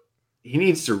though, he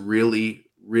needs to really,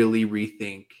 really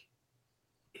rethink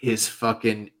his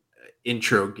fucking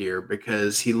intro gear,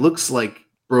 because he looks like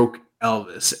broke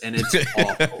Elvis, and it's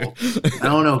awful. I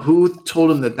don't know who told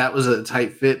him that was a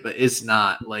tight fit, but it's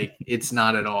not. Like, it's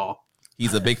not at all.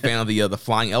 He's a big fan of the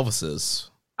flying Elvises.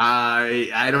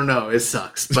 I don't know. It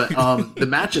sucks. But the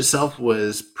match itself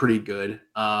was pretty good.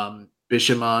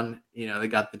 Bishamon, they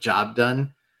got the job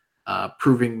done.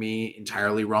 Proving me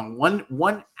entirely wrong.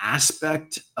 One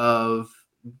aspect of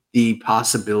the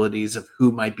possibilities of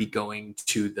who might be going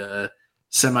to the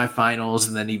semifinals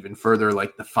and then even further,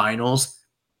 like the finals,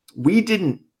 we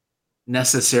didn't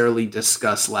necessarily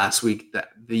discuss last week that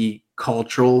the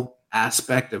cultural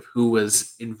aspect of who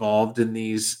was involved in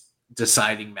these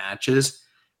deciding matches.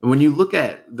 And when you look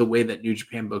at the way that New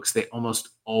Japan books, they almost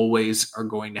always are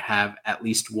going to have at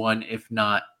least one, if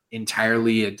not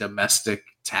entirely a domestic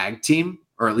tag team,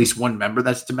 or at least one member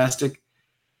that's domestic.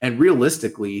 And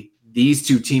realistically, these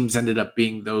two teams ended up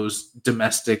being those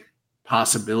domestic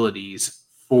possibilities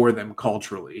for them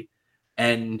culturally.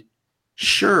 And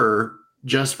sure,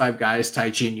 Just Five Guys,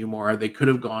 Taichi and Yumura, they could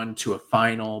have gone to a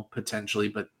final potentially,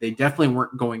 but they definitely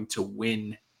weren't going to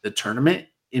win the tournament,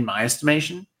 in my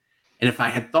estimation. And if I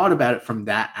had thought about it from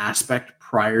that aspect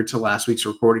prior to last week's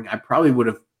recording, I probably would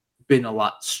have been a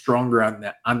lot stronger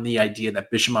on the idea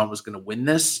that Bishamon was going to win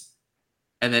this.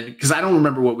 And then, because I don't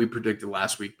remember what we predicted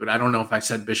last week, but I don't know if I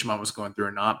said Bishamon was going through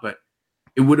or not, but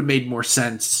it would have made more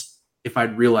sense if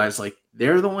I'd realized like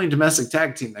they're the only domestic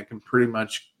tag team that can pretty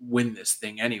much win this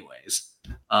thing anyways.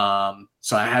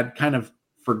 So I had kind of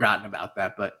forgotten about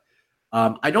that, but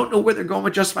I don't know where they're going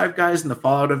with Just Five Guys and the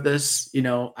fallout of this. You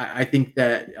know, I think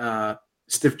that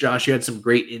Stiff Josh, you had some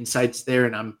great insights there.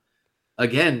 And I'm,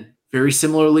 again, very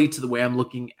similarly to the way I'm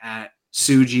looking at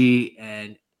Tsuji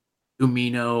and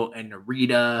Umino and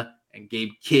Narita and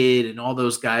Gabe Kidd and all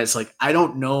those guys. Like, I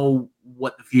don't know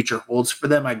what the future holds for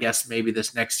them. I guess maybe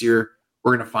this next year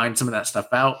we're going to find some of that stuff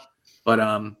out. But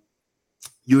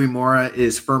Uemura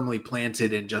is firmly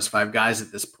planted in Just Five Guys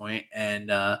at this point. And,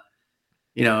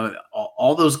 you know,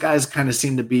 all those guys kind of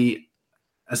seem to be,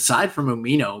 aside from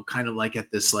Umino, kind of like at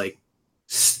this like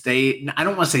I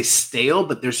don't want to say stale,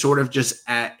 but they're sort of just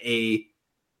at a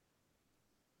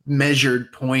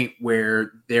measured point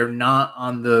where they're not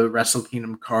on the Wrestle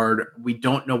Kingdom card. We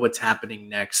don't know what's happening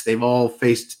next. They've all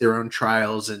faced their own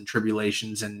trials and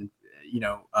tribulations and, you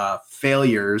know,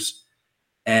 failures.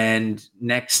 And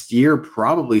next year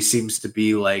probably seems to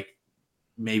be like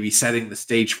maybe setting the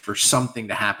stage for something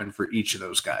to happen for each of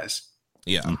those guys.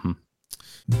 Yeah. Mm-hmm.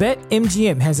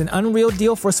 BetMGM has an unreal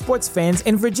deal for sports fans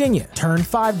in Virginia. Turn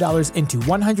 $5 into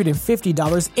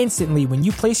 $150 instantly when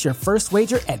you place your first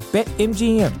wager at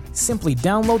BetMGM. Simply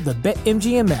download the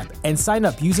BetMGM app and sign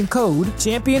up using code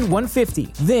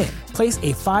Champion150. Then, place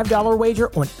a $5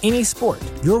 wager on any sport.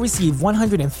 You'll receive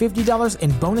 $150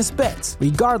 in bonus bets,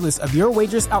 regardless of your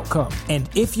wager's outcome. And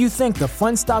if you think the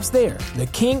fun stops there, the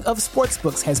King of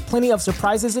Sportsbooks has plenty of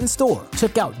surprises in store.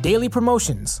 Check out daily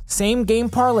promotions, same-game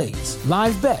parlays,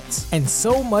 live bets, and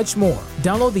so much more.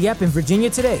 Download the app in Virginia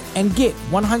today and get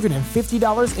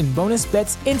 $150 in bonus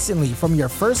bets instantly from your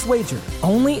first wager.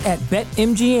 Only at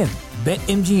BetMGM.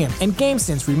 BetMGM and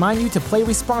GameSense remind you to play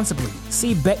responsibly.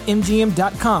 See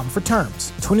BetMGM.com for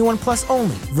terms. 21 plus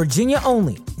only. Virginia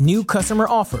only. New customer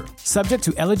offer. Subject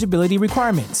to eligibility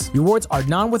requirements. Rewards are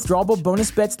non-withdrawable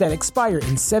bonus bets that expire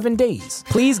in 7 days.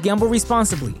 Please gamble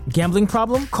responsibly. Gambling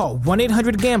problem? Call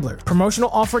 1-800-GAMBLER.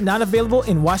 Promotional offer not available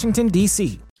in Washington,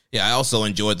 D.C. Yeah, I also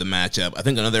enjoyed the matchup. I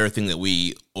think another thing that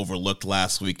we overlooked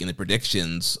last week in the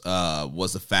predictions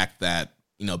was the fact that,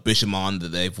 you know, Bishamon, that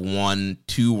they've won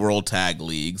 2 World Tag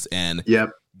Leagues, and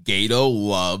Gato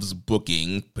loves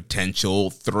booking potential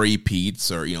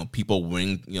three-peats or, you know, people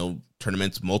winning, you know,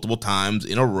 tournaments multiple times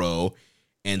in a row.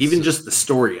 And even just the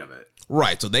story of it.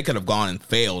 Right, so they could have gone and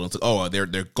failed. And it's like, oh, they're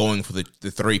going for the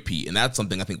three-peat. And that's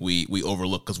something I think we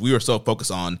overlooked because we were so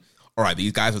focused on, all right,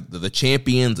 these guys are the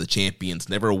champions. The champions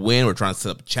never win. We're trying to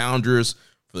set up challengers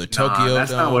for the Tokyo.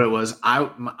 That's not what it was.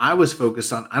 I was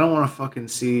focused on, I don't want to fucking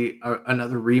see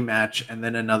another rematch and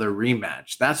then another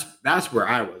rematch. That's where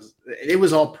I was. It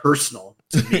was all personal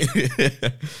to me.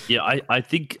 Yeah, I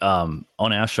think on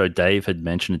our show, Dave had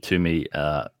mentioned it to me.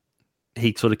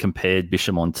 He sort of compared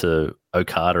Bishamon to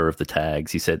Okada of the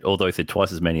tags. He said, although they're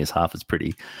twice as many as half as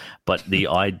pretty, but the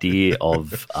idea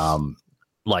of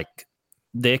like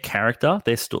their character,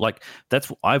 they're still like,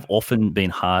 that's, I've often been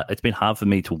hard. It's been hard for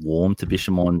me to warm to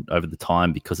Bishamon over the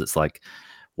time because it's like,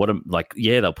 what I'm like,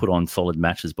 yeah, they'll put on solid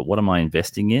matches, but what am I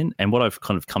investing in? And what I've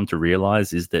kind of come to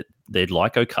realize is that they're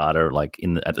like Okada, like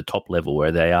at the top level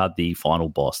where they are the final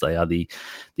boss. They are the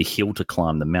hill to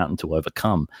climb, the mountain to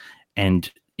overcome.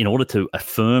 And in order to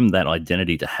affirm that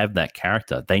identity, to have that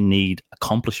character, they need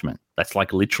accomplishment. That's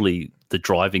like literally the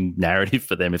driving narrative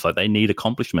for them. It's like they need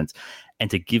accomplishments,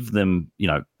 and to give them, you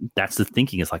know, that's the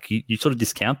thinking. It's like you sort of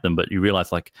discount them, but you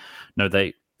realize like, no,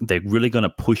 they're really going to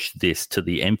push this to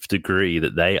the nth degree,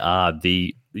 that they are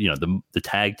the, you know, the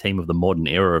tag team of the modern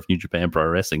era of New Japan Pro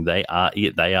Wrestling. They are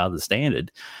the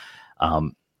standard.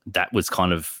 That was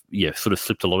kind of, sort of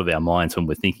slipped a lot of our minds when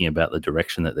we're thinking about the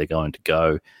direction that they're going to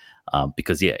go.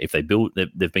 Because if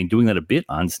they've been doing that a bit.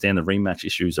 I understand the rematch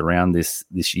issues around this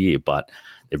year, but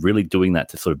they're really doing that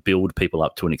to sort of build people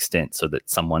up to an extent so that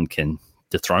someone can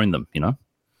dethrone them, you know?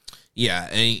 Yeah.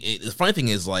 And the funny thing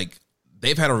is, like,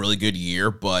 they've had a really good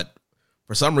year, but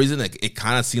for some reason, it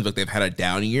kind of seems like they've had a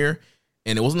down year.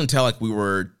 And it wasn't until like we've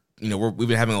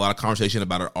been having a lot of conversation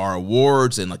about our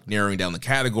awards and like narrowing down the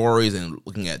categories and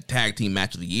looking at tag team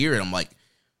match of the year. And I'm like,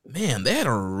 man, they had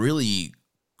a really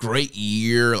great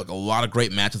year, like a lot of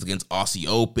great matches against Aussie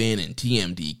Open and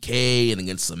TMDK and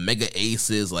against some mega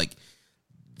aces. Like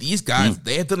these guys,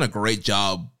 they have done a great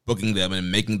job booking them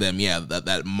and making them,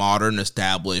 that modern,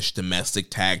 established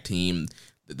domestic tag team,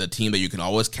 the team that you can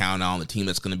always count on, the team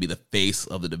that's going to be the face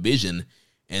of the division.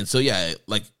 And so,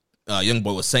 like Young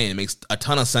Boy was saying, it makes a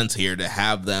ton of sense here to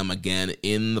have them again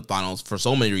in the finals for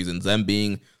so many reasons. Them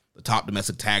being the top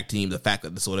domestic tag team, the fact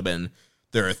that this would have been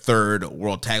their third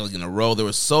World Tag League in a row. There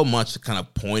was so much kind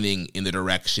of pointing in the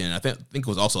direction. I think it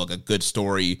was also like a good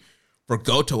story for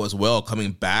Goto as well,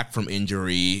 coming back from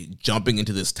injury, jumping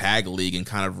into this tag league and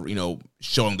kind of,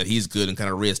 showing that he's good and kind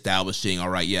of reestablishing, all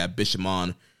right,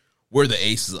 Bishamon, we're the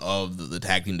aces of the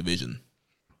tag team division.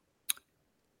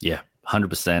 Yeah,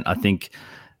 100%. I think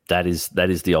that is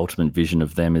the ultimate vision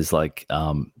of them is like,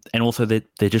 and also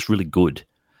they're just really good.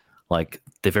 Like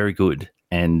they're very good,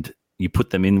 and you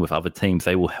put them in with other teams,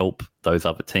 they will help those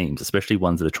other teams, especially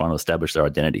ones that are trying to establish their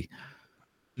identity.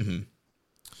 Mm-hmm.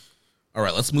 All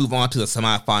right, let's move on to the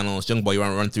semifinals. Young Boy, you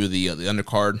want to run through the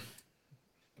undercard?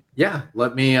 Yeah,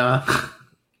 let me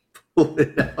pull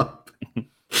it up.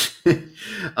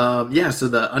 So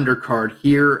the undercard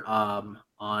here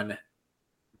on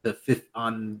the 5th,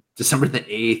 on December the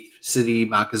 8th, City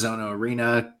Makazono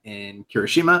Arena in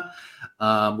Kirishima.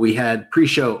 We had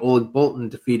pre-show Oleg Bolton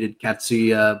defeated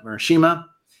Katsuya Murashima.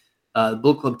 The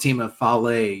Bullet Club team of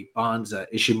Fale, Bonza,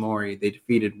 Ishimori, they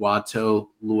defeated Wato,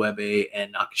 Luebe,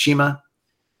 and Nakashima.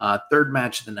 Third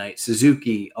match of the night,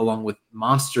 Suzuki, along with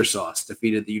Monster Sauce,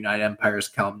 defeated the United Empire's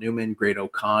Callum Newman,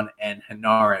 Great-O-Khan, and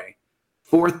Hanare.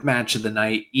 Fourth match of the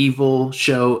night, Evil,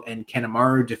 Sho, and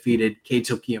Kanemaru defeated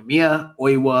Keito Kiyomiya,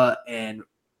 Oiwa, and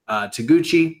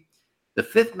Taguchi. The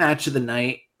fifth match of the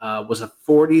night was a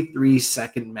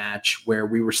 43-second match where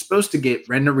we were supposed to get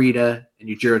Ren Narita and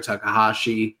Yujiro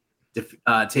Takahashi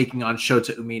taking on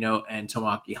Shota Umino and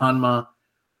Tomoaki Hanma.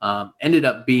 Ended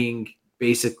up being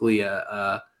basically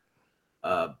a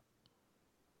Ren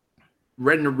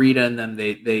Narita, and then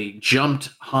they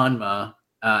jumped Hanma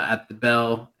at the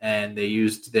bell, and they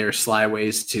used their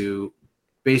slyways to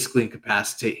basically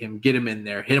incapacitate him, get him in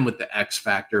there, hit him with the X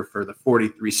Factor for the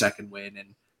 43-second win.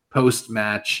 And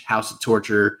post-match, House of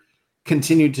Torture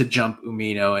continued to jump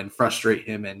Umino and frustrate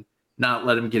him and not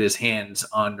let him get his hands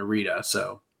on Narita.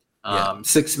 So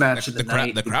sixth match of the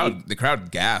night. The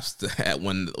crowd gasped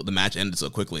when the match ended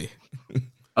so quickly.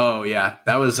 Oh, yeah.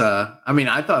 That was, I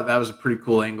thought that was a pretty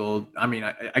cool angle. I mean,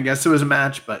 I guess it was a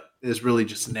match, but it was really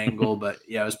just an angle. But,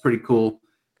 yeah, it was pretty cool.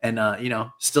 And,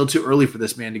 still too early for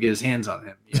this man to get his hands on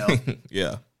him,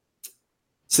 Yeah.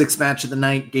 Sixth match of the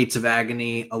night, Gates of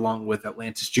Agony, along with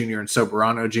Atlantis Jr. and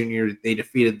Soberano Jr. They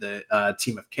defeated the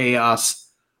team of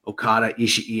Chaos, Okada,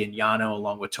 Ishii, and Yano,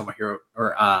 along with Tomohiro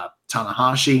or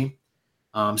Tanahashi.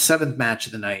 Seventh match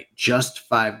of the night, just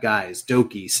five guys,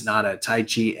 Doki, Sonata,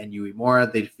 Taichi, and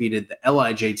Uemura. They defeated the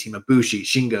LIJ team of Bushi,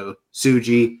 Shingo,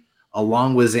 Tsuji,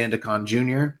 along with Zandakan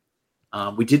Jr.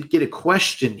 We did get a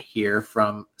question here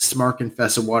from Smark and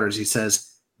Fessa Waters. He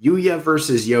says, Yuya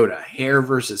versus Yoda, hair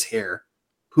versus hair.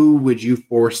 Who would you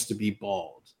force to be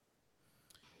bald?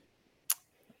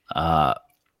 I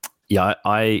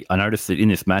noticed that in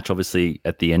this match, obviously,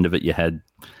 at the end of it, you had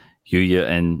Yuya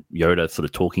and Yoda sort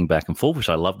of talking back and forth, which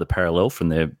I love the parallel from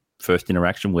their first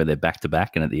interaction where they're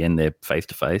back-to-back and at the end they're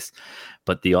face-to-face.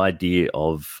 But the idea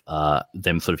of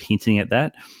them sort of hinting at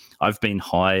that, I've been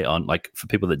high on, like, for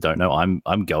people that don't know,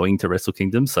 I'm going to Wrestle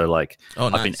Kingdom, so like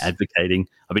nice.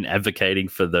 I've been advocating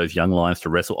for those young lions to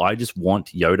wrestle. I just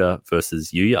want Yoda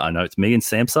versus Yuya. I know it's me and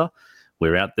Samsa.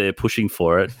 We're out there pushing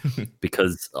for it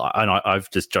because I've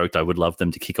just joked I would love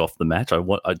them to kick off the match. I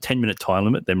want a 10-minute time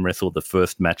limit, then wrestle the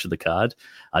first match of the card,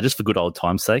 just for good old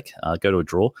time's sake, go to a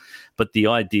draw. But the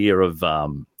idea of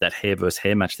that hair versus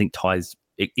hair match, I think ties,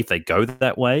 if they go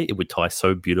that way, it would tie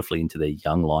so beautifully into their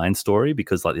young lion story,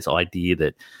 because like this idea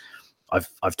that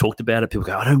I've talked about it, people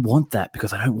go, I don't want that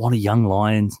because I don't want a young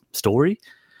lion story.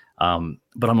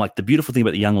 But I'm like, the beautiful thing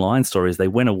about the young lion story is they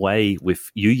went away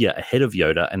with Yuya ahead of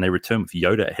Yoda and they returned with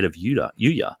Yoda ahead of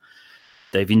Yuya.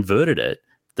 They've inverted it.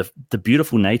 The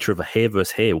beautiful nature of a hair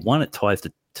versus hair, one, it ties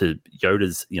to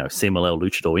Yoda's, CMLL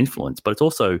luchador influence, but it's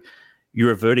also, you're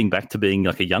reverting back to being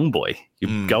like a young boy.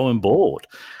 You're going bald.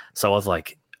 So I was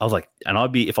like,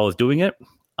 and if I was doing it,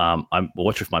 I'm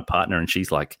watching with my partner and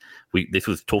she's like, this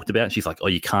was talked about. And she's like, oh,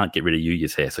 you can't get rid of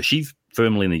Yuya's hair. So she's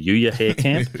firmly in the Yuya hair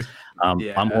camp.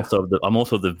 I'm also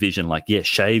of the vision, like,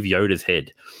 shave Yoda's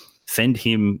head. send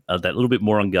him that little bit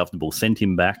more ungovernable, send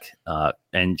him back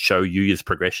and show Yuya's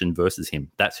progression versus him.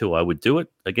 That's who I would do it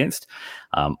against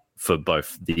for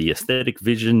both the aesthetic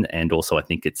vision and also I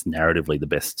think it's narratively the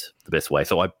best way.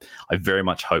 So I very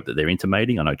much hope that they're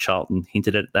intimating. I know Charlton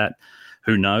hinted at that.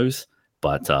 Who knows?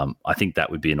 But I think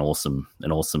that would be an awesome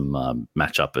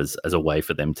matchup as a way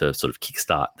for them to sort of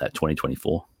kickstart that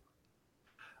 2024.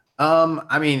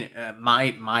 I mean,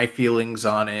 my feelings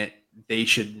on it, they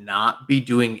should not be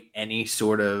doing any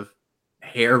sort of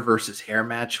hair versus hair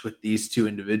match with these two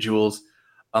individuals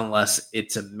unless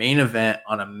it's a main event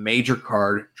on a major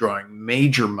card drawing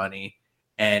major money,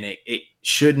 and it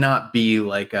should not be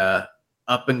like a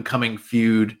up and coming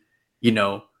feud, you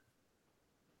know,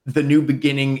 the new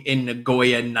beginning in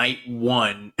Nagoya night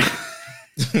 1.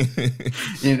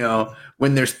 You know,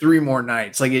 when there's 3 more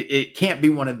nights, like it can't be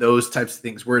one of those types of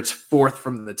things where it's fourth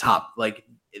from the top. Like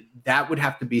that would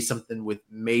have to be something with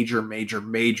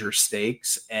major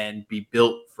stakes and be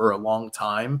built for a long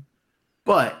time.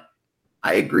 But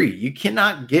I agree, you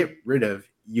cannot get rid of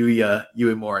Yuya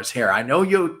Uemura's hair. I know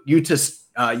Yota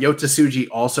Tsuji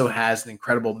also has an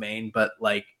incredible mane, but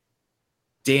like,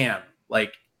 damn,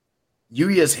 like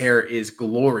Yuya's hair is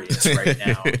glorious right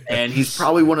now. And he's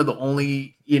probably one of the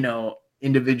only,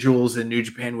 individuals in New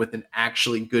Japan with an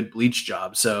actually good bleach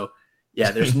job. So yeah,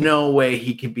 there's no way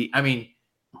he can be, I mean,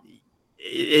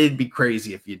 it'd be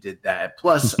crazy if you did that.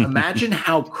 Plus, imagine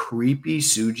how creepy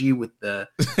Tsuji with the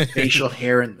facial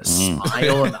hair and the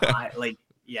smile and the eye, like,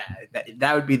 yeah,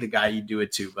 that would be the guy you do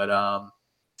it to. But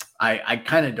I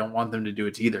kind of don't want them to do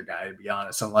it to either guy, to be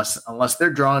honest, unless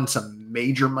they're drawing some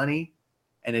major money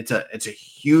and it's a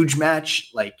huge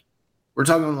match. Like we're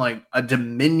talking like a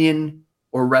Dominion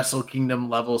or Wrestle Kingdom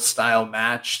level style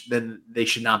match, then they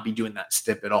should not be doing that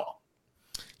stip at all.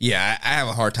 Yeah, I have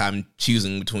a hard time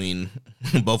choosing between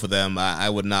both of them. I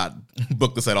would not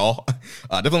book this at all.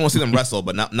 Definitely want to see them wrestle,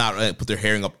 but not put their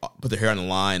hair on the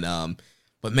line.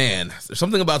 But man, there's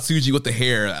something about Tsuji with the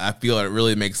hair. I feel it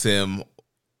really makes him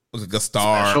look like a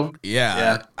star. Special?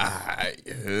 Yeah.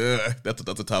 That's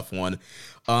a tough one.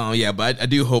 Yeah, but I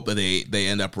do hope that they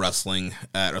end up wrestling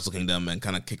at Wrestle Kingdom and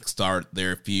kind of kickstart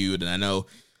their feud. And I know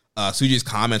Tsuji's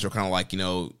comments were kind of like,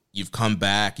 you've come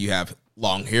back, you have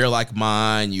long hair like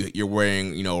mine, you're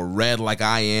wearing, red like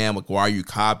I am. Like, why are you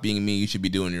copying me? You should be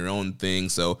doing your own thing.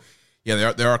 So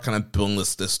yeah, they are kind of building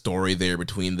this story there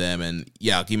between them. And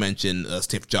yeah, like you mentioned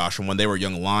Stiff Josh, from when they were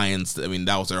young lions, I mean,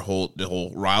 that was the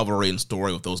whole rivalry and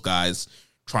story with those guys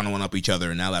trying to one up each other,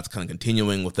 and now that's kind of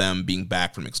continuing with them being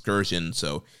back from excursion.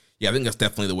 So yeah, I think that's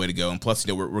definitely the way to go. And plus,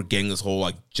 we're getting this whole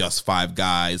like just 5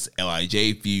 guys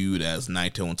LIJ feud as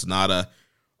Naito and Sonata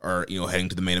are heading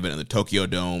to the main event in the Tokyo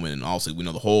Dome, and also we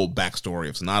know the whole backstory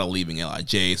of Sonata leaving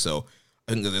LIJ. So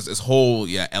I think this whole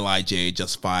LIJ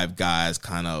just 5 guys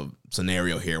kind of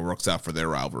scenario here works out for their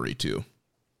rivalry too.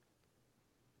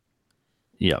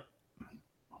 Yep.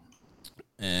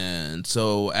 And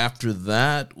so after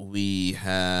that, we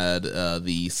had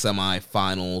the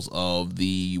semifinals of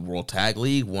the World Tag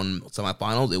League. One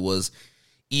semifinals, it was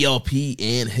ELP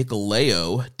and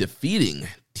Hikuleo defeating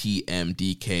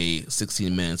TMDK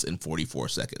 16 minutes and 44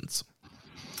 seconds.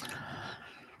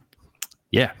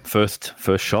 Yeah, first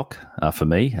shock for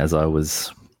me, as I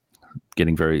was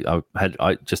getting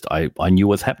I knew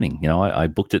what's happening. I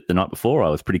booked it the night before. I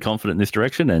was pretty confident in this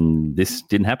direction, and this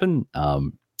didn't happen.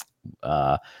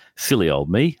 Silly old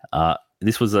me.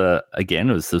 This was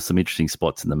there's some interesting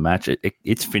spots in the match.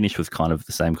 Its finish was kind of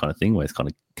the same kind of thing, where it's kind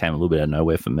of came a little bit out of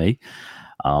nowhere for me.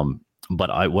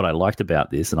 But what I liked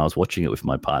about this, and I was watching it with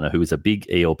my partner, who is a big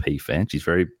ELP fan.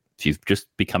 She's just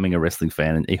becoming a wrestling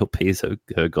fan, and ELP is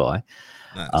her guy.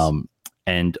 Nice.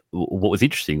 And what was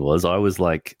interesting was I was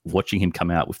like watching him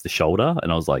come out with the shoulder,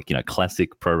 and I was like,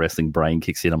 classic pro wrestling brain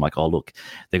kicks in. I'm like, oh, look,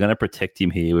 they're going to protect him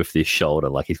here with this shoulder.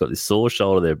 Like, he's got this sore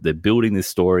shoulder. They're building this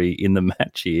story in the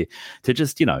match here to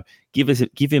just,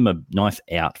 give him a nice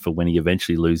out for when he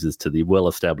eventually loses to the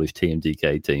well-established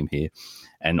TMDK team here.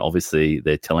 And obviously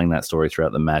they're telling that story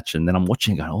throughout the match. And then I'm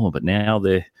watching going, oh, but now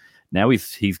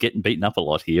he's getting beaten up a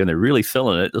lot here, and they're really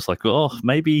selling it. Just like, oh,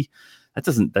 maybe that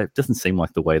doesn't seem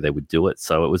like the way they would do it.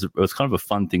 So it was kind of a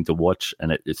fun thing to watch,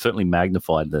 and it certainly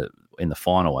magnified in the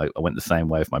final. I went the same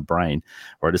way with my brain,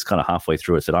 where I just kind of halfway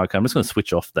through it said, okay, I'm just going to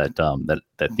switch off that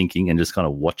thinking and just kind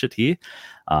of watch it here,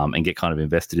 and get kind of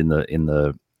invested in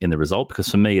the result. Because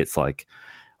for me, it's like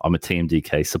I'm a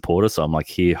TMDK supporter, so I'm like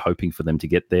here hoping for them to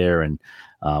get there, and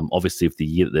obviously of the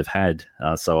year that they've had.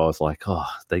 So I was like, oh,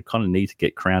 they kind of need to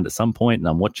get crowned at some point, and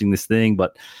I'm watching this thing,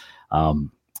 but.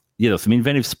 There were some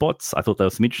inventive spots. I thought there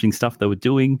was some interesting stuff they were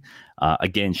doing.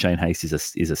 Again, Shane Hayes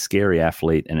is a scary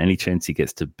athlete, and any chance he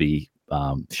gets to be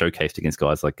showcased against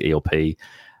guys like ELP.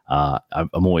 I'm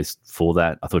always for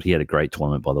that. I thought he had a great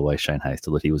tournament, by the way, Shane Hayes,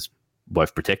 that he was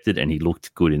both protected and he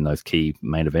looked good in those key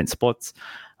main event spots.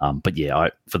 But yeah,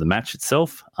 for the match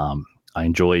itself, I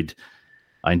enjoyed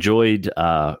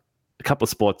a couple of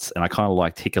spots, and I kind of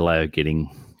liked Hikuleo getting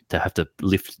to have to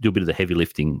do a bit of the heavy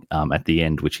lifting at the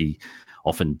end, which he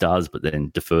often does, but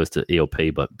then defers to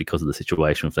ELP. But because of the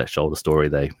situation with that shoulder story,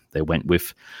 they went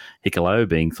with Hikuleo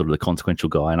being sort of the consequential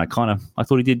guy, and I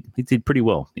thought he did pretty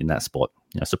well in that spot.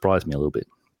 Surprised me a little bit.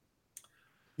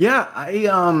 Yeah,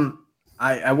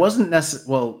 I wasn't necessarily,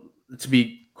 well, to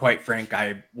be quite frank,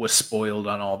 I was spoiled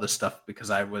on all this stuff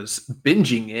because I was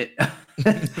binging it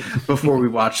before we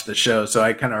watched the show, so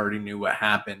I kind of already knew what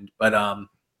happened. But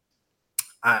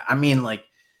I mean, like,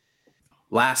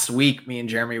 last week, me and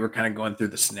Jeremy were kind of going through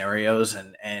the scenarios,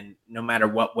 and no matter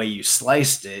what way you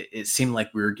sliced it, it seemed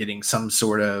like we were getting some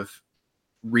sort of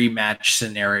rematch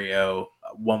scenario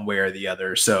one way or the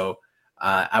other. So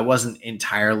I wasn't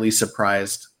entirely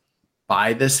surprised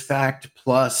by this fact.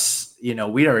 Plus, we'd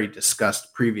already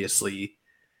discussed previously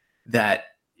that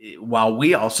while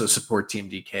we also support Team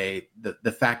DK,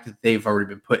 the fact that they've already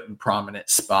been put in prominent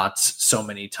spots so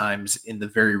many times in the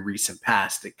very recent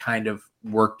past, it kind of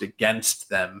worked against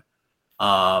them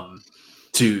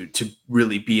to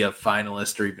really be a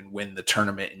finalist or even win the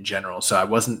tournament in general. So I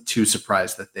wasn't too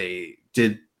surprised that they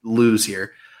did lose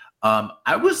here.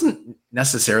 I wasn't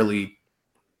necessarily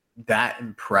that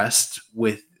impressed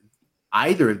with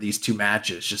either of these two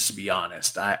matches, just to be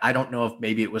honest. I don't know if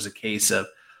maybe it was a case of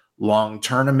long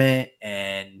tournament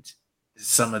and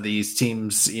some of these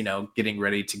teams, getting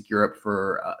ready to gear up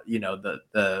for,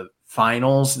 the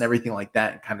finals and everything like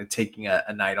that, and kind of taking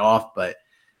a night off. But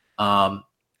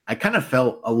I kind of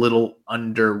felt a little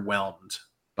underwhelmed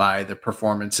by the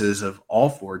performances of all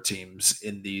four teams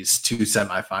in these two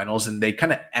semifinals. And they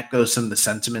kind of echo some of the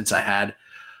sentiments I had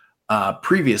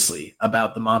previously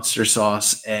about the Monster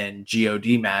Sauce and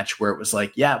GOD match, where it was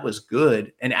like, yeah, it was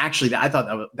good. And actually, I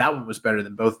thought that one was better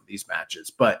than both of these matches.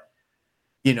 But,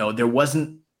 there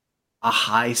wasn't a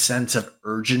high sense of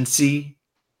urgency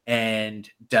and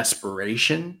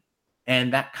desperation.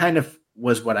 And that kind of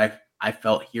was what I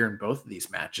felt here in both of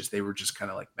these matches. They were just kind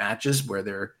of like matches where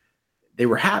they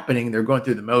were happening. They're going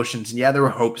through the motions. And yeah, there were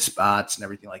hope spots and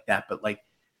everything like that. But like,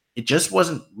 it just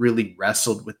wasn't really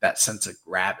wrestled with that sense of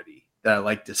gravity that I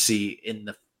like to see in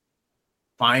the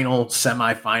final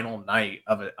semifinal night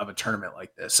of a tournament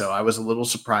like this. So I was a little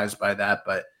surprised by that,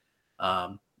 but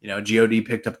GOD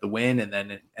picked up the win, and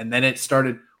then it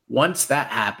started. Once that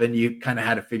happened, you kind of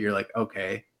had to figure like,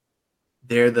 okay,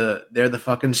 they're the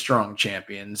fucking strong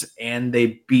champions, and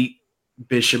they beat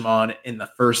Bishamon in the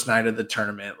first night of the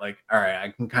tournament. Like, all right, I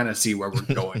can kind of see where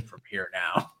we're going from here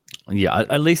now. Yeah, I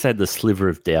at least had the sliver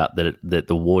of doubt that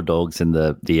the War Dogs and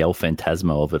the El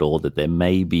Phantasmo of it all, that there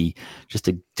may be just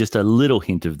a little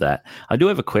hint of that. I do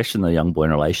have a question, though, young boy,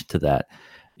 in relation to that.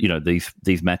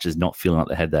 These matches not feeling like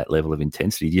they had that level of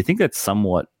intensity. Do you think that's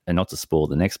somewhat, and not to spoil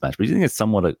the next match, but do you think it's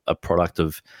somewhat a product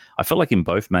of, I felt like in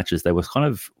both matches, they was kind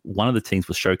of, one of the teams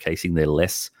was showcasing their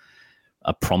less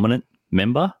prominent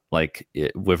member, like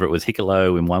whether it was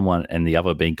Hikuleo in one and the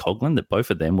other being Coughlin, that both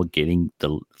of them were getting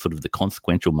the sort of the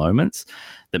consequential moments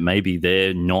that maybe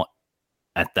they're not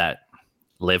at that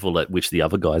level at which the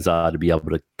other guys are to be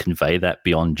able to convey that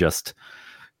beyond just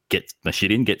get my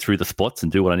shit in, get through the spots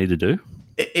and do what I need to do.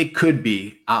 It could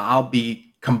be. I'll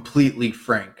be completely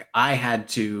frank. I had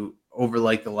to, over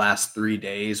like the last 3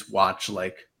 days, watch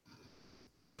like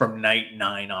from night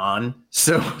 9 on.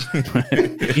 So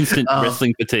instant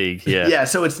wrestling fatigue. Yeah. Yeah.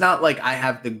 So it's not like I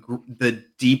have the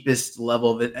deepest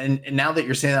level of it. And now that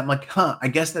you're saying that, I'm like, I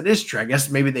guess that is true. I guess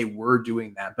maybe they were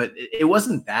doing that, but it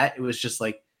wasn't that. It was just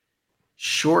like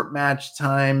short match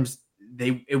times.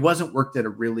 It wasn't worked at a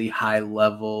really high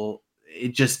level.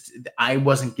 I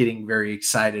wasn't getting very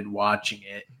excited watching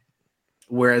it.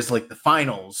 Whereas like the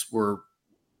finals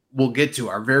we'll get to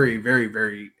are very, very,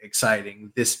 very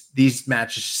exciting. These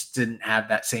matches just didn't have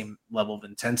that same level of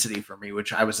intensity for me,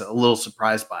 which I was a little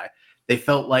surprised by. They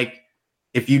felt like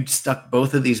if you'd stuck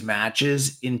both of these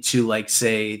matches into, like,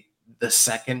 say, the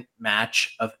second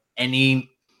match of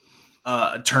any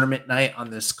tournament night on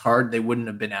this card, they wouldn't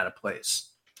have been out of place.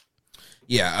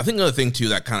 Yeah, I think the other thing too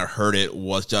that kind of hurt it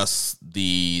was just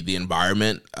the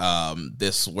environment.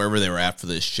 Wherever they were at for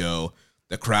this show,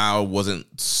 the crowd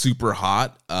wasn't super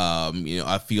hot.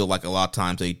 I feel like a lot of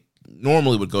times they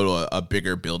normally would go to a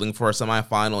bigger building for a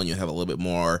semifinal, and you have a little bit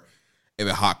more of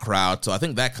a hot crowd. So I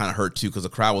think that kind of hurt too, because the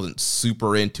crowd wasn't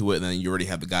super into it, and then you already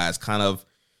have the guys kind of.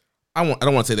 I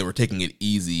don't want to say they were taking it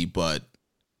easy, but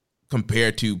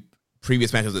compared to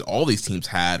previous matches that all these teams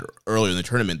had earlier in the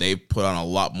tournament, they put on a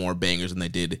lot more bangers than they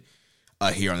did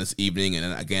here on this evening.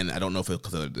 And again, I don't know if it's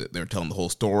because they're telling the whole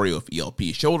story of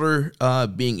ELP's shoulder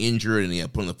being injured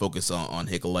and putting the focus on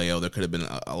Hikuleo. There could have been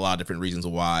a lot of different reasons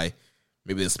why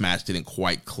maybe this match didn't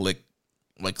quite click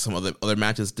like some other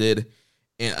matches did.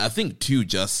 And I think too,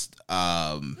 just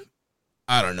I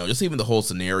don't know, just even the whole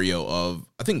scenario of,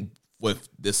 I think with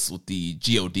the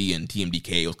GOD and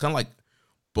TMDK, it was kind of like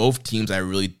both teams I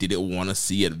really didn't want to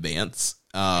see advance.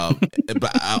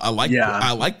 But I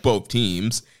like both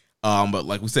teams. But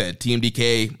like we said,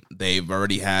 TMDK, they've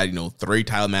already had 3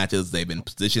 title matches. They've been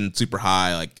positioned super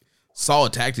high, like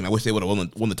solid tag team. I wish they would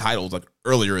have won the titles like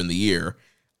earlier in the year.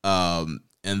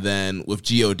 And then with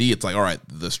GOD, it's like, all right,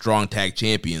 the strong tag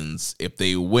champions, if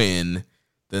they win,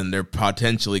 then they're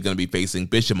potentially going to be facing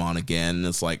Bishamon again. And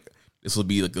it's like, this will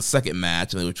be like the second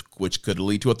match, which could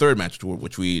lead to a third match,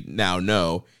 which we now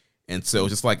know. And so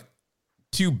it's just like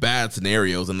 2 bad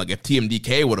scenarios. And like if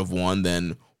TMDK would have won,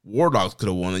 then War Dogs could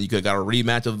have won, and you could have got a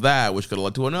rematch of that, which could have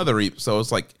led to another So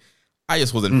it's like, I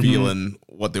just wasn't feeling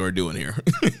what they were doing here.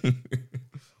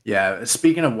 Yeah,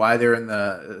 speaking of why they're in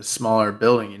the smaller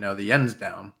building, the Yen's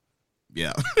down.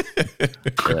 Yeah.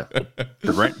 Yeah.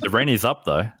 The rain is up,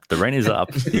 though. The rain is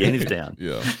up. The Yen is down.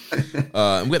 Yeah.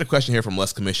 We got a question here from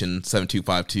Les Commission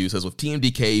 7252. Says, with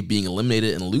TMDK being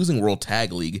eliminated and losing World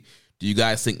Tag League, do you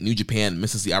guys think New Japan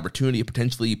misses the opportunity of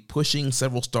potentially pushing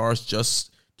several stars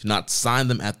just to not sign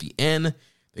them at the end?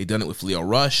 They've done it with Leo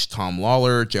Rush, Tom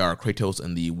Lawler, JR Kratos,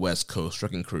 and the West Coast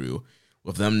Trucking Crew.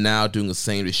 With them now doing the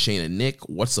same to Shane and Nick,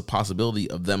 what's the possibility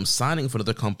of them signing for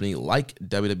another company like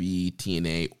WWE,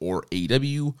 TNA, or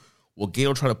AEW? Will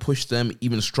Gato try to push them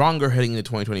even stronger heading into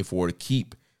 2024 to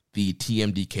keep the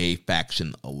TMDK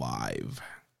faction alive?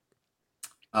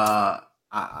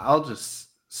 I'll just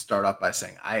start off by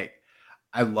saying I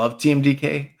love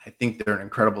TMDK. I think they're an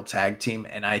incredible tag team,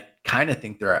 and I kind of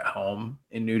think they're at home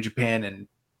in New Japan, and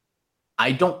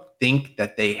I don't think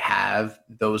that they have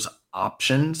those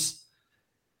options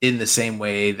in the same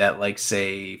way that, like,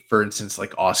 say, for instance,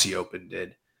 like Aussie Open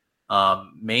did.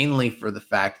 Mainly for the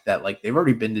fact that, like, they've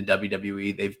already been to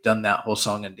WWE. They've done that whole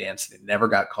song and dance. They never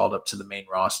got called up to the main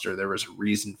roster. There was a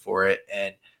reason for it.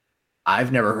 And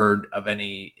I've never heard of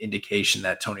any indication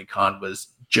that Tony Khan was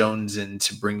jonesing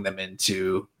to bring them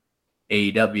into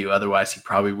AEW. Otherwise, he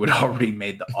probably would have already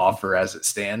made the offer as it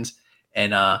stands.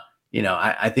 And,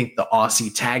 I think the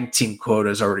Aussie tag team quota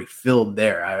is already filled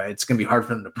there. It's going to be hard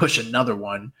for them to push another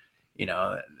one.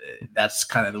 That's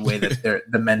kind of the way that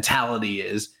the mentality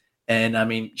is. And I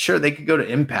mean, sure, they could go to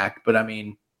Impact, but I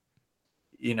mean,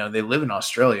 they live in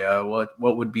Australia.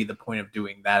 What would be the point of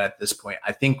doing that at this point?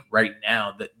 I think right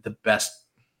now that the best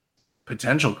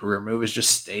potential career move is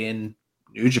just stay in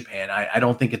New Japan. I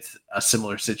don't think it's a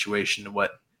similar situation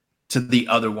to the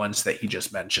other ones that he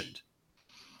just mentioned.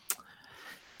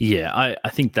 Yeah, I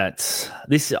think that's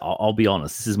this. I'll be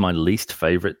honest. This is my least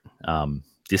favorite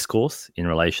discourse in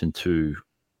relation to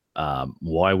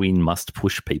why we must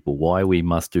push people, why we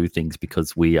must do things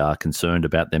because we are concerned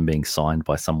about them being signed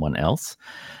by someone else.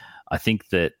 I think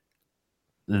that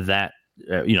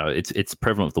it's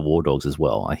prevalent with the War Dogs as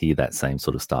well. I hear that same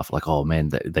sort of stuff, like, oh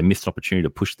man, they missed an opportunity to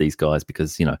push these guys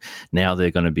because now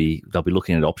they'll be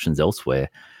looking at options elsewhere,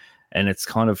 and it's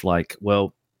kind of like,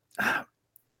 well,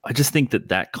 I just think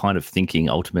that kind of thinking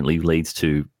ultimately leads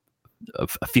to a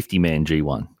 50-man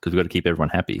G1 because we've got to keep everyone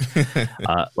happy.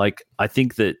 I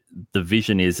think that the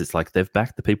vision is, it's like they've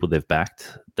backed the people they've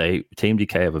backed.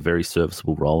 TMDK have a very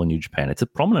serviceable role in New Japan. It's a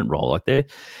prominent role.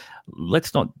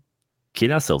 Let's not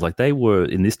kid ourselves. Like, they were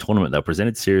in this tournament, they were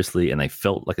presented seriously and they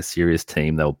felt like a serious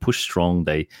team. They were pushed strong.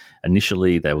 They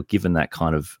were given that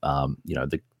kind of,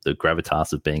 the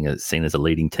gravitas of being seen as a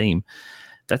leading team.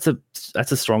 That's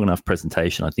a strong enough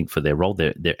presentation, I think, for their role.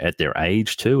 They're at their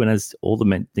age too, and as all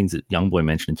the things that Youngboy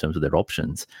mentioned in terms of their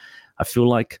options, I feel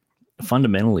like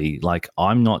fundamentally, like,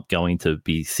 I'm not going to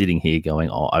be sitting here going,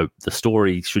 the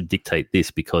story should dictate this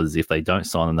because if they don't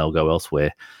sign them, they'll go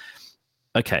elsewhere.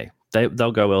 Okay,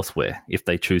 they'll go elsewhere if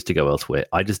they choose to go elsewhere.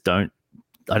 I just don't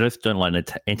like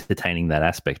entertaining that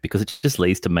aspect because it just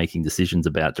leads to making decisions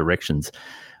about directions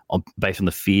based on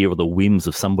the fear or the whims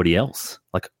of somebody else.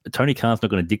 Like, Tony Khan's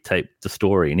not going to dictate the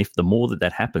story, and if the more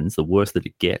that happens, the worse that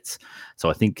it gets. So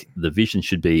I think the vision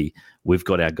should be, we've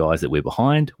got our guys that we're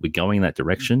behind, we're going in that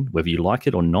direction, whether you like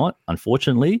it or not.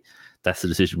 Unfortunately, that's the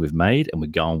decision we've made, and we're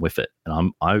going with it.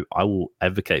 And I will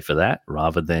advocate for that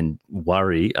rather than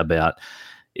worry about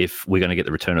if we're going to get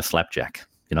the return of Slapjack.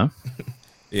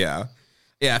 Yeah.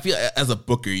 I feel as a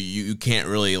booker, you can't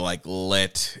really like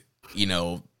let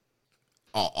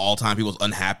all time people's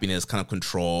unhappiness kind of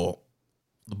control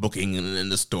booking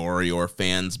and the story, or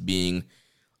fans being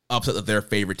upset that their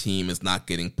favorite team is not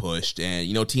getting pushed. And,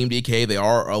 Team DK, they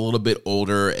are a little bit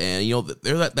older, and,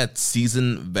 they're that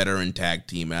seasoned veteran tag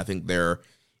team. And I think they're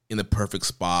in the perfect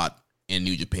spot in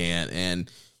New Japan.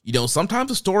 And, sometimes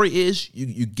the story is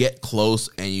you get close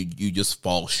and you just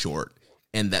fall short.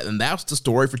 And that's the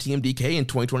story for Team DK in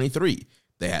 2023.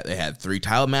 They had 3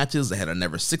 title matches. They had a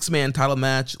never 6-man title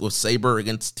match with Sabre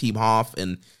against Team Hoff.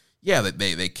 And, yeah,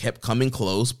 they kept coming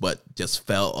close, but just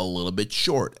fell a little bit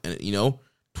short. And,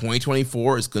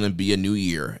 2024 is going to be a new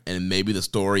year, and maybe the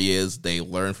story is they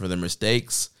learn from their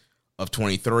mistakes of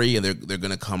 23, and they're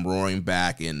going to come roaring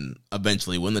back and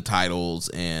eventually win the titles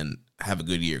and have a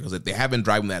good year, because they have been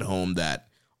driving that home that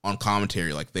on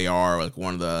commentary, like they are like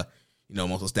one of the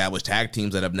most established tag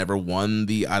teams that have never won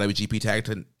the IWGP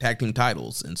tag team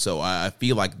titles, and so I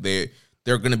feel like they're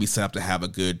going to be set up to have a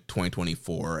good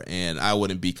 2024, and I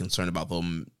wouldn't be concerned about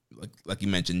them, like you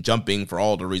mentioned, jumping for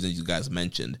all the reasons you guys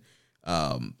mentioned.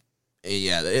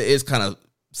 Yeah, it's kind of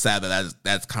sad that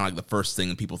that's kind of like the first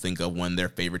thing people think of when their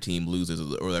favorite team loses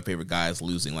or their favorite guy is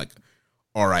losing. Like,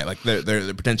 all right, like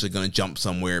they're potentially going to jump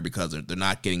somewhere because they're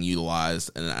not getting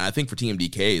utilized. And I think for Team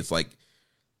DK, it's like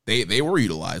they were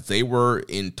utilized. They were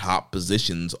in top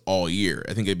positions all year.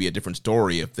 I think it'd be a different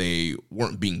story if they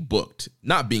weren't being booked.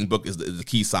 Not being booked is the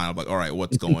key sign of like, all right,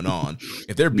 what's going on?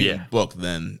 If they're being booked,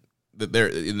 then they're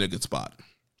in a good spot.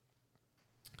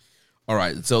 All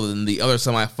right, so then the other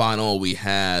semifinal, we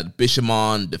had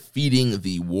Bishamon defeating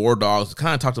the War Dogs. We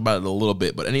kind of talked about it a little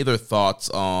bit, but any other thoughts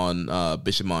on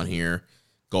Bishamon here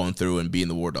going through and being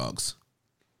the War Dogs?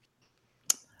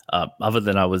 Other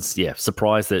than I was,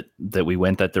 surprised that we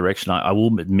went that direction. I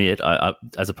will admit, I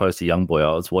as opposed to Young Boy,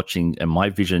 I was watching, and my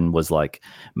vision was like,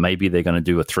 maybe they're going to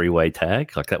do a 3-way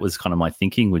tag. Like, that was kind of my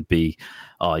thinking would be,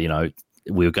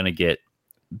 we were going to get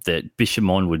that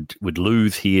Bishamon would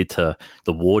lose here to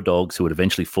the War Dogs, who would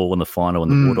eventually fall in the final,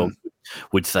 and the War Dogs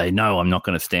would say, no, I'm not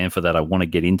going to stand for that. I want to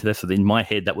get into this. So in my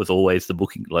head, that was always the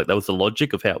booking. Like, that was the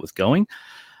logic of how it was going.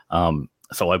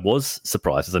 So I was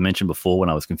surprised, as I mentioned before, when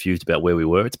I was confused about where we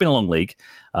were. It's been a long league.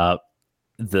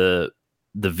 The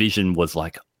vision was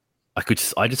like,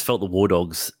 I just felt the War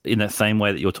Dogs in that same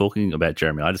way that you're talking about,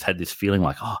 Jeremy. I just had this feeling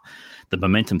like, the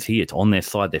momentum's here. It's on their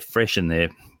side. They're fresh and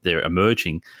they're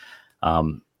emerging.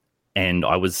 And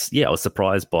I was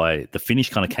surprised by the finish.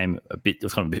 Kind of came it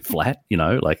was kind of a bit flat,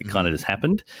 like it kind of just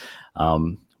happened.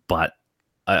 But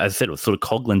as I said, it was sort of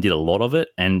Coughlin did a lot of it.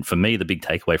 And for me, the big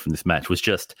takeaway from this match was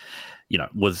just,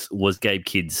 was Gabe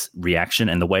Kidd's reaction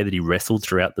and the way that he wrestled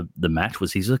throughout the match.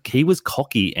 He was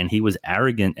cocky and he was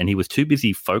arrogant and he was too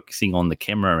busy focusing on the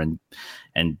camera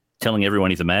and telling everyone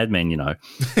he's a madman,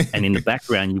 and in the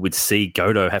background you would see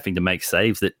Goto having to make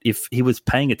saves that if he was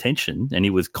paying attention and he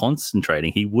was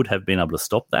concentrating, he would have been able to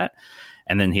stop that.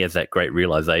 And then he has that great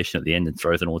realization at the end and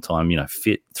throws an all-time,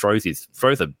 throws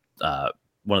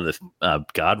one of the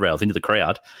guardrails into the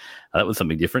crowd. That was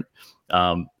something different.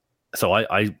 So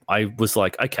I was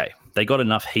like, okay, they got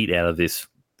enough heat out of this,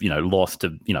 loss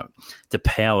to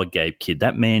power Gabe Kidd.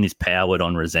 That man is powered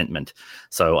on resentment.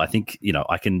 So I think,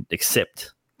 I can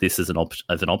accept this as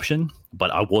an option, but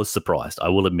I was surprised. I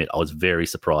will admit I was very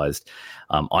surprised.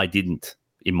 I didn't,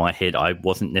 in my head, I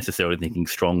wasn't necessarily thinking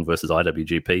Strong versus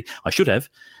IWGP. I should have,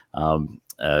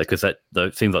 because that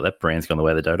seems like that brand's gone the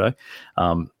way of the dodo.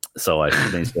 So I should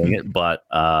have been saying it, but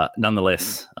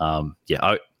nonetheless,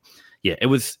 it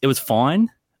was fine.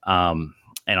 And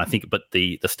I think, but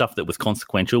the stuff that was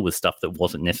consequential was stuff that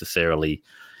wasn't necessarily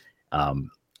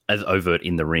as overt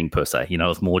in the ring per se. It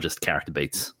was more just character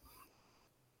beats.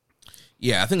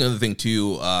 Yeah, I think another thing,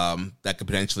 too, that could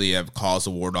potentially have caused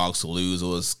the War Dogs to lose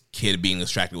was Kidd being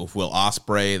distracted with Will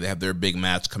Ospreay. They have their big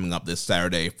match coming up this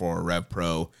Saturday for Rev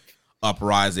Pro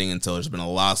Uprising, and so there's been a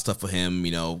lot of stuff with him,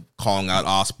 calling out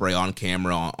Ospreay on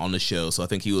camera on the show. So I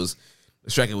think he was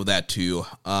distracted with that, too.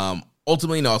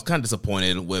 Ultimately, I was kind of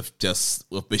disappointed with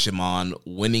Bishamon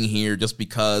winning here just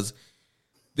because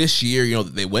this year,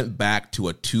 they went back to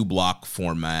a 2-block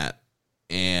format,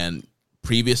 and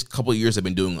previous couple of years have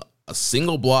been doing a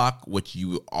single block, which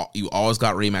you always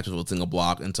got rematches with a single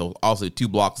block. And so also 2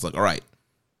 blocks, like, all right,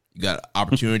 you got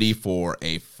opportunity for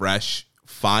a fresh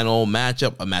final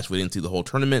matchup, a match we didn't see the whole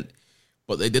tournament.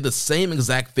 But they did the same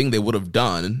exact thing they would have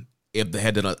done if they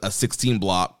had done a 16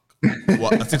 block, a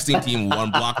 16-team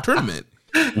 1-block tournament.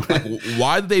 Like,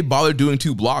 why did they bother doing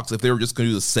 2 blocks if they were just going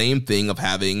to do the same thing of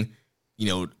having,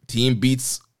 Team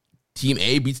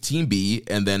A beats Team B,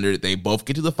 and then they both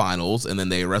get to the finals, and then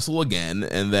they wrestle again,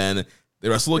 and then they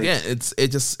wrestle again.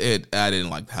 I didn't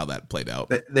like how that played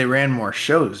out. They ran more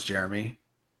shows, Jeremy.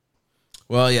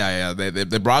 Well, yeah.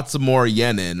 They brought some more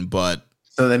yen in, but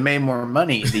so they made more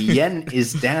money. The yen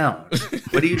is down.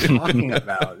 What are you talking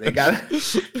about? They gotta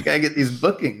get these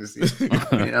bookings,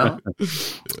 you know.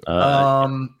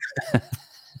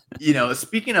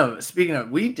 Speaking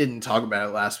of, we didn't talk about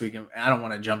it last week, and I don't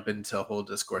want to jump into a whole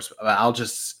discourse. But I'll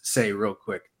just say real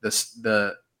quick,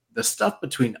 the stuff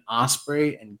between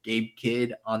Osprey and Gabe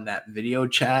Kidd on that video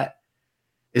chat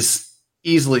is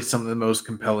easily some of the most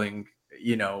compelling,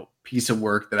 piece of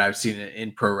work that I've seen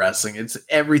in pro wrestling. It's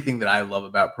everything that I love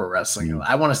about pro wrestling.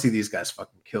 I want to see these guys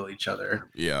fucking kill each other.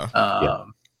 Yeah.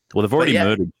 Well, they've already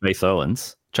murdered Chase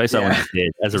Owens. Chase Owens is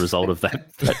dead as a result of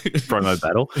that promo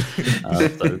battle.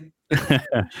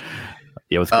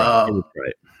 It was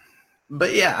great.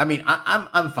 But yeah, I mean,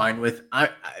 I'm fine with. I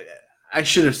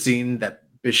should have seen that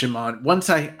Bishamon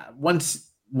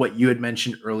once what you had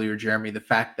mentioned earlier, Jeremy, the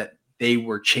fact that they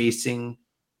were chasing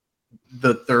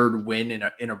the third win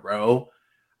in a row.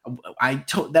 I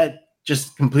told that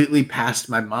just completely passed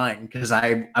my mind because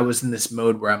I was in this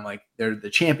mode where I'm like, they're the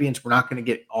champions. We're not going to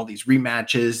get all these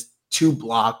rematches, 2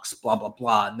 blocks, blah, blah,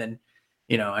 blah. And then,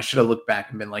 I should have looked back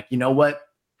and been like, you know what?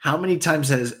 How many times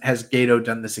has Gato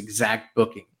done this exact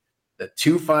booking? The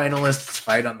 2 finalists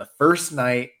fight on the first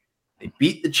night. They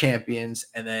beat the champions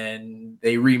and then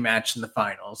they rematch in the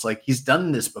finals. Like, he's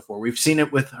done this before. We've seen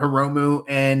it with Hiromu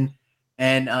and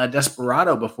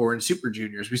Desperado before in Super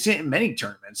Juniors. We've seen it in many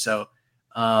tournaments. So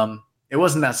it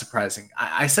wasn't that surprising.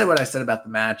 I said what I said about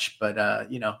the match, but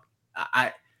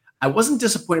I wasn't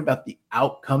disappointed about the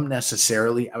outcome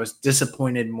necessarily. I was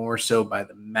disappointed more so by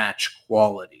the match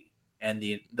quality and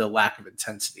the lack of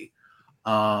intensity.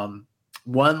 One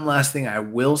last thing I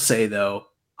will say, though,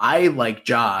 I, like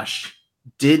Josh,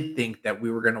 did think that we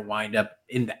were going to wind up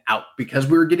in the out because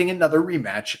we were getting another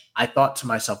rematch. I thought to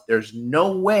myself, there's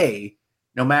no way,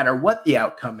 no matter what the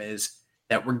outcome is,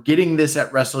 that we're getting this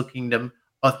at Wrestle Kingdom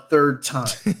a third time.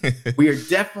 We are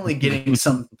definitely getting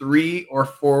some 3 or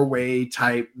 4-way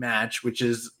type match, which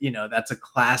is, that's a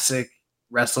classic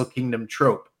Wrestle Kingdom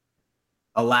trope.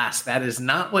 Alas, that is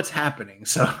not what's happening.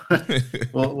 So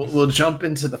we'll jump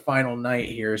into the final night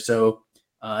here. So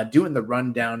doing the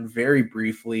rundown very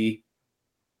briefly.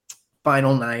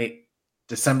 Final night,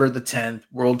 December the 10th,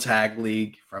 World Tag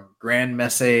League from Grand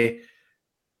Messe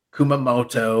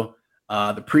Kumamoto.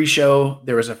 The pre-show,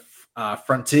 there was a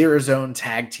Frontier Zone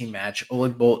tag team match.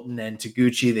 Oleg Bolton and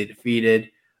Taguchi, they defeated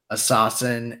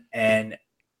Assassin and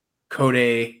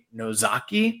Kode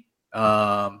Nozaki.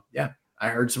 I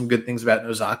heard some good things about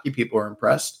Nozaki. People were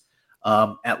impressed.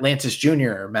 Atlantis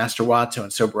Jr., Master Wato,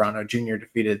 and Soberano Jr.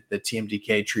 defeated the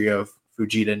TMDK trio of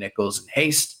Fujita, Nichols, and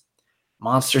Haste.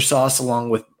 Monster Sauce,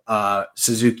 along with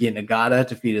Suzuki and Nagata,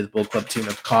 defeated the Bull Club team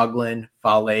of Coughlin,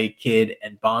 Fale, Kid,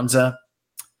 and Bonza.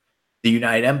 The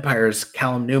United Empire's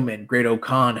Callum Newman, Great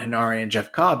O'Khan, Hanari, and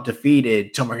Jeff Cobb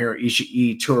defeated Tomohiro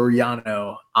Ishii, Toru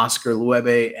Yano, Oscar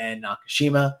Luebe, and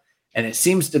Nakashima. And it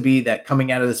seems to be that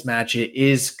coming out of this match, it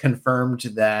is confirmed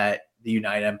that the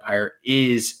United Empire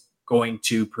is going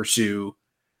to pursue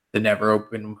the never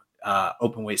open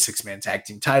weight 6-man tag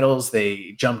team titles.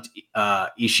 They jumped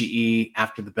Ishii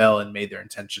after the bell and made their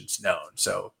intentions known.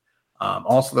 So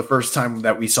also the first time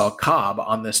that we saw Cobb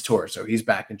on this tour. So he's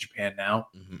back in Japan now.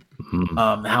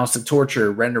 The House of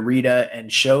Torture, Ren Narita and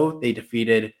Sho, they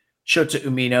defeated Shota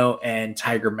Umino and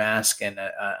Tiger Mask, and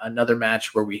another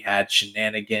match where we had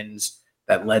shenanigans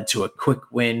that led to a quick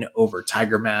win over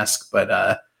Tiger Mask.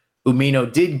 But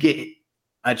Umino did get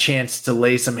a chance to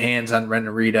lay some hands on Ren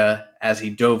Narita as he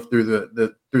dove through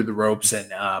the ropes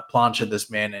and planched this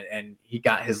man, and he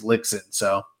got his licks in.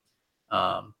 So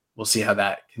we'll see how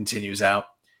that continues out.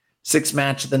 6th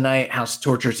match of the night, House of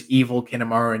Torture's Evil,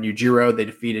 Kanemaru, and Yujiro. They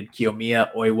defeated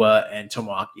Kiyomiya, Oiwa, and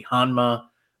Tomoaki Hanma.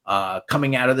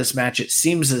 Coming out of this match, it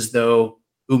seems as though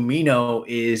Umino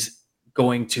is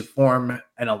going to form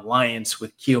an alliance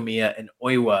with Kiyomiya and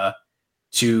Oiwa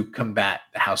to combat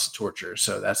the House of Torture.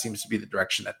 So that seems to be the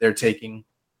direction that they're taking.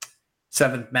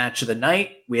 7th match of the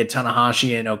night, we had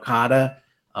Tanahashi and Okada.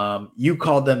 You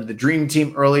called them the Dream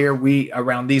Team earlier. We,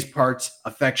 around these parts,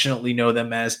 affectionately know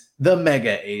them as the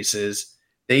Mega Aces.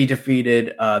 They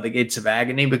defeated the Gates of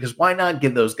Agony because why not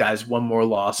give those guys one more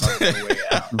loss on their way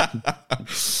out?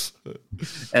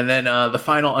 And then the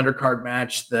final undercard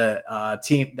match, the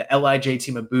LIJ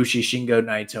team of Bushi, Shingo,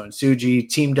 Naito, and Tsuji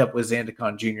teamed up with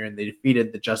Zandakon Jr. and they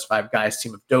defeated the Just Five Guys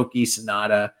team of Doki,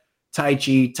 Sonata,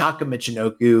 Taichi, Taka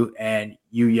Michinoku, and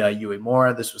Yuya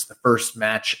Uemura. This was the first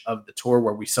match of the tour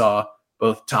where we saw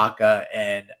both Taka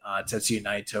and Tetsuya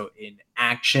Naito in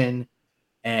action.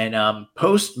 And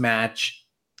post-match,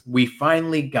 we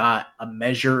finally got a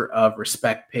measure of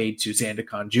respect paid to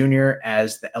Zandakon Jr.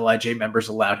 as the LIJ members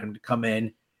allowed him to come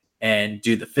in and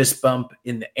do the fist bump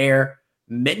in the air.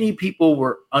 Many people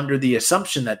were under the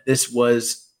assumption that this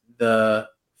was the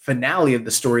finale of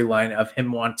the storyline of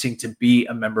him wanting to be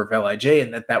a member of LIJ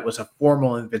and that was a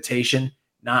formal invitation.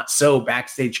 Not so.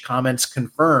 Backstage comments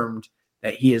confirmed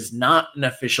that he is not an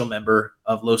official member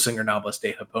of Los Ingobernables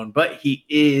de Japón, but he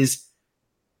is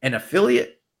an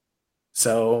affiliate.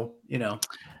 So,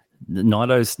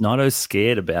 Naito's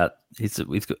scared about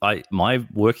my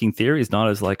working theory is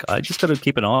Naito's like, I just got to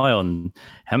keep an eye on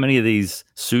how many of these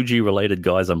Tsuji related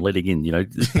guys I'm letting in.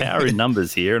 There's power in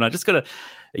numbers here, and I just got to.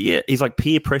 Yeah, he's like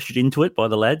peer pressured into it by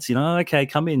the lads. Okay,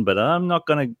 come in, but I'm not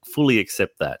going to fully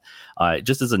accept that.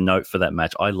 Just as a note for that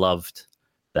match, I loved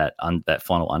that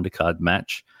final undercard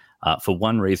match for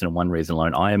one reason and one reason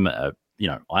alone. I am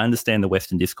I understand the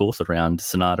Western discourse around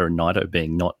Sanada and Naito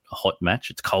being not a hot match.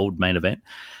 It's cold main event.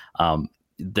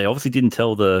 They obviously didn't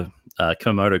tell the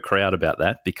Kumamoto crowd about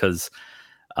that because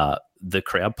the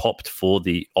crowd popped for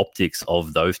the optics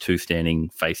of those two standing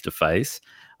face to face.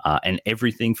 And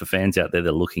everything for fans out there that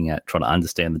are looking at trying to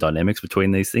understand the dynamics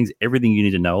between these things, everything you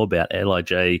need to know about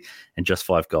LIJ and Just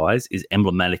Five Guys is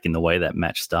emblematic in the way that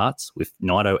match starts, with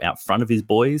Naito out front of his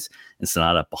boys and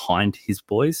Sanada behind his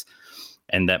boys.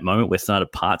 And that moment where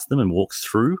Sanada parts them and walks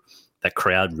through, that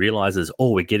crowd realizes,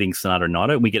 we're getting Sanada and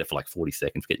Naito. And we get it for like 40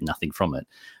 seconds, get nothing from it.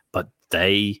 But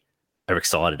they are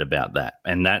excited about that.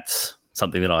 And that's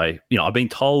something that I've been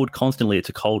told constantly it's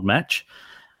a cold match.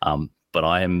 But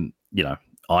I am,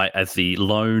 as the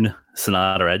lone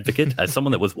Sanada advocate, as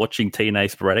someone that was watching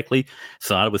TNA sporadically,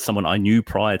 Sanada was someone I knew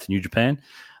prior to New Japan.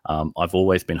 I've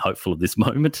always been hopeful of this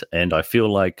moment, and I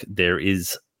feel like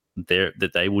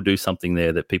that they will do something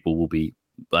there that people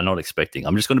are not expecting.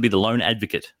 I'm just going to be the lone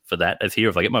advocate for that. As here,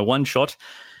 if I get my one shot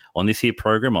on this here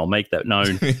program, I'll make that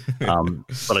known.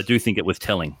 But I do think it was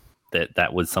telling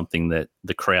that was something that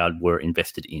the crowd were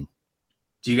invested in.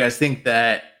 Do you guys think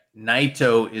that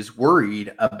Naito is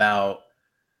worried about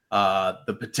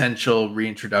the potential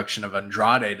reintroduction of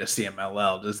Andrade to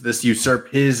CMLL? Does this usurp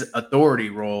his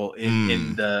authority role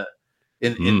in the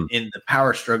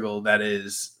power struggle that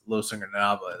is Los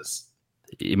Ingobernables?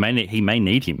 He may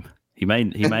need him. He may.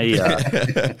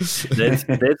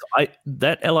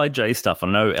 That LIJ stuff.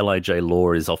 I know LIJ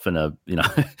lore is often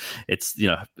it's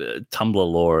Tumblr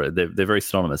lore. They're very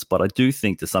synonymous, but I do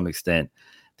think to some extent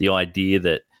the idea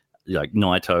that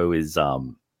Naito is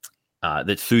that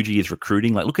Tsuji is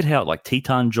recruiting. Like, look at how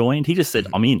Titan joined. He just said,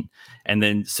 I'm in. And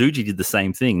then Tsuji did the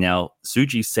same thing. Now,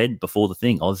 Tsuji said before the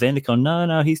thing, Xandicon,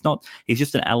 no, he's not. He's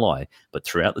just an ally. But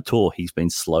throughout the tour, he's been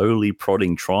slowly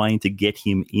prodding, trying to get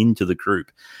him into the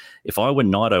group. If I were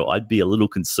Naito, I'd be a little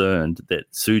concerned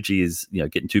that Tsuji is,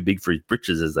 getting too big for his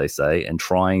britches, as they say, and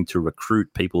trying to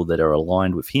recruit people that are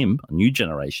aligned with him, a new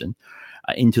generation,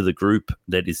 into the group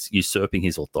that is usurping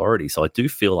his authority. So I do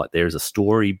feel like there is a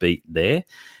story beat there.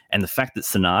 And the fact that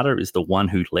Sanada is the one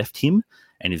who left him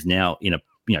and is now in a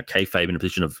kayfabe in a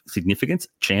position of significance,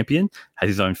 champion, has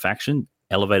his own faction,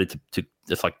 elevated to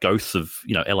just like ghosts of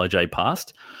LIJ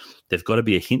past. There's got to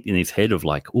be a hint in his head of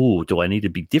do I need to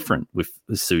be different with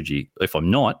Tsuji? If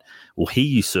I'm not, will he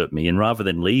usurp me? And rather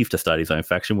than leave to start his own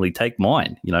faction, will he take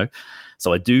mine?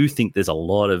 So I do think there's a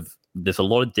lot of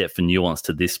depth and nuance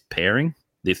to this pairing,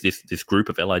 this group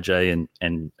of LIJ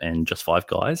and Just Five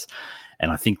Guys.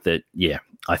 And I think that,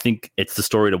 I think it's the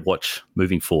story to watch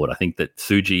moving forward. I think that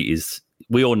Tsuji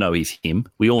we all know he's him.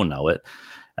 We all know it.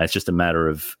 It's just a matter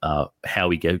of how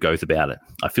he goes about it.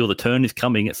 I feel the turn is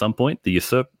coming at some point.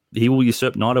 He will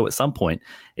usurp Naito at some point.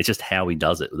 It's just how he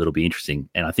does it that'll be interesting.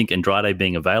 And I think Andrade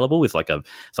being available is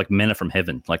it's like manna from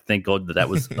heaven. Thank God that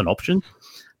was an option,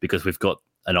 because we've got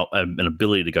an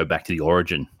ability to go back to the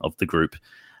origin of the group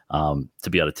to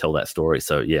be able to tell that story.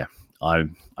 So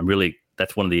I'm really.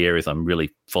 That's one of the areas I'm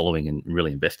really following and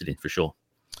really invested in for sure.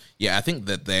 Yeah, I think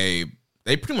that they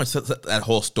pretty much set that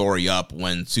whole story up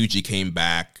when Tsuji came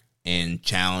back and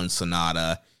challenged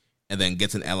Sanada and then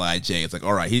gets an LIJ. It's like,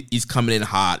 all right, he's coming in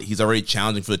hot. He's already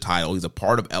challenging for the title. He's a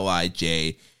part of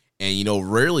LIJ.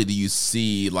 And, rarely do you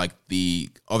see the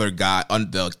other guy,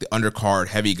 the undercard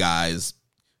heavy guys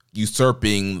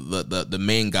usurping the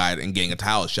main guy and getting a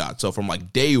title shot. So from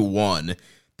day one,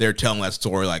 they're telling that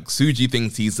story Tsuji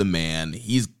thinks he's the man.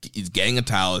 He's getting a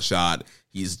title shot.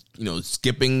 He's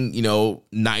skipping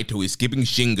Naito. He's skipping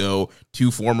Shingo,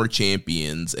 two former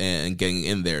champions, and getting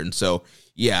in there. And so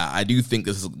I do think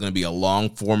this is going to be a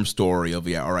long form story of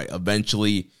all right.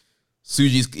 Eventually,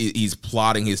 he's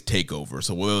plotting his takeover.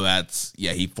 So whether that's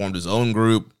he formed his own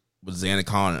group with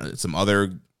Xandicon and some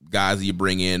other guys that you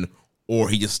bring in, or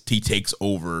he takes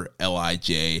over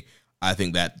LIJ. I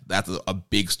think that's a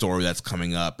big story that's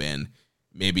coming up, and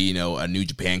maybe, a New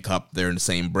Japan Cup, they're in the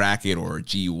same bracket, or a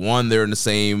G1, they're in the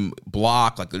same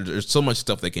block. Like, there's so much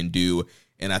stuff they can do.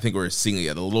 And I think we're seeing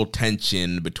a little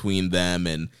tension between them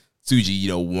and Tsuji,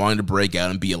 wanting to break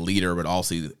out and be a leader, but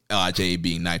also LIJ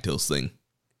being Naito's thing.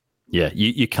 Yeah,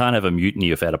 you can't have a mutiny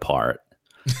without a pirate.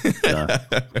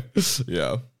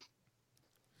 Yeah.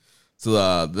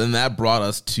 So then that brought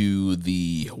us to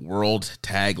the World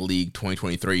Tag League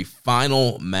 2023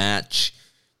 final match.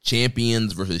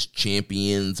 Champions versus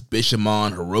champions.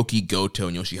 Bishamon, Hiroki Goto,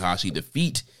 and Yoshihashi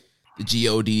defeat the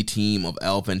GOD team of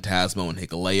El Phantasmo and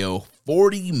Hikuleo.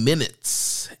 40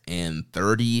 minutes and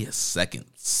 30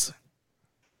 seconds.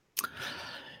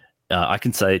 I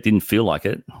can say it didn't feel like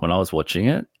it when I was watching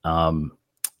it.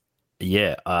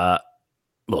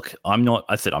 Look, I'm not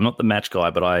the match guy,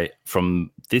 but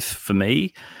from this, for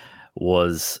me,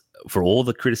 was, for all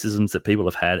the criticisms that people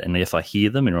have had, and yes, I hear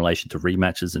them in relation to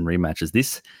rematches,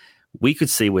 this, we could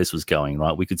see where this was going,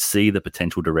 right? We could see the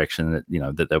potential direction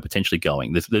that, that they were potentially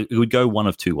going. It would go one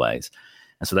of two ways.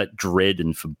 And so that dread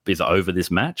is over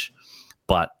this match.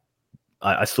 But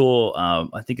I saw,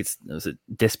 I think was it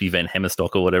Despy Van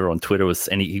Hemmerstock or whatever on Twitter,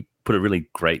 and he put a really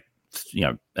great,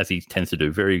 as he tends to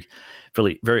do, very,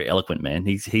 very, very eloquent man.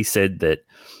 He said that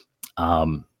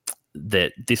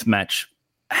that this match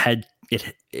had,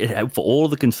 for all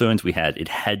the concerns we had, it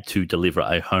had to deliver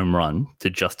a home run to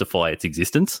justify its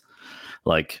existence.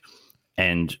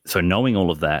 And so knowing all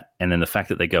of that, and then the fact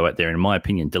that they go out there, in my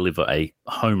opinion, deliver a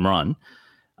home run,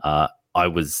 I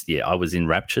was in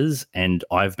raptures, and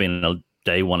I've been a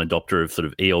day one adopter of sort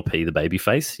of ELP, the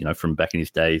babyface, from back in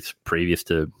his days previous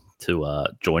to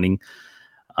joining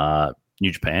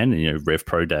New Japan, Rev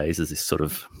Pro days, as this sort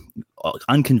of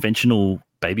unconventional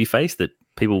babyface that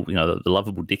people, the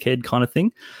lovable dickhead kind of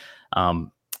thing.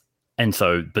 And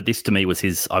so, but this to me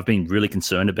was I've been really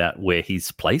concerned about where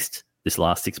he's placed this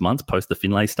last 6 months post the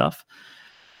Finlay stuff.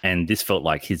 And this felt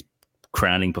like his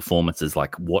crowning performance is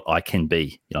like what I can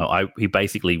be. He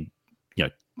basically,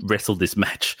 wrestled this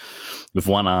match with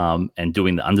one arm and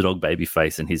doing the underdog baby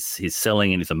face, and his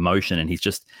selling and his emotion and his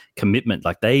just commitment.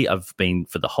 Like, they have been,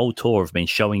 for the whole tour, have been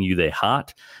showing you their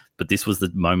heart, but this was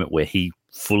the moment where he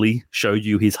fully showed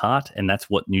you his heart, and that's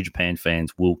what New Japan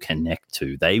fans will connect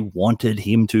to. They wanted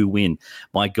him to win.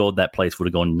 My God, that place would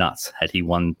have gone nuts had he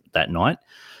won that night.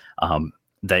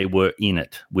 They were in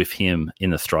it with him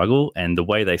in the struggle, and the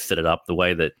way they set it up, the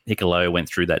way that Hikuleo went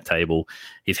through that table,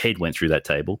 his head went through that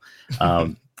table,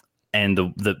 and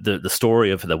the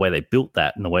story of the way they built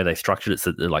that and the way they structured it,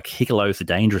 so that, like, Hikuleo's a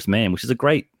dangerous man, which is a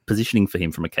great positioning for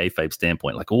him from a kayfabe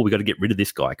standpoint. Like, we got to get rid of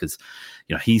this guy because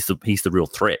he's the real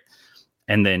threat.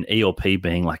 And then ELP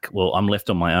being like, well, I'm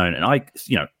left on my own, and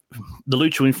the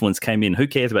Lucha Influence came in. Who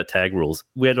cares about tag rules?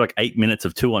 We had like 8 minutes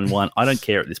of 2-on-1. I don't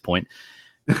care at this point.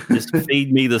 Just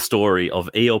feed me the story of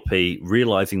ELP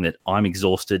realizing that I'm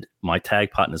exhausted, my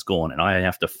tag partner's gone, and I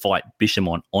have to fight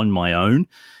Bishamon on my own,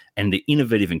 and the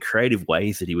innovative and creative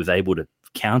ways that he was able to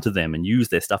counter them and use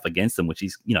their stuff against them, which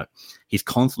he's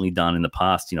constantly done in the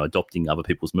past, adopting other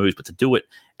people's moves, but to do it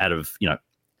out of,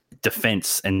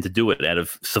 defense and to do it out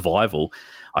of survival,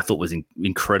 I thought was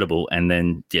incredible. And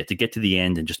then, to get to the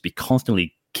end and just be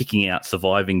constantly kicking out,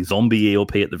 surviving zombie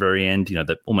ELP at the very end,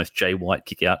 that almost Jay White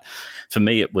kick out. For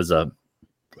me, it was a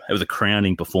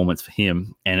crowning performance for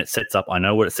him, and it sets up. I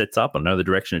know what it sets up. I know the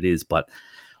direction it is, but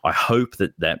I hope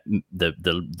that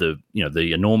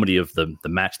the enormity of the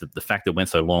match, the fact that it went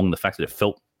so long, the fact that it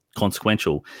felt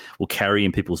consequential, will carry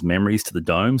in people's memories to the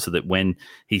Dome, so that when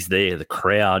he's there, the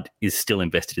crowd is still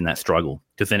invested in that struggle.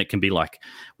 Because then it can be like,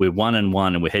 we're 1-1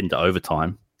 and we're heading to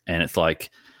overtime, and it's like,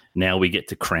 now we get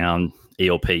to crown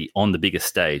ELP on the biggest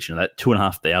stage. That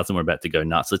 2,500 we're about to go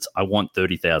nuts. I want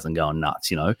 30,000 going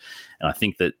nuts, and I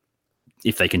think that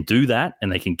if they can do that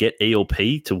and they can get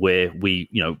ELP to where we,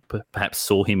 perhaps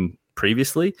saw him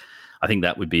previously, I think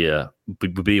that would be a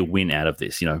win out of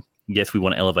this. Yes, we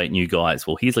want to elevate new guys.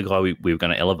 Well, here's a guy we were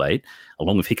going to elevate,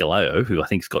 along with Hikuleo, who I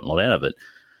think has gotten a lot out of it.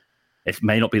 It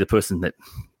may not be the person that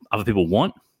other people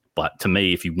want, but to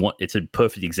me, if you want, it's a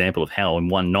perfect example of how in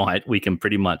one night we can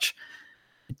pretty much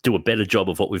do a better job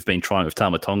of what we've been trying with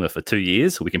Tama Tonga for 2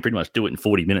 years. We can pretty much do it in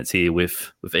 40 minutes here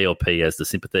with ELP as the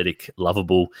sympathetic,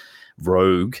 lovable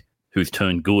rogue who's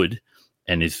turned good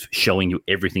and is showing you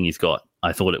everything he's got.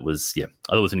 I thought it was an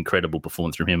incredible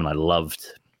performance from him, and I loved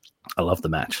the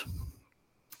match.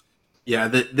 Yeah,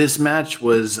 this match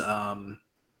was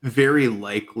very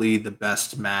likely the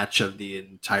best match of the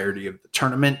entirety of the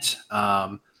tournament,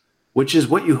 which is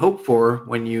what you hope for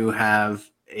when you have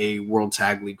a World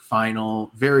Tag League final.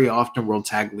 Very often World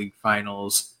Tag League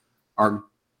finals are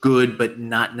good, but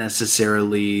not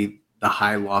necessarily the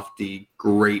high, lofty,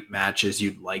 great matches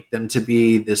you'd like them to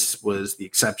be. This was the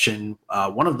exception.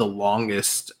 One of the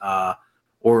longest,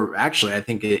 or actually, I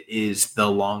think it is the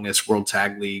longest World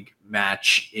Tag League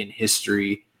match in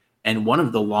history, and one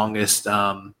of the longest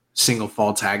single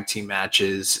fall tag team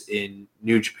matches in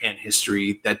New Japan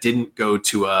history that didn't go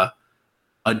to a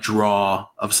draw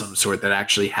of some sort, that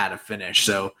actually had a finish.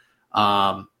 So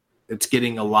it's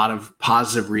getting a lot of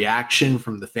positive reaction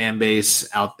from the fan base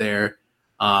out there.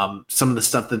 Some of the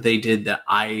stuff that they did that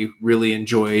I really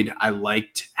enjoyed, I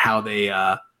liked how they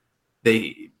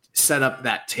set up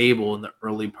that table in the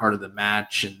early part of the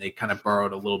match, and they kind of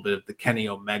borrowed a little bit of the Kenny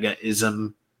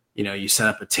Omega-ism. You know, you set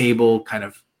up a table, kind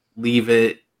of leave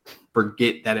it,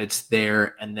 forget that it's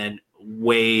there, and then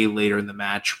way later in the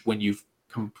match, when you've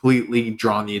completely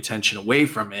drawn the attention away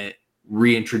from it,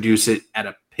 reintroduce it at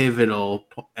a pivotal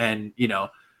and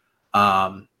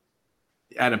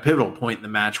at a pivotal point in the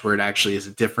match where it actually is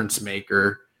a difference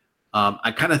maker.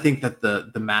 I kind of think that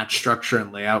the match structure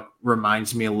and layout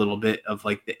reminds me a little bit of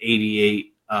like the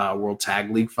 88 World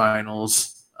Tag League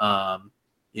finals,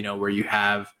 where you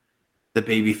have the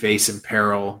babyface in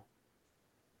peril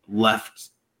left,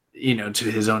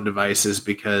 to his own devices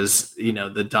because,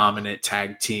 the dominant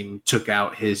tag team took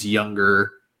out his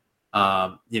younger,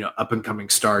 up and coming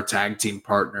star tag team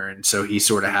partner. And so he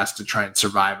sort of has to try and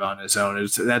survive on his own.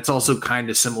 That's also kind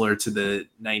of similar to the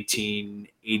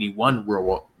 1981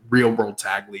 Real World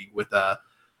Tag League with the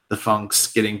Funks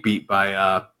getting beat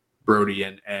by Brody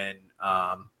and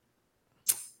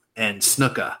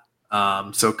Snuka.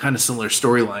 So kind of similar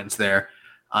storylines there.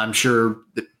 I'm sure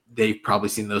that they've probably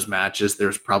seen those matches.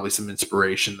 There's probably some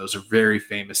inspiration. Those are very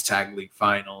famous tag league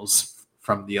finals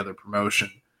from the other promotion.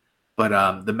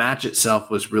 But the match itself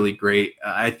was really great.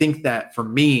 I think that for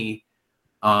me,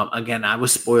 again, I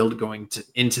was spoiled going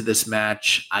into this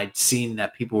match. I'd seen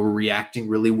that people were reacting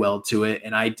really well to it,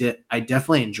 and I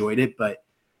definitely enjoyed it. But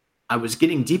I was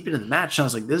getting deep into the match, and I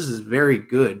was like, this is very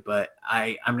good, but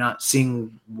I'm not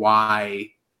seeing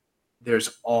why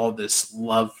there's all this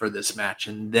love for this match.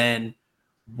 And then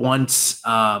once,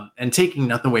 and taking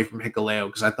nothing away from Hikuleo,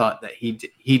 because I thought that he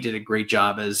did a great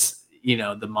job as,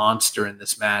 the monster in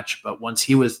this match. But once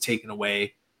he was taken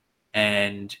away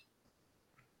and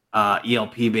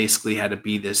ELP basically had to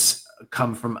be this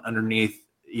come from underneath,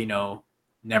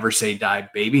 never say die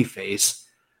baby face,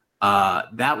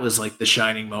 that was like the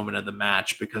shining moment of the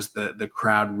match, because the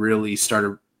crowd really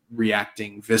started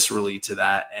reacting viscerally to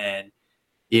that. And,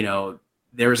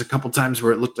 there was a couple times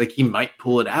where it looked like he might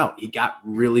pull it out. He got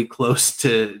really close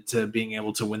to being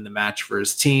able to win the match for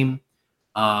his team.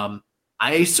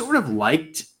 I sort of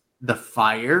liked the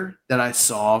fire that I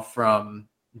saw from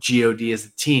GOD as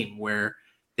a team, where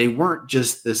they weren't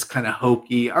just this kind of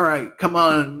hokey, all right, come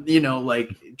on, like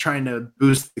trying to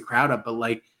boost the crowd up. But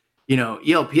like,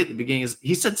 ELP at the beginning,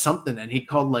 he said something and he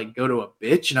called like go to a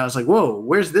bitch. And I was like, whoa,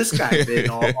 where's this guy been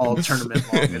all tournament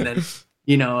long? And then,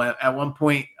 at one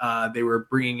point they were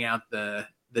bringing out the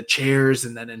chairs,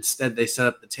 and then instead they set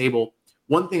up the table.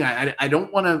 One thing I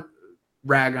don't want to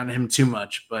rag on him too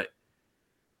much, but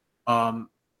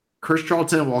Chris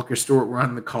Charlton and Walker Stewart were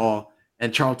on the call,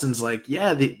 and Charlton's like,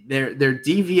 yeah, they're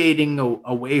deviating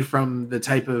away from the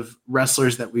type of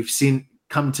wrestlers that we've seen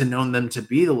come to know them to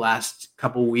be the last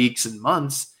couple weeks and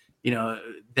months.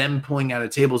 Them pulling out a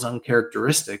table is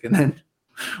uncharacteristic. And then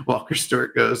Walker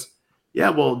Stewart goes, yeah,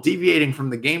 well, deviating from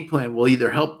the game plan will either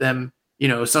help them,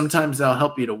 sometimes they'll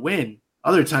help you to win,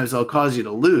 other times they'll cause you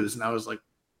to lose. And I was like,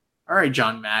 all right,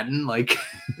 John Madden, like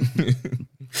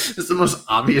it's the most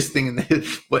obvious thing in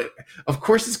the, but of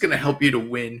course it's going to help you to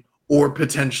win or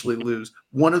potentially lose.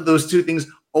 One of those two things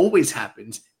always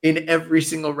happens in every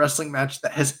single wrestling match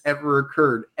that has ever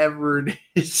occurred ever in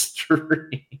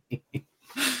history.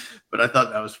 But I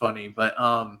thought that was funny. But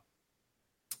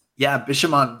yeah,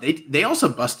 Bishamon, they also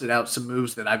busted out some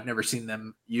moves that I've never seen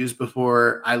them use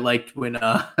before. I liked when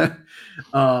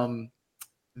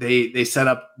they set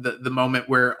up the moment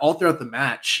where all throughout the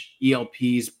match,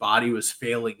 ELP's body was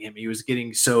failing him. He was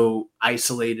getting so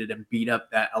isolated and beat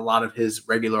up that a lot of his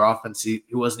regular offense, he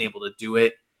wasn't able to do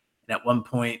it. And at one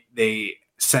point, they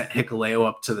sent Hikuleo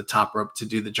up to the top rope to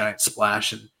do the giant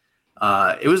splash. And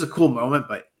it was a cool moment,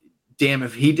 but damn,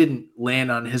 if he didn't land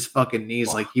on his fucking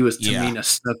knees like he was Tamina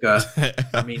Snuka.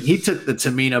 I mean, he took the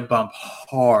Tamina bump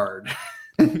hard.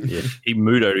 Yeah, he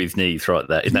moved over his knees right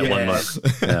there in that one moment.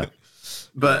 Yeah.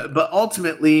 But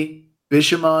ultimately,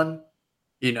 Bishamon,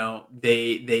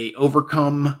 they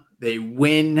overcome, they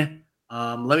win.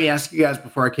 Let me ask you guys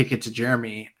before I kick it to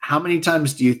Jeremy, how many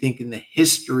times do you think in the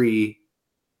history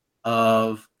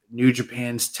of New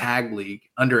Japan's tag league,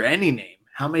 under any name,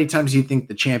 how many times do you think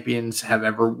the champions have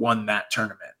ever won that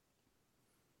tournament?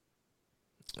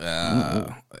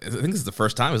 I think this is the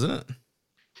first time, isn't it?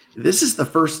 This is the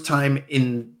first time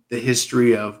in the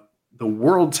history of the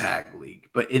World Tag League,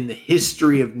 but in the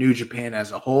history of New Japan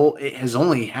as a whole, it has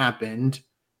only happened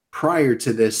prior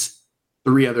to this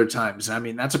 3 other times. I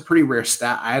mean, that's a pretty rare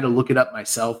stat. I had to look it up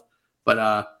myself,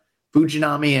 but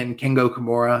Fujinami and Kengo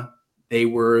Kimura, they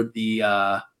were the,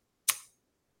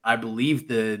 I believe,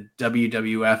 the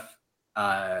WWF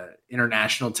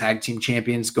International Tag Team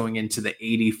Champions going into the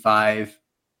 85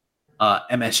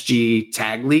 MSG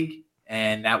Tag League.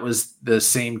 And that was the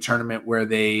same tournament where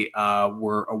they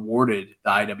were awarded the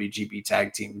IWGP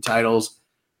Tag Team titles.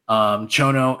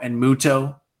 Chono and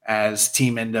Muto as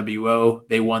Team NWO,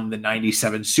 they won the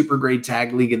 97 Super Grade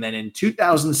Tag League. And then in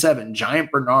 2007,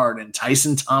 Giant Bernard and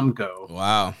Tyson Tomko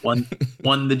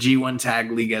won the G1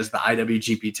 Tag League as the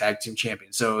IWGP Tag Team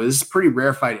Champion. So this is pretty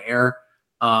rarefied air.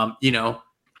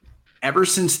 Ever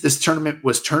since this tournament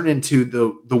was turned into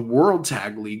the World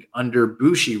Tag League under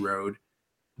Bushiroad,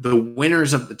 the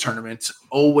winners of the tournaments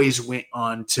always went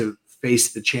on to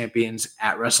face the champions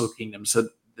at Wrestle Kingdom. So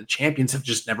the champions have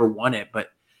just never won it. But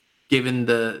given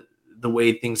the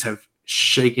way things have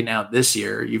shaken out this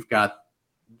year, you've got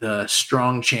the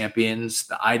strong champions,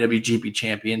 the IWGP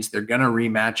champions. They're going to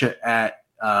rematch it at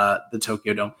the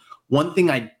Tokyo Dome. One thing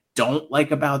I don't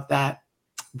like about that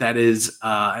is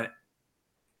a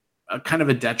kind of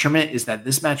a detriment, is that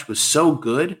this match was so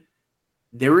good.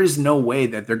 There is no way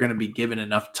that they're going to be given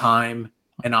enough time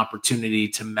and opportunity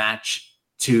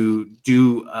to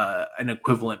do an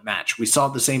equivalent match. We saw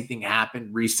the same thing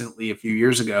happen recently a few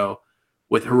years ago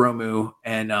with Hiromu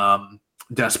and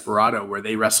Desperado, where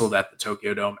they wrestled at the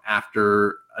Tokyo Dome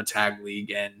after a tag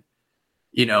league. And,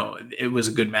 it was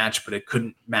a good match, but it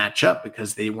couldn't match up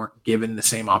because they weren't given the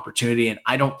same opportunity. And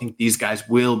I don't think these guys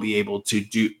will be able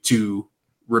to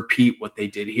repeat what they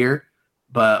did here.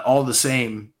 But all the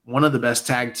same, one of the best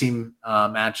tag team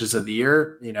matches of the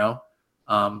year,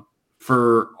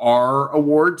 for our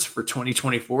awards for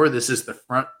 2024. This is the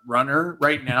front runner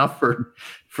right now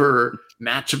for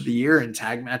match of the year and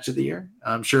tag match of the year.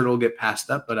 I'm sure it'll get passed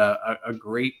up, but a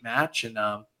great match, and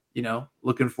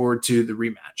looking forward to the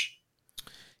rematch.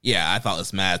 Yeah, I thought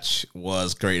this match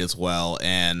was great as well.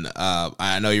 And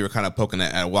I know you were kind of poking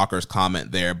at Walker's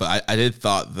comment there, but I did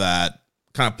thought that,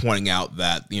 kind of pointing out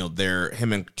that,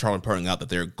 him and Charlie pointing out that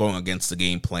they're going against the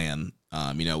game plan.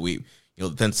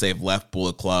 Since they've left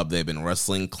Bullet Club, they've been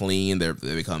wrestling clean. They've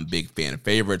become big fan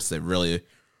favorites. They've really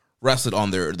rested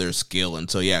on their skill. And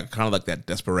so, yeah, kind of like that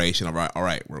desperation of, all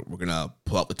right, we're going to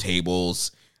pull out the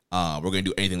tables. We're going to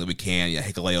do anything that we can. Yeah,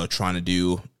 Hikuleo trying to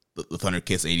do the Thunder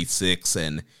Kiss 86,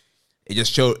 and it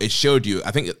showed you.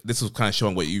 I think this was kind of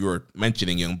showing what you were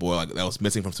mentioning, young boy, like that was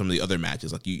missing from some of the other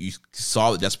matches. Like you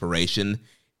saw the desperation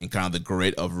and kind of the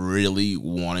grit of really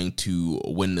wanting to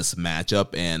win this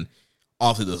matchup. And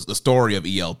also the story of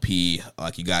ELP,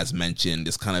 like you guys mentioned,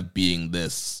 is kind of being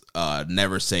this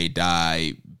never say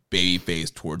die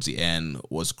babyface towards the end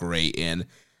was great. And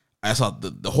I thought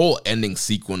the whole ending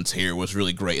sequence here was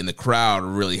really great, and the crowd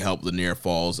really helped the near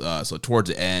falls. So towards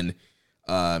the end,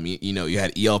 you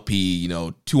had ELP,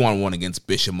 2-on-1 against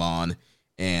Bishamon,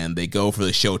 and they go for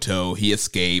the Shoto. He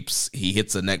escapes. He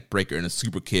hits a neck breaker and a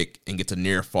super kick and gets a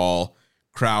near fall.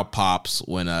 Crowd pops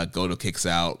when Goto kicks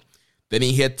out. Then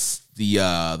he hits the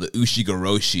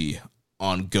Ushigoroshi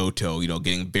on Goto,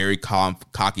 getting very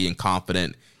cocky and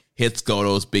confident. Hits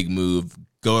Goto's big move.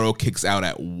 Goto kicks out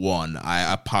at 1.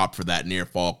 I popped for that near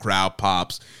fall. Crowd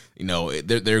pops.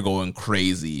 They're going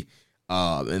crazy.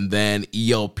 And then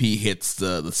ELP hits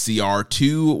the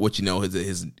CR2, which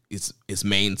is his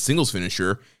main singles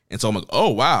finisher. And so I'm like, oh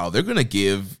wow, they're gonna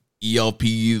give ELP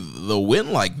the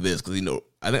win like this, because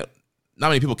I think not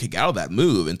many people kick out of that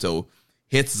move. And so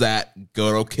hits that.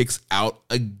 Goto kicks out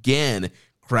again.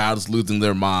 Crowd's losing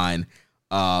their mind.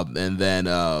 And then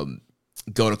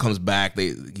Goto comes back.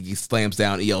 He slams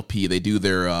down ELP. They do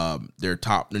their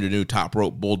new top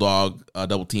rope bulldog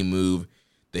double team move.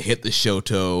 They hit the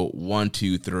Shoto. 1,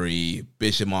 2, 3.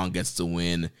 Bishamon gets the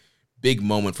win. Big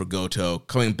moment for Goto,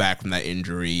 coming back from that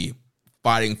injury,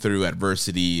 fighting through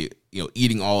adversity,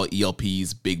 eating all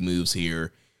ELP's big moves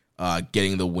here,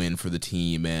 getting the win for the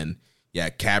team, and yeah,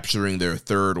 capturing their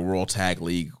 3rd World Tag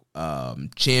League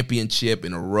championship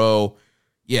in a row.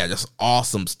 Yeah, just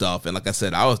awesome stuff. And like I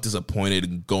said, I was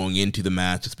disappointed going into the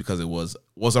match just because it was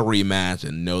a rematch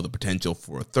and the potential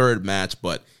for a 3rd match.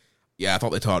 But yeah, I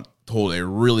thought they told a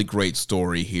really great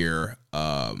story here.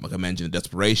 Like I mentioned, the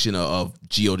desperation of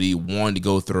GOD wanting to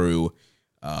go through.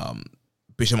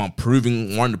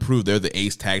 Bishamon wanting to prove they're the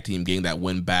ace tag team, getting that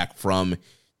win back from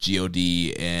God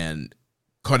and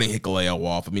cutting Hikuleo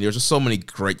off. I mean, there's just so many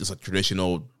great, just like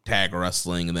traditional tag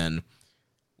wrestling, and then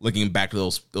looking back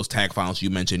to those tag finals you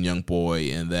mentioned, Young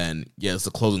Boy, and then it's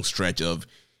the closing stretch of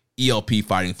ELP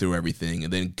fighting through everything,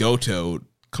 and then Goto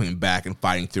coming back and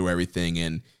fighting through everything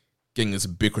and getting this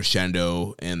big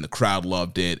crescendo, and the crowd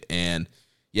loved it. And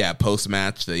post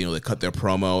match, they cut their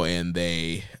promo and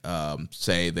they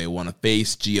say they want to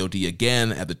face God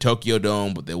again at the Tokyo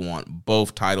Dome, but they want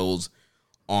both titles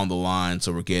on the line.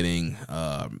 So we're getting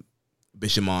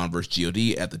Bishamon versus God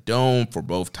at the Dome for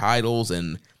both titles,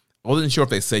 and I wasn't sure if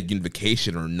they said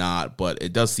unification or not, but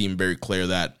it does seem very clear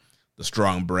that the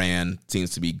Strong brand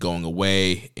seems to be going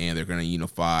away, and they're going to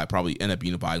probably end up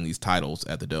unifying these titles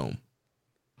at the Dome.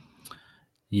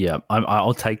 Yeah,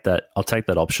 I'll take that. I'll take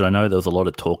that option. I know there was a lot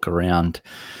of talk around,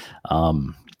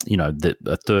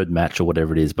 a third match or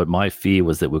whatever it is, but my fear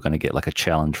was that we're going to get like a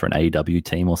challenge for an AEW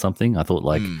team or something. I thought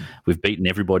we've beaten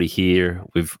everybody here,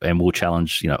 and we'll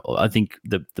challenge. I think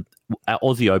our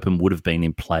Aussie Open would have been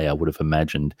in play. I would have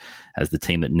imagined as the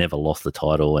team that never lost the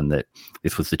title, and that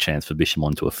this was the chance for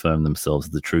Bishamon to affirm themselves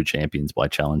as the true champions by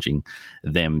challenging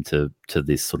them to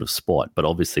this sort of spot. But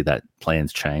obviously that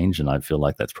plans change, and I feel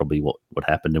like that's probably what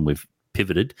happened, and we've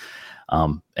pivoted.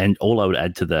 And all I would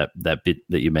add to that bit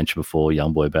that you mentioned before,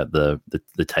 Young Boy, about the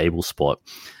table spot,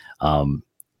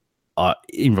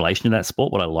 in relation to that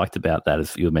spot, what I liked about that,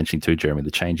 as you were mentioning too, Jeremy, the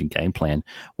change in game plan,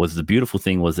 was the beautiful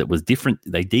thing was it was different.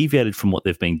 They deviated from what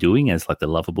they've been doing as like the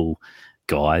lovable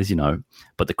guys,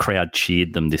 but the crowd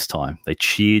cheered them this time. They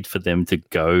cheered for them to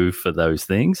go for those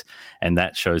things, and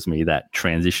that shows me that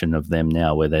transition of them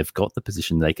now where they've got the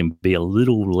position they can be a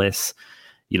little less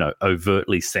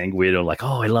overtly sanguine or like,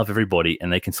 oh, I love everybody.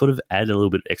 And they can sort of add a little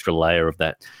bit extra layer of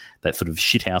that sort of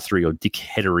shithousery or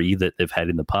dickheadery that they've had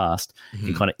in the past,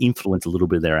 can kind of influence a little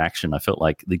bit of their action. I felt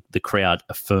like the crowd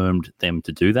affirmed them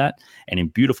to do that. And in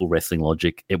beautiful wrestling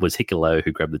logic, it was Hikuleo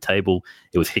who grabbed the table.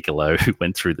 It was Hikuleo who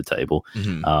went through the table,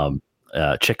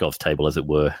 Chekhov's table, as it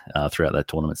were, throughout that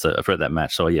tournament. So throughout that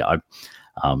match. So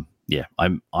I'm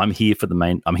here for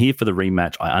I'm here for the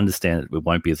rematch. I understand it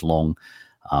won't be as long,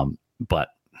 but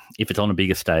if it's on a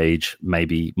bigger stage,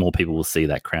 maybe more people will see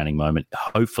that crowning moment,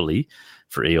 hopefully,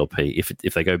 for ELP.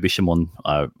 If they go Bishamon,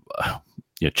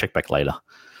 check back later.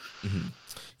 Mm-hmm.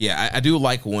 Yeah, I do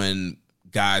like when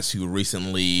guys who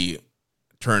recently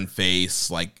turned face,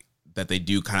 like that they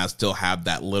do kind of still have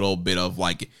that little bit of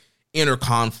like inner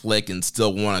conflict and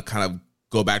still want to kind of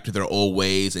go back to their old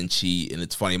ways and cheat. And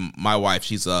it's funny, my wife,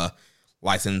 she's a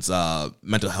licensed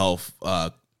mental health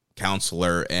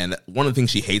counselor, and one of the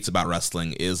things she hates about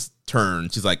wrestling is turn.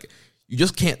 She's like, you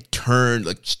just can't turn,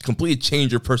 like completely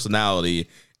change your personality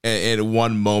in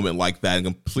one moment like that and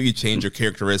completely change your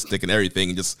characteristic and everything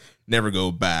and just never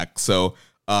go back. So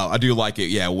I do like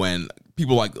it, when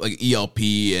people like ELP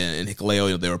and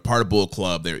Hikuleo, they were part of Bullet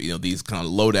Club. They're these kind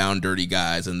of low down dirty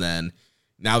guys, and then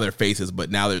now they're faces, but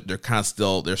now they're kind of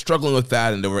still struggling with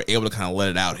that, and they were able to kind of let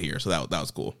it out here. So that was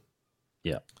cool.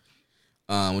 Yeah.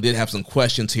 We did have some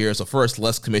questions here. So first,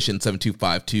 Les Commission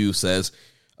 7252 says,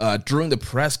 during the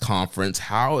press conference,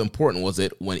 how important was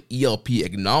it when ELP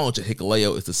acknowledged that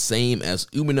Hikuleo is the same as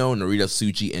Umino, Narita,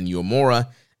 Tsuji, and Uemura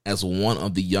as one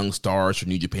of the young stars for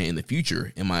New Japan in the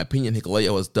future? In my opinion,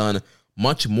 Hikuleo has done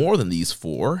much more than these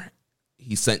four.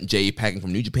 He sent Jay packing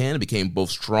from New Japan and became both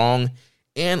strong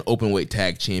and openweight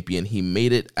tag champion. He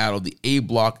made it out of the A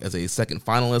block as a second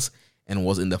finalist and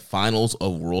was in the finals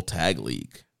of World Tag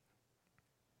League.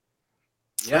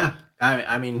 Yeah,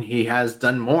 I mean, he has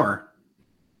done more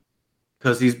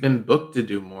because he's been booked to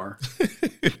do more.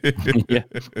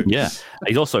 yeah.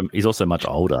 He's also much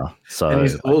older, so and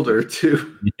he's older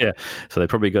too. Yeah, so they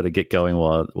probably got to get going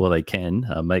while they can.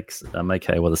 Make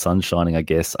hay while the sun's shining, I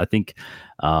guess. I think,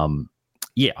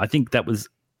 I think that was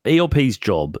ELP's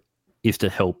job is to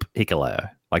help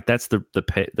Hikuleo. Like that's the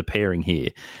pairing here,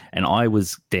 and I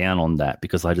was down on that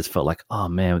because I just felt like, oh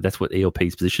man, that's what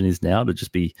ELP's position is now, to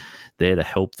just be there to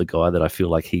help the guy that I feel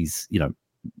like he's,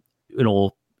 in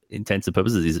all intents and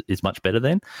purposes is much better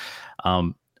than.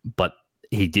 But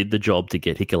he did the job to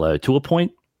get Hikuleo to a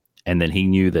point, and then he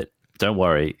knew that, don't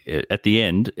worry, at the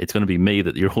end it's going to be me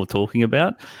that you're all talking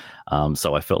about.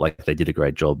 So I felt like they did a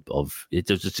great job of it,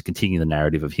 just to continue the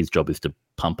narrative of his job is to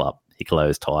pump up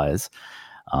Hikuleo's tires.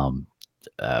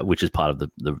 Which is part of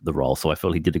the role. So I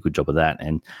felt he did a good job of that.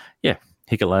 And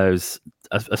Hikuleo's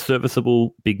a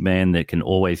serviceable big man that can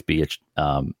always be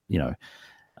a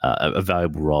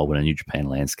valuable role in a New Japan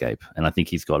landscape. And I think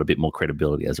he's got a bit more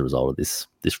credibility as a result of this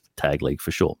tag league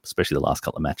for sure, especially the last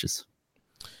couple of matches.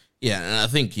 Yeah, and I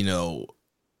think,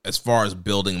 as far as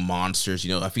building monsters,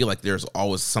 I feel like there's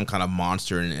always some kind of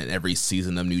monster in every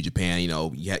season of New Japan.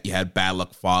 You had Bad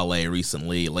Luck Fale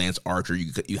recently, Lance Archer.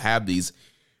 You have these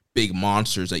big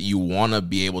monsters that you want to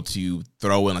be able to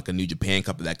throw in like a New Japan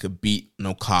Cup that could beat an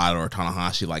Okada or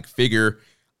Tanahashi like figure,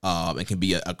 and can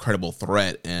be a credible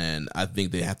threat. And I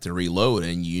think they have to reload,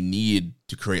 and you need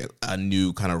to create a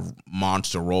new kind of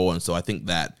monster role. And so I think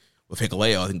that with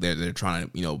Hikuleo, I think they're trying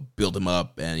to, build him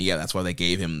up. And yeah, that's why they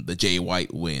gave him the Jay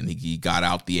White win. He got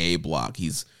out the A block.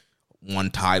 He's won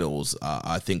titles.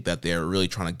 I think that they're really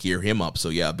trying to gear him up. So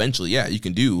yeah, eventually, you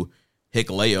can do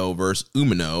Hikuleo versus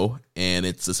Umino, and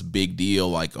it's this big deal.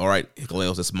 Like, all right,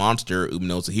 Hikuleo's this monster.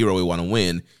 Umino's the hero we want to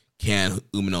win. Can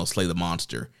Umino slay the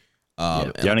monster?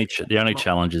 The only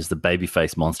challenge is the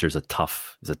babyface monster is a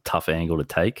tough angle to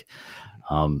take.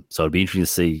 So it'd be interesting to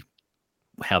see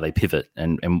how they pivot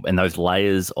and those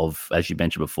layers of, as you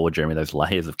mentioned before, Jeremy, those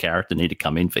layers of character need to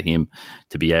come in for him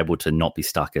to be able to not be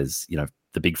stuck as,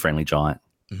 the big friendly giant.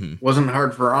 Mm-hmm. Wasn't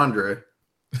hard for Andre.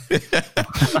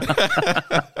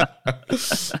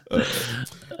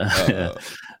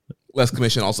 Les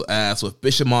Commission also asks, with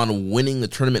Bishamon winning the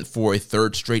tournament for a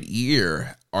third straight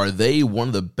year, are they one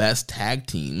of the best tag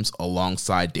teams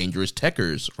alongside Dangerous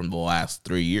Tekkers from the last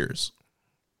 3 years?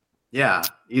 Yeah,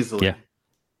 easily. Yeah.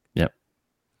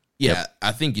 Yeah,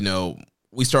 I think,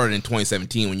 we started in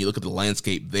 2017. When you look at the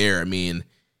landscape there, I mean,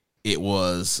 it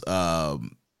was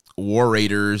War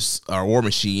Raiders, or War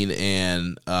Machine,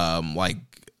 and like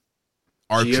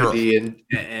Archer. GOD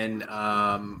and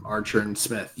Archer and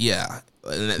Smith. Yeah,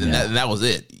 and that was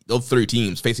it. Those three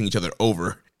teams facing each other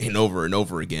over and over and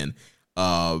over again.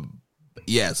 So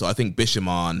I think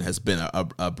Bishamon has been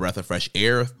a breath of fresh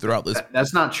air throughout this.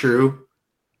 That's not true.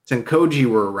 Tenkoji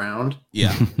were around.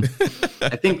 Yeah.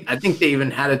 I think they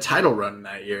even had a title run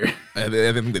that year. I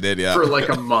think they did, yeah. For like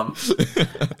a month.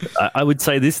 I would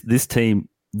say this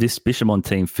Bishamon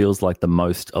team feels like the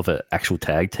most of an actual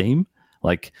tag team.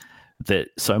 Like that,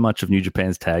 so much of New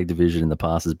Japan's tag division in the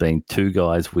past has been two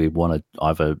guys. We want to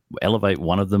either elevate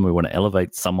one of them, we want to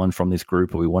elevate someone from this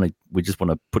group, or we just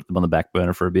want to put them on the back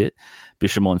burner for a bit.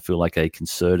 Bishamon feel like a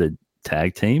concerted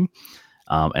tag team.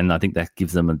 And I think that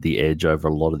gives them the edge over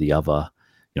a lot of the other,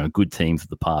 good teams of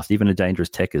the past. Even the Dangerous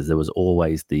Tekkers, there was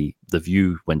always the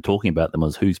view when talking about them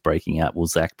was who's breaking out. Will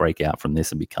Zach break out from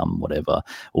this and become whatever?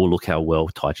 Or look how well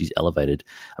Taichi's elevated.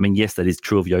 I mean, yes, that is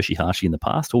true of Yoshihashi in the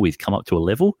past. Always come up to a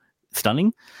level,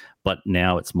 stunning. But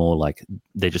now it's more like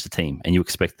they're just a team, and you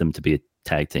expect them to be a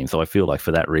tag team. So I feel like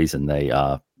for that reason, they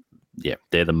are,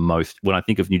 they're the most. When I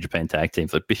think of New Japan tag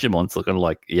teams, like Bishamon's looking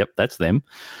like, yep, that's them.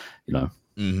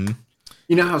 Mm-hmm.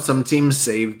 You know how some teams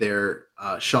save their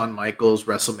Shawn Michaels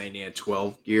WrestleMania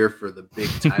 12 gear for the big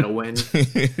title win?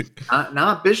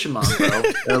 Not Bishamon,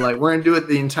 bro. They're like, we're going to do it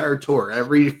the entire tour,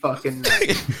 every fucking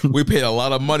night. We paid a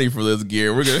lot of money for this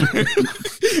gear. We're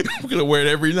gonna wear it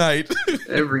every night.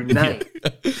 Every night.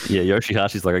 Yeah,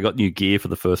 Yoshihashi's like, I got new gear for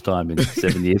the first time in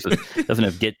 7 years. It doesn't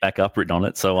have Get Back Up written on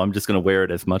it, so I'm just going to wear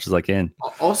it as much as I can.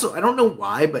 Also, I don't know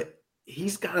why, but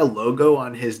he's got a logo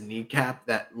on his kneecap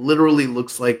that literally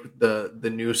looks like the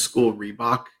new school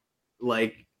Reebok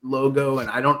like logo, and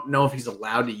I don't know if he's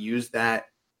allowed to use that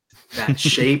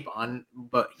shape on,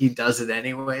 but he does it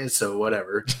anyway, so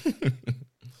whatever.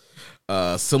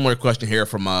 Similar question here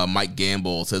from Mike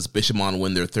Gamble. It says Bishamon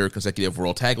win their third consecutive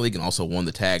World Tag League and also won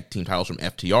the tag team titles from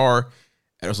FTR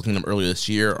at Wrestle Kingdom earlier this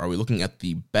year. Are we looking at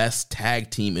the best tag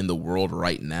team in the world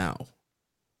right now?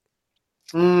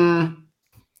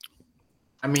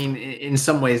 I mean, in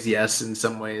some ways, yes. In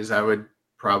some ways, I would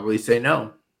probably say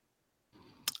no.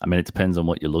 I mean, it depends on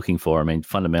what you're looking for. I mean,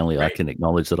 fundamentally, right. I can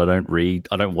acknowledge that I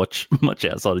don't watch much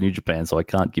outside of New Japan, so I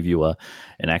can't give you an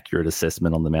accurate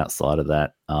assessment on them outside of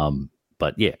that.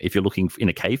 But yeah, if you're looking in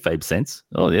a kayfabe sense,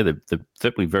 they're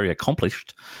certainly very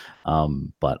accomplished.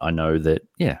 But I know that,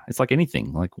 it's like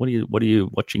anything. Like, what are you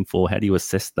watching for? How do you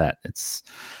assess that?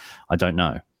 I don't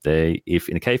know. If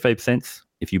in a kayfabe sense,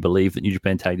 if you believe that New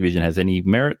Japan Tag Division has any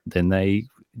merit, then they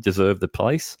deserve the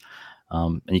place.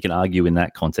 And you can argue in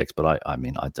that context, but I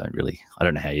mean, I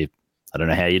don't know how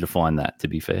you define that, to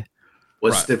be fair.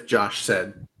 What Stiff Josh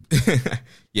said.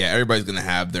 Yeah, everybody's going to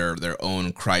have their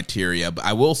own criteria, but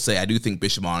I will say I do think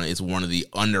Bishamon is one of the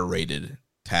underrated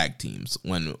tag teams.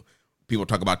 When people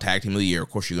talk about tag team of the year,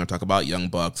 of course you're going to talk about Young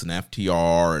Bucks and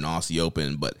FTR and Aussie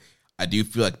Open, but I do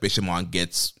feel like Bishamon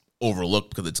gets overlooked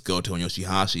because it's Goto and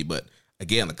Yoshihashi, but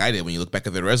again, like I did, when you look back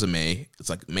at their resume, it's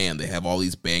like, man, they have all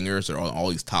these bangers. They're on all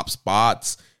these top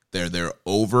spots. They're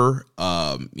over.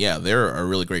 They're a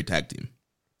really great tag team.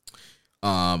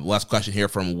 Last question here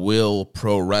from Will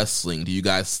Pro Wrestling. Do you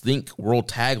guys think World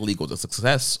Tag League was a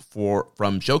success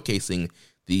from showcasing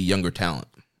the younger talent?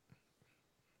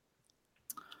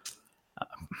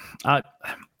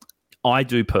 I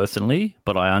do personally,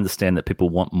 but I understand that people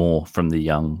want more from the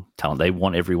young talent. They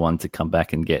want everyone to come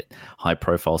back and get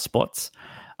high-profile spots.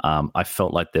 I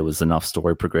felt like there was enough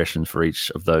story progression for each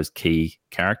of those key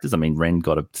characters. I mean, Ren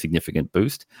got a significant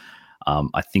boost.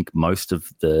 I think most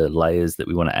of the layers that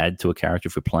we want to add to a character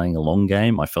if we're playing a long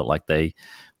game, I felt like they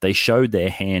showed their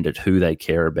hand at who they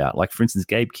care about. Like, for instance,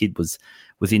 Gabe Kidd was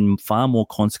in far more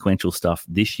consequential stuff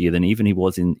this year than even he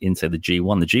was in say, the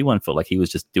G1. The G1 felt like he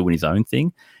was just doing his own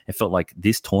thing. It felt like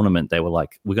this tournament, they were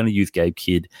like, we're going to use Gabe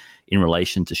Kidd in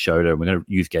relation to Shota. We're going to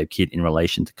use Gabe Kidd in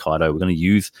relation to Kaido. We're going to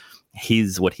use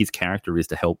what his character is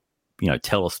to help,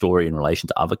 tell a story in relation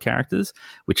to other characters,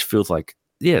 which feels like,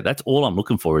 yeah, that's all I'm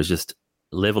looking for is just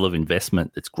level of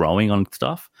investment that's growing on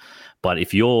stuff. But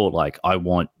if you're like, I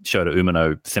want Shota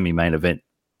Umino semi-main event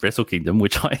Wrestle Kingdom,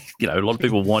 which a lot of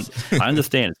people want, I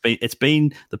understand. It's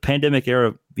been the pandemic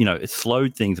era, it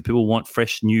slowed things and people want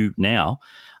fresh new now.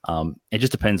 It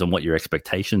just depends on what your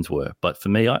expectations were. But for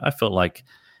me, I felt like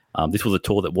this was a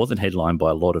tour that wasn't headlined by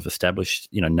a lot of established,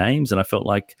 names. And I felt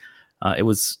like it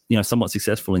was, somewhat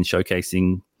successful in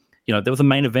showcasing, there was a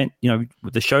main event,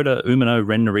 with the Shota Umino,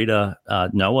 Ren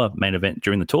Narita, Noah main event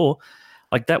during the tour.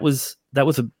 Like that was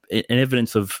an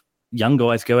evidence of young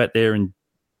guys go out there and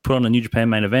put on a New Japan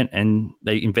main event, and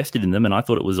they invested in them, and I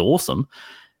thought it was awesome.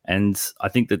 And I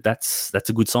think that's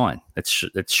a good sign.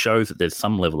 It shows that there's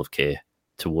some level of care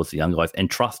towards the young guys and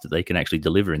trust that they can actually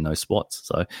deliver in those spots.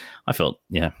 So I felt,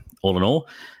 all in all,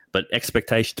 but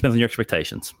expectation depends on your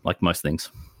expectations, like most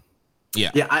things.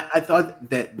 Yeah, I thought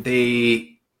that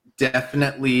they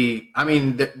definitely. I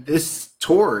mean, this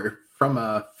tour from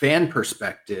a fan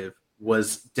perspective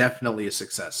was definitely a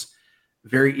success.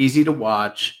 Very easy to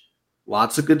watch.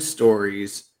 Lots of good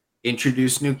stories,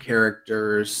 introduced new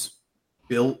characters,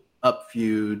 built up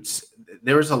feuds.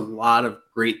 There was a lot of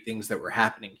great things that were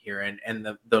happening here, and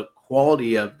the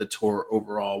quality of the tour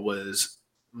overall was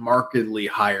markedly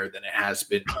higher than it has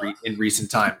been in recent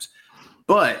times.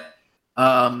 But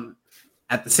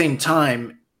at the same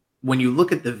time, when you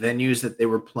look at the venues that they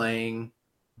were playing,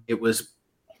 it was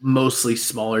mostly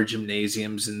smaller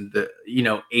gymnasiums and the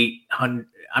 800.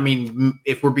 I mean,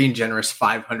 if we're being generous,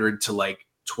 500 to like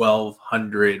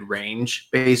 1,200 range,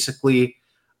 basically,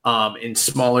 in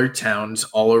smaller towns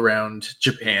all around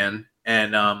Japan,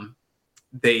 and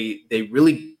they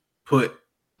really put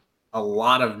a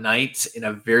lot of nights in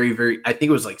a very, very. I think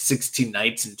it was like 16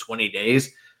 nights in 20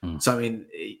 days. So I mean,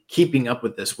 keeping up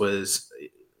with this was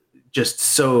just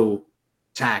so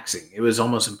taxing. It was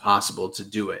almost impossible to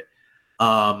do it.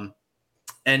 And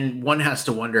one has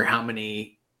to wonder how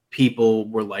many people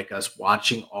were like us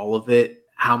watching all of it.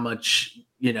 How much,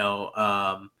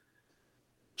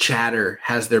 chatter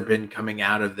has there been coming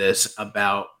out of this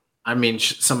about, I mean,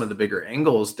 some of the bigger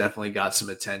angles definitely got some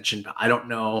attention, but I don't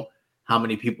know how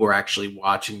many people were actually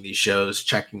watching these shows,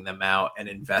 checking them out, and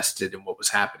invested in what was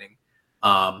happening.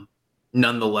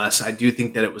 Nonetheless, I do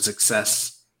think that it was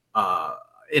success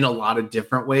in a lot of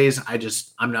different ways.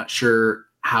 I'm not sure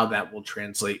how that will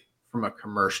translate from a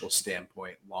commercial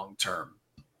standpoint long term.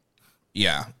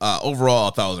 Yeah, overall,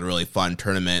 I thought it was a really fun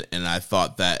tournament, and I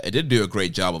thought that it did do a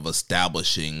great job of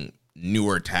establishing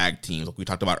newer tag teams. Like we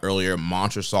talked about earlier,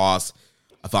 Monster Sauce,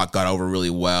 I thought got over really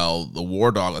well. The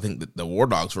War Dogs, I think the War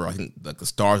Dogs were, like the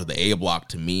stars of the A block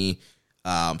to me.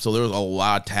 So there was a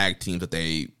lot of tag teams that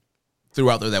they threw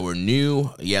out there that were new.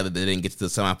 Yeah, that they didn't get to the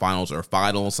semifinals or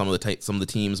finals, some of the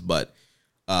teams, but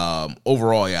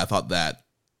overall, yeah, I thought that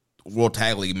World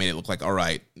Tag League made it look like, all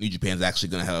right, New Japan's actually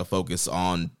going to have a focus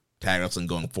on tag wrestling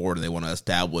going forward, and they want to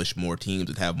establish more teams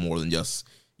that have more than just,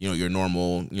 your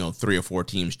normal, 3 or 4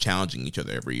 teams challenging each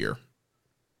other every year.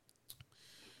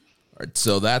 All right,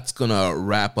 so that's going to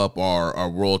wrap up our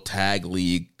World Tag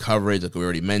League coverage. Like we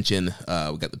already mentioned,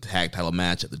 we got the tag title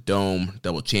match at the Dome,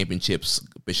 double championships,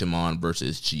 Bishamon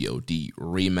versus GOD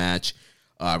rematch.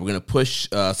 We're going to push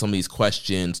some of these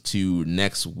questions to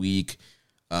next week.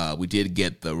 We did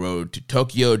get the Road to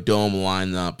Tokyo Dome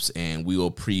lineups, and we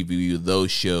will preview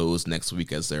those shows next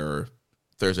week as they're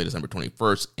Thursday, December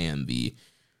 21st and the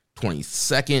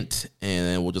 22nd. And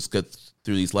then we'll just get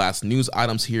through these last news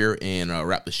items here and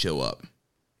wrap the show up.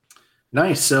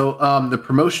 Nice. So the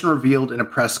promotion revealed in a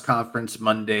press conference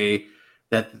Monday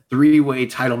that the 3-way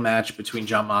title match between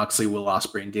Jon Moxley, Will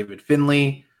Ospreay, and David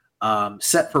Finlay,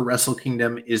 set for Wrestle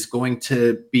Kingdom, is going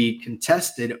to be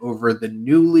contested over the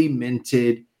newly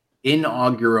minted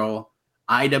inaugural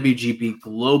IWGP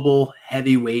Global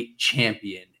Heavyweight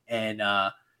Champion. And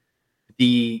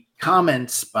the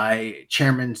comments by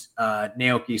Chairman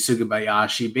Naoki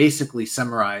Sugabayashi basically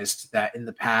summarized that in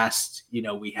the past,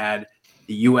 we had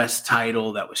the U.S.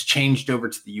 title that was changed over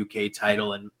to the U.K.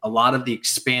 title, and a lot of the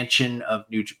expansion of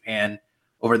New Japan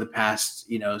over the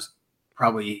past,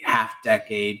 probably half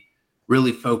decade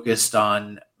really focused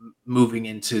on moving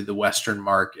into the Western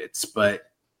markets. But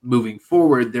moving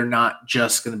forward, they're not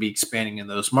just going to be expanding in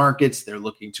those markets. They're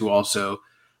looking to also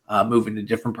move into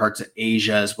different parts of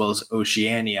Asia as well as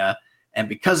Oceania. And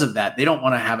because of that, they don't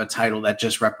want to have a title that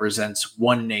just represents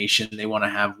one nation. They want to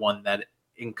have one that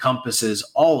encompasses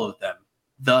all of them.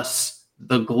 Thus,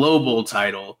 the global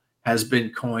title has been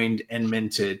coined and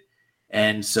minted.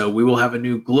 And so we will have a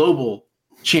new global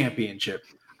championship.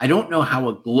 I don't know how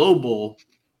a global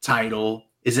title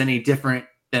is any different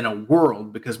than a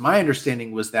world, because my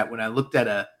understanding was that when I looked at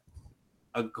a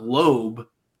globe,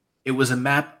 it was a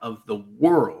map of the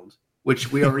world,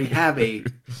 which we already have a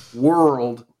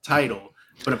world title.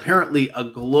 But apparently a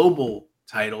global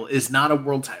title is not a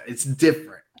world title. It's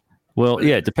different. Well,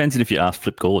 yeah, it depends on if you ask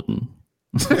Flip Gordon.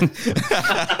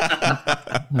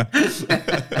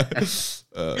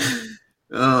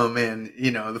 Oh man,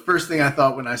 the first thing I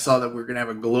thought when I saw that we were going to have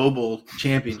a global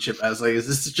championship, I was like, is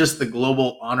this just the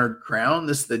global honored crown?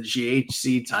 This is the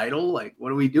GHC title? Like,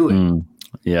 what are we doing?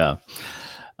 Yeah.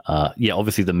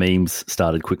 Obviously the memes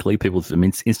started quickly. People's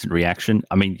instant reaction.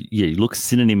 I mean, yeah, you look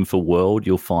synonym for world,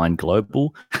 you'll find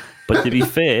global. But to be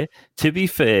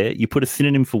fair, you put a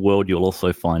synonym for world, you'll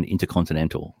also find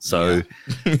intercontinental. So,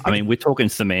 I mean, we're talking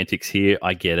semantics here.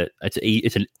 I get it.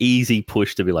 It's an easy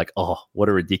push to be like, oh, what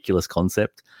a ridiculous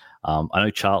concept. I know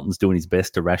Charlton's doing his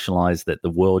best to rationalize that the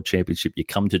world championship, you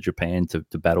come to Japan to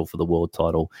battle for the world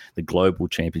title. The global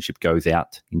championship goes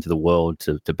out into the world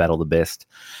to battle the best.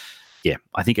 Yeah,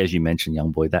 I think as you mentioned,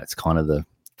 young boy, that's kind of the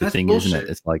thing, bullshit. Isn't it?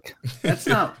 It's like that's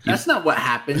not what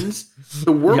happens.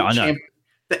 The world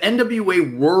the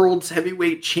NWA World's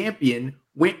Heavyweight Champion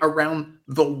went around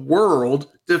the world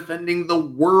defending the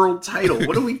world title.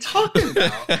 What are we talking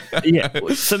about? Yeah,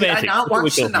 did I not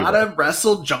watch Sonata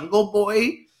wrestle Jungle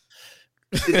Boy?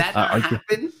 Did that not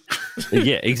happen?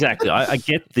 Yeah, exactly. I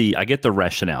get the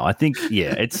rationale. I think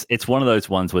it's one of those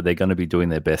ones where they're going to be doing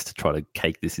their best to try to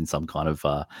cake this in some kind of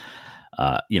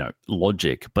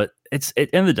logic. But it's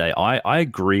at the end of the day, I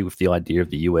agree with the idea of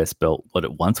the US belt, what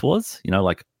it once was.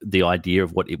 Like the idea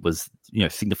of what it was,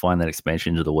 signifying that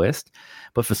expansion into the West.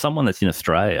 But for someone that's in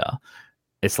Australia,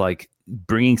 it's like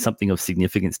bringing something of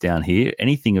significance down here.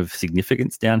 Anything of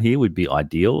significance down here would be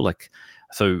ideal.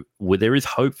 So where there is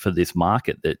hope for this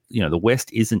market that, the West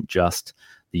isn't just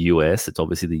the US, it's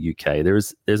obviously the UK.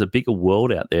 There's a bigger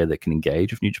world out there that can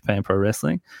engage with New Japan Pro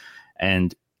Wrestling.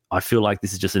 And I feel like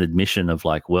this is just an admission of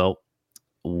like, well,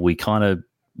 we kind of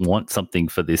want something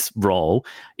for this role.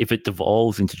 If it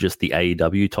devolves into just the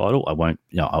AEW title, I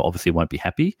obviously won't be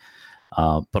happy.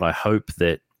 But I hope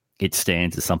that it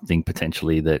stands as something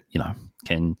potentially that,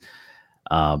 can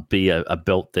be a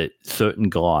belt that certain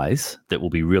guys that will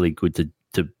be really good to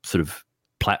sort of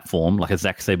platform, like a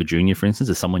Zack Sabre Jr., for instance,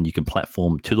 is someone you can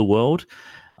platform to the world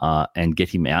and get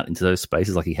him out into those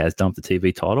spaces like he has done with the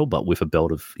TV title, but with a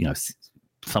belt of,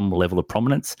 some level of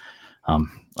prominence. I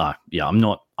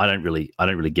don't really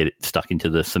get it stuck into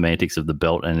the semantics of the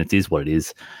belt, and it is what it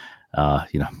is.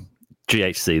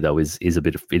 GHC though is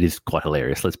it is quite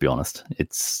hilarious. Let's be honest.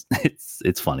 It's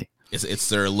funny. It's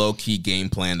their low key game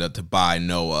plan to buy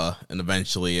Noah, and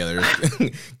eventually they're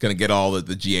gonna get all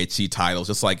the GHC titles,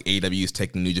 just like AEW's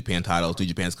taking New Japan titles. New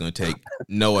Japan's gonna take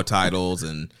Noah titles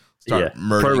and start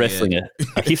murdering pro wrestling,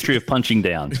 a history of punching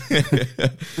down.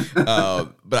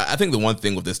 But I think the one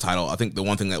thing with this title, the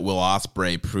one thing that Will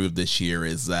Ospreay proved this year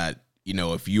is that,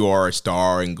 if you are a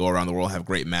star and go around the world, have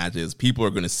great matches, people are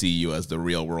going to see you as the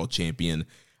real world champion.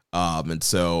 And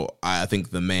so I think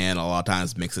the man a lot of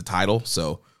times makes a title.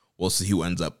 So we'll see who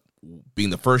ends up being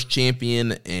the first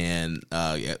champion and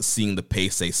seeing the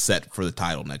pace they set for the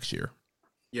title next year.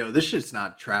 This shit's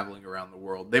not traveling around the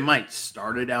world. They might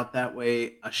start it out that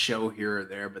way, a show here or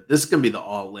there, but this is going to be the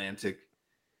All-Atlantic.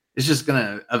 It's just going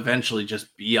to eventually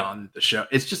just be on the show.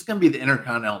 It's just going to be the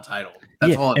Intercontinental title.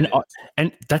 That's all it is.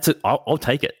 And that's it. I'll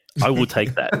take it. I will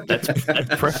take that. That's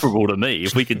preferable to me.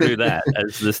 If we could do that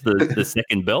as the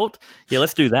second belt,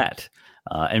 let's do that.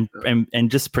 And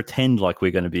just pretend like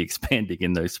we're going to be expanding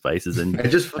in those spaces and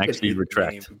just actually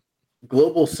retract.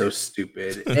 Global's so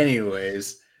stupid.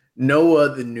 Anyways,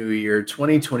 Noah the New Year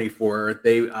 2024.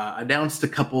 They announced a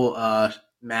couple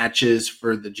matches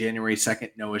for the January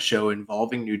 2nd Noah show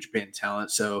involving New Japan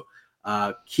talent. So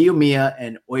Kiyomiya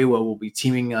and Oiwa will be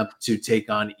teaming up to take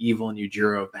on Evil and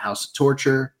Yujiro of the House of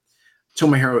Torture.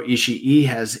 Tomohiro Ishii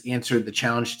has answered the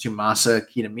challenge to Masa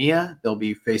Kitamiya. They'll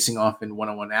be facing off in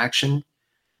one-on-one action.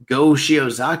 Go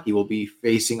Shiozaki will be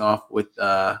facing off with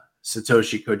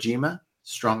Satoshi Kojima,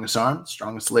 strongest arm,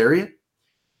 strongest lariat,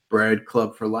 Bread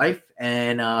Club for life.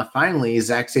 And finally,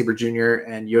 Zack Sabre Jr.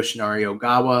 and Yoshinari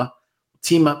Ogawa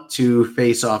team up to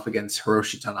face off against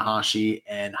Hiroshi Tanahashi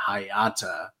and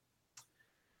Hayata.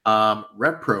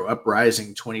 RevPro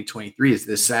Uprising 2023 is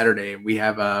this Saturday, and we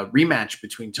have a rematch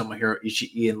between Tomohiro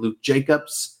Ishii and Luke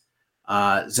Jacobs.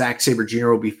 Zack Sabre Jr.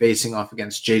 will be facing off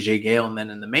against JJ Gale, and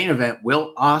then in the main event,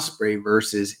 Will Ospreay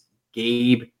versus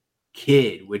Gabe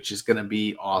Kidd, which is going to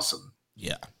be awesome.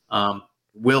 Yeah.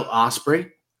 Will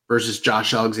Ospreay versus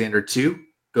Josh Alexander 2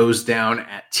 goes down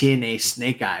at TNA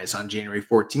Snake Eyes on January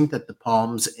 14th at the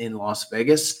Palms in Las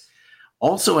Vegas.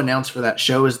 Also announced for that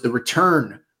show is the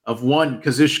return of one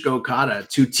Kazuchika Okada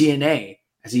to TNA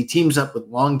as he teams up with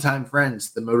longtime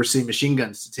friends, the Motor City Machine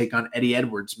Guns, to take on Eddie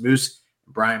Edwards, Moose,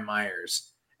 and Brian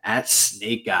Myers at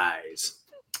Snake Eyes.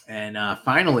 And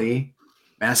finally,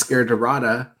 Mascara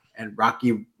Dorada and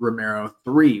Rocky Romero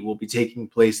 3 will be taking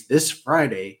place this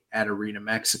Friday at Arena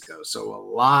Mexico. So a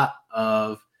lot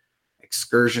of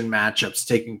excursion matchups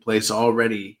taking place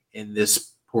already in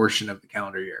this portion of the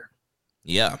calendar year.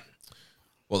 Yeah.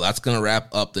 Well, that's going to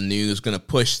wrap up the news. Going to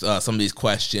push some of these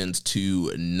questions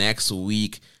to next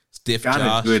week. Stiff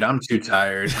Josh. Good. I'm too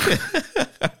tired.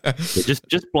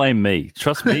 Just blame me.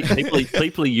 Trust me.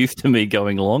 People are used to me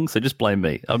going long, so just blame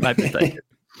me. I'm happy to take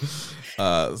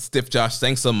it. Stiff Josh,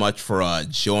 thanks so much for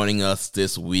joining us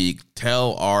this week.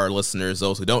 Tell our listeners,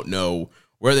 those who don't know,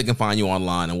 where they can find you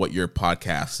online and what your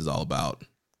podcast is all about.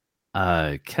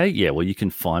 Okay, yeah. Well, you can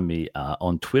find me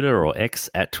on Twitter or X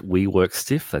at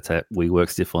WeWorkStiff. That's at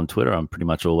WeWorkStiff on Twitter. I'm pretty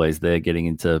much always there, getting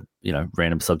into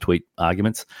random subtweet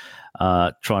arguments,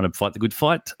 trying to fight the good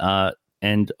fight.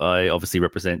 And I obviously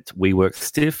represent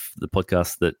WeWorkStiff, the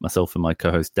podcast that myself and my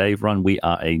co-host Dave run. We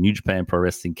are a New Japan Pro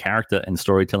Wrestling character and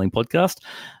storytelling podcast.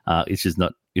 It's just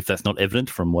not, if that's not evident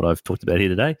from what I've talked about here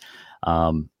today.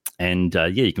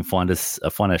 You can find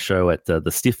our show at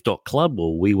thestiff.club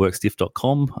or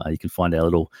weworkstiff.com. You can find our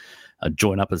little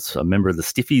join up as a member of the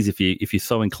Stiffies if you're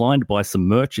so inclined. Buy some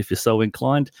merch if you're so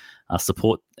inclined.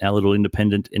 Support our little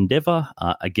independent endeavor.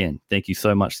 Again, thank you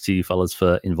so much to you fellas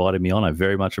for inviting me on. I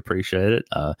very much appreciate it.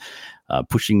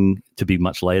 Pushing to be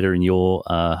much later in your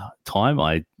time.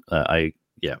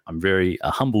 I'm very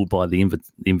humbled by the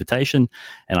invitation,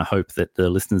 and I hope that the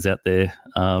listeners out there,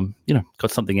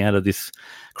 got something out of this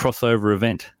crossover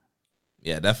event.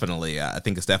 Yeah, definitely. I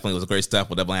think it definitely was great stuff.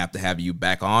 We'll definitely have to have you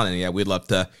back on, and yeah, we'd love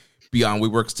to be on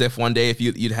WeWorkStiff one day if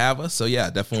you'd have us. So yeah,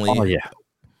 definitely. Oh yeah,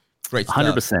 great stuff.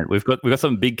 100%. We've got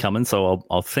something big coming, so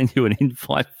I'll send you an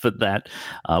invite for that.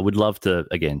 We'd love to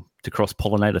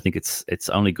cross-pollinate. I think it's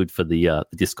only good for the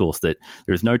discourse that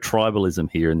there is no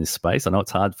tribalism here in this space. I know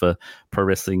it's hard for pro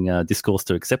wrestling discourse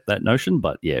to accept that notion,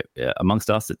 but yeah, amongst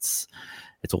us, it's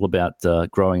all about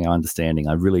growing our understanding.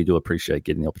 I really do appreciate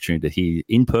getting the opportunity to hear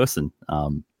in person.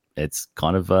 It's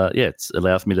kind of it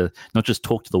allows me to not just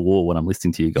talk to the wall when I'm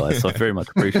listening to you guys. So I very much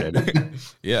appreciate it.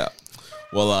 Yeah.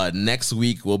 Well, next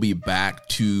week we'll be back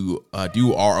to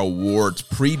do our awards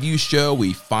preview show.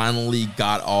 We finally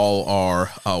got all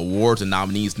our awards and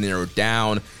nominees narrowed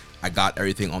down. I got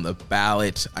everything on the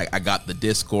ballot. I got the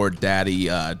Discord daddy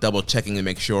double checking to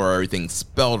make sure everything's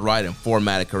spelled right and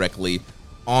formatted correctly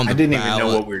on the ballot. I didn't even know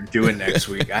what we were doing next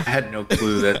week. I had no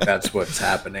clue that that's what's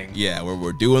happening. Yeah,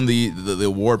 we're doing the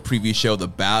award preview show. The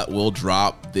ballot will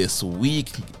drop this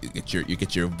week. You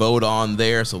get your vote on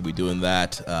there. So we'll be doing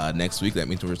that next week. That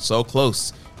means we're so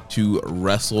close to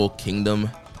Wrestle Kingdom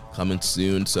coming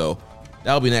soon. So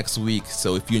that'll be next week.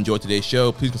 So if you enjoyed today's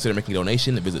show, please consider making a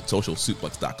donation and visit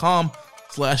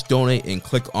socialsuplex.com/donate and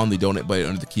click on the donate button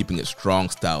under the Keeping It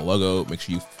Strong Style logo. Make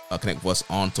sure you connect with us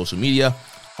on social media.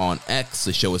 On X,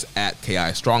 the show is at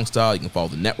KI Strong Style. You can follow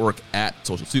the network at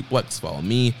Social Suplex. Follow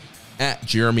me at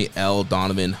Jeremy L.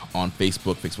 Donovan on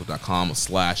Facebook,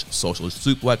 facebook.com/Social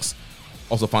Suplex.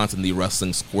 Also find us in the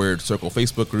Wrestling Squared Circle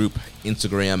Facebook group,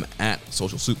 Instagram at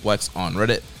Social Suplex, on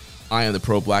Reddit. I am the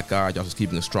Pro Black Guy. Josh is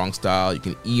Keeping a Strong Style. You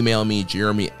can email me,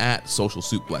 Jeremy at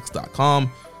socialsuplex.com.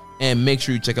 And make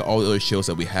sure you check out all the other shows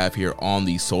that we have here on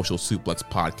the Social Suplex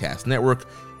Podcast Network.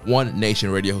 One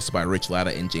Nation Radio, hosted by Rich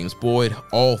Latta and James Boyd.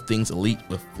 All Things Elite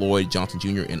with Floyd Johnson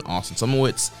Jr. and Austin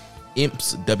Sumowitz.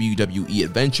 Imp's WWE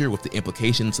Adventure with The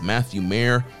Implications, Matthew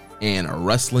Mayer. And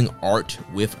Wrestling Art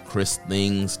with Chris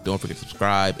Things. Don't forget to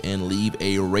subscribe and leave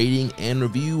a rating and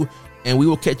review. And we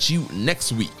will catch you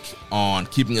next week on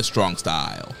Keeping It Strong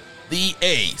Style, the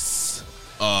ace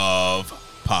of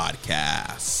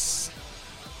podcasts.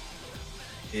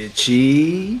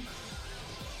 Itchy.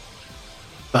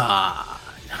 Bye.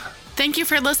 Thank you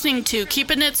for listening to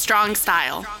Keepin' It Strong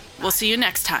Style. We'll see you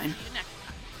next time.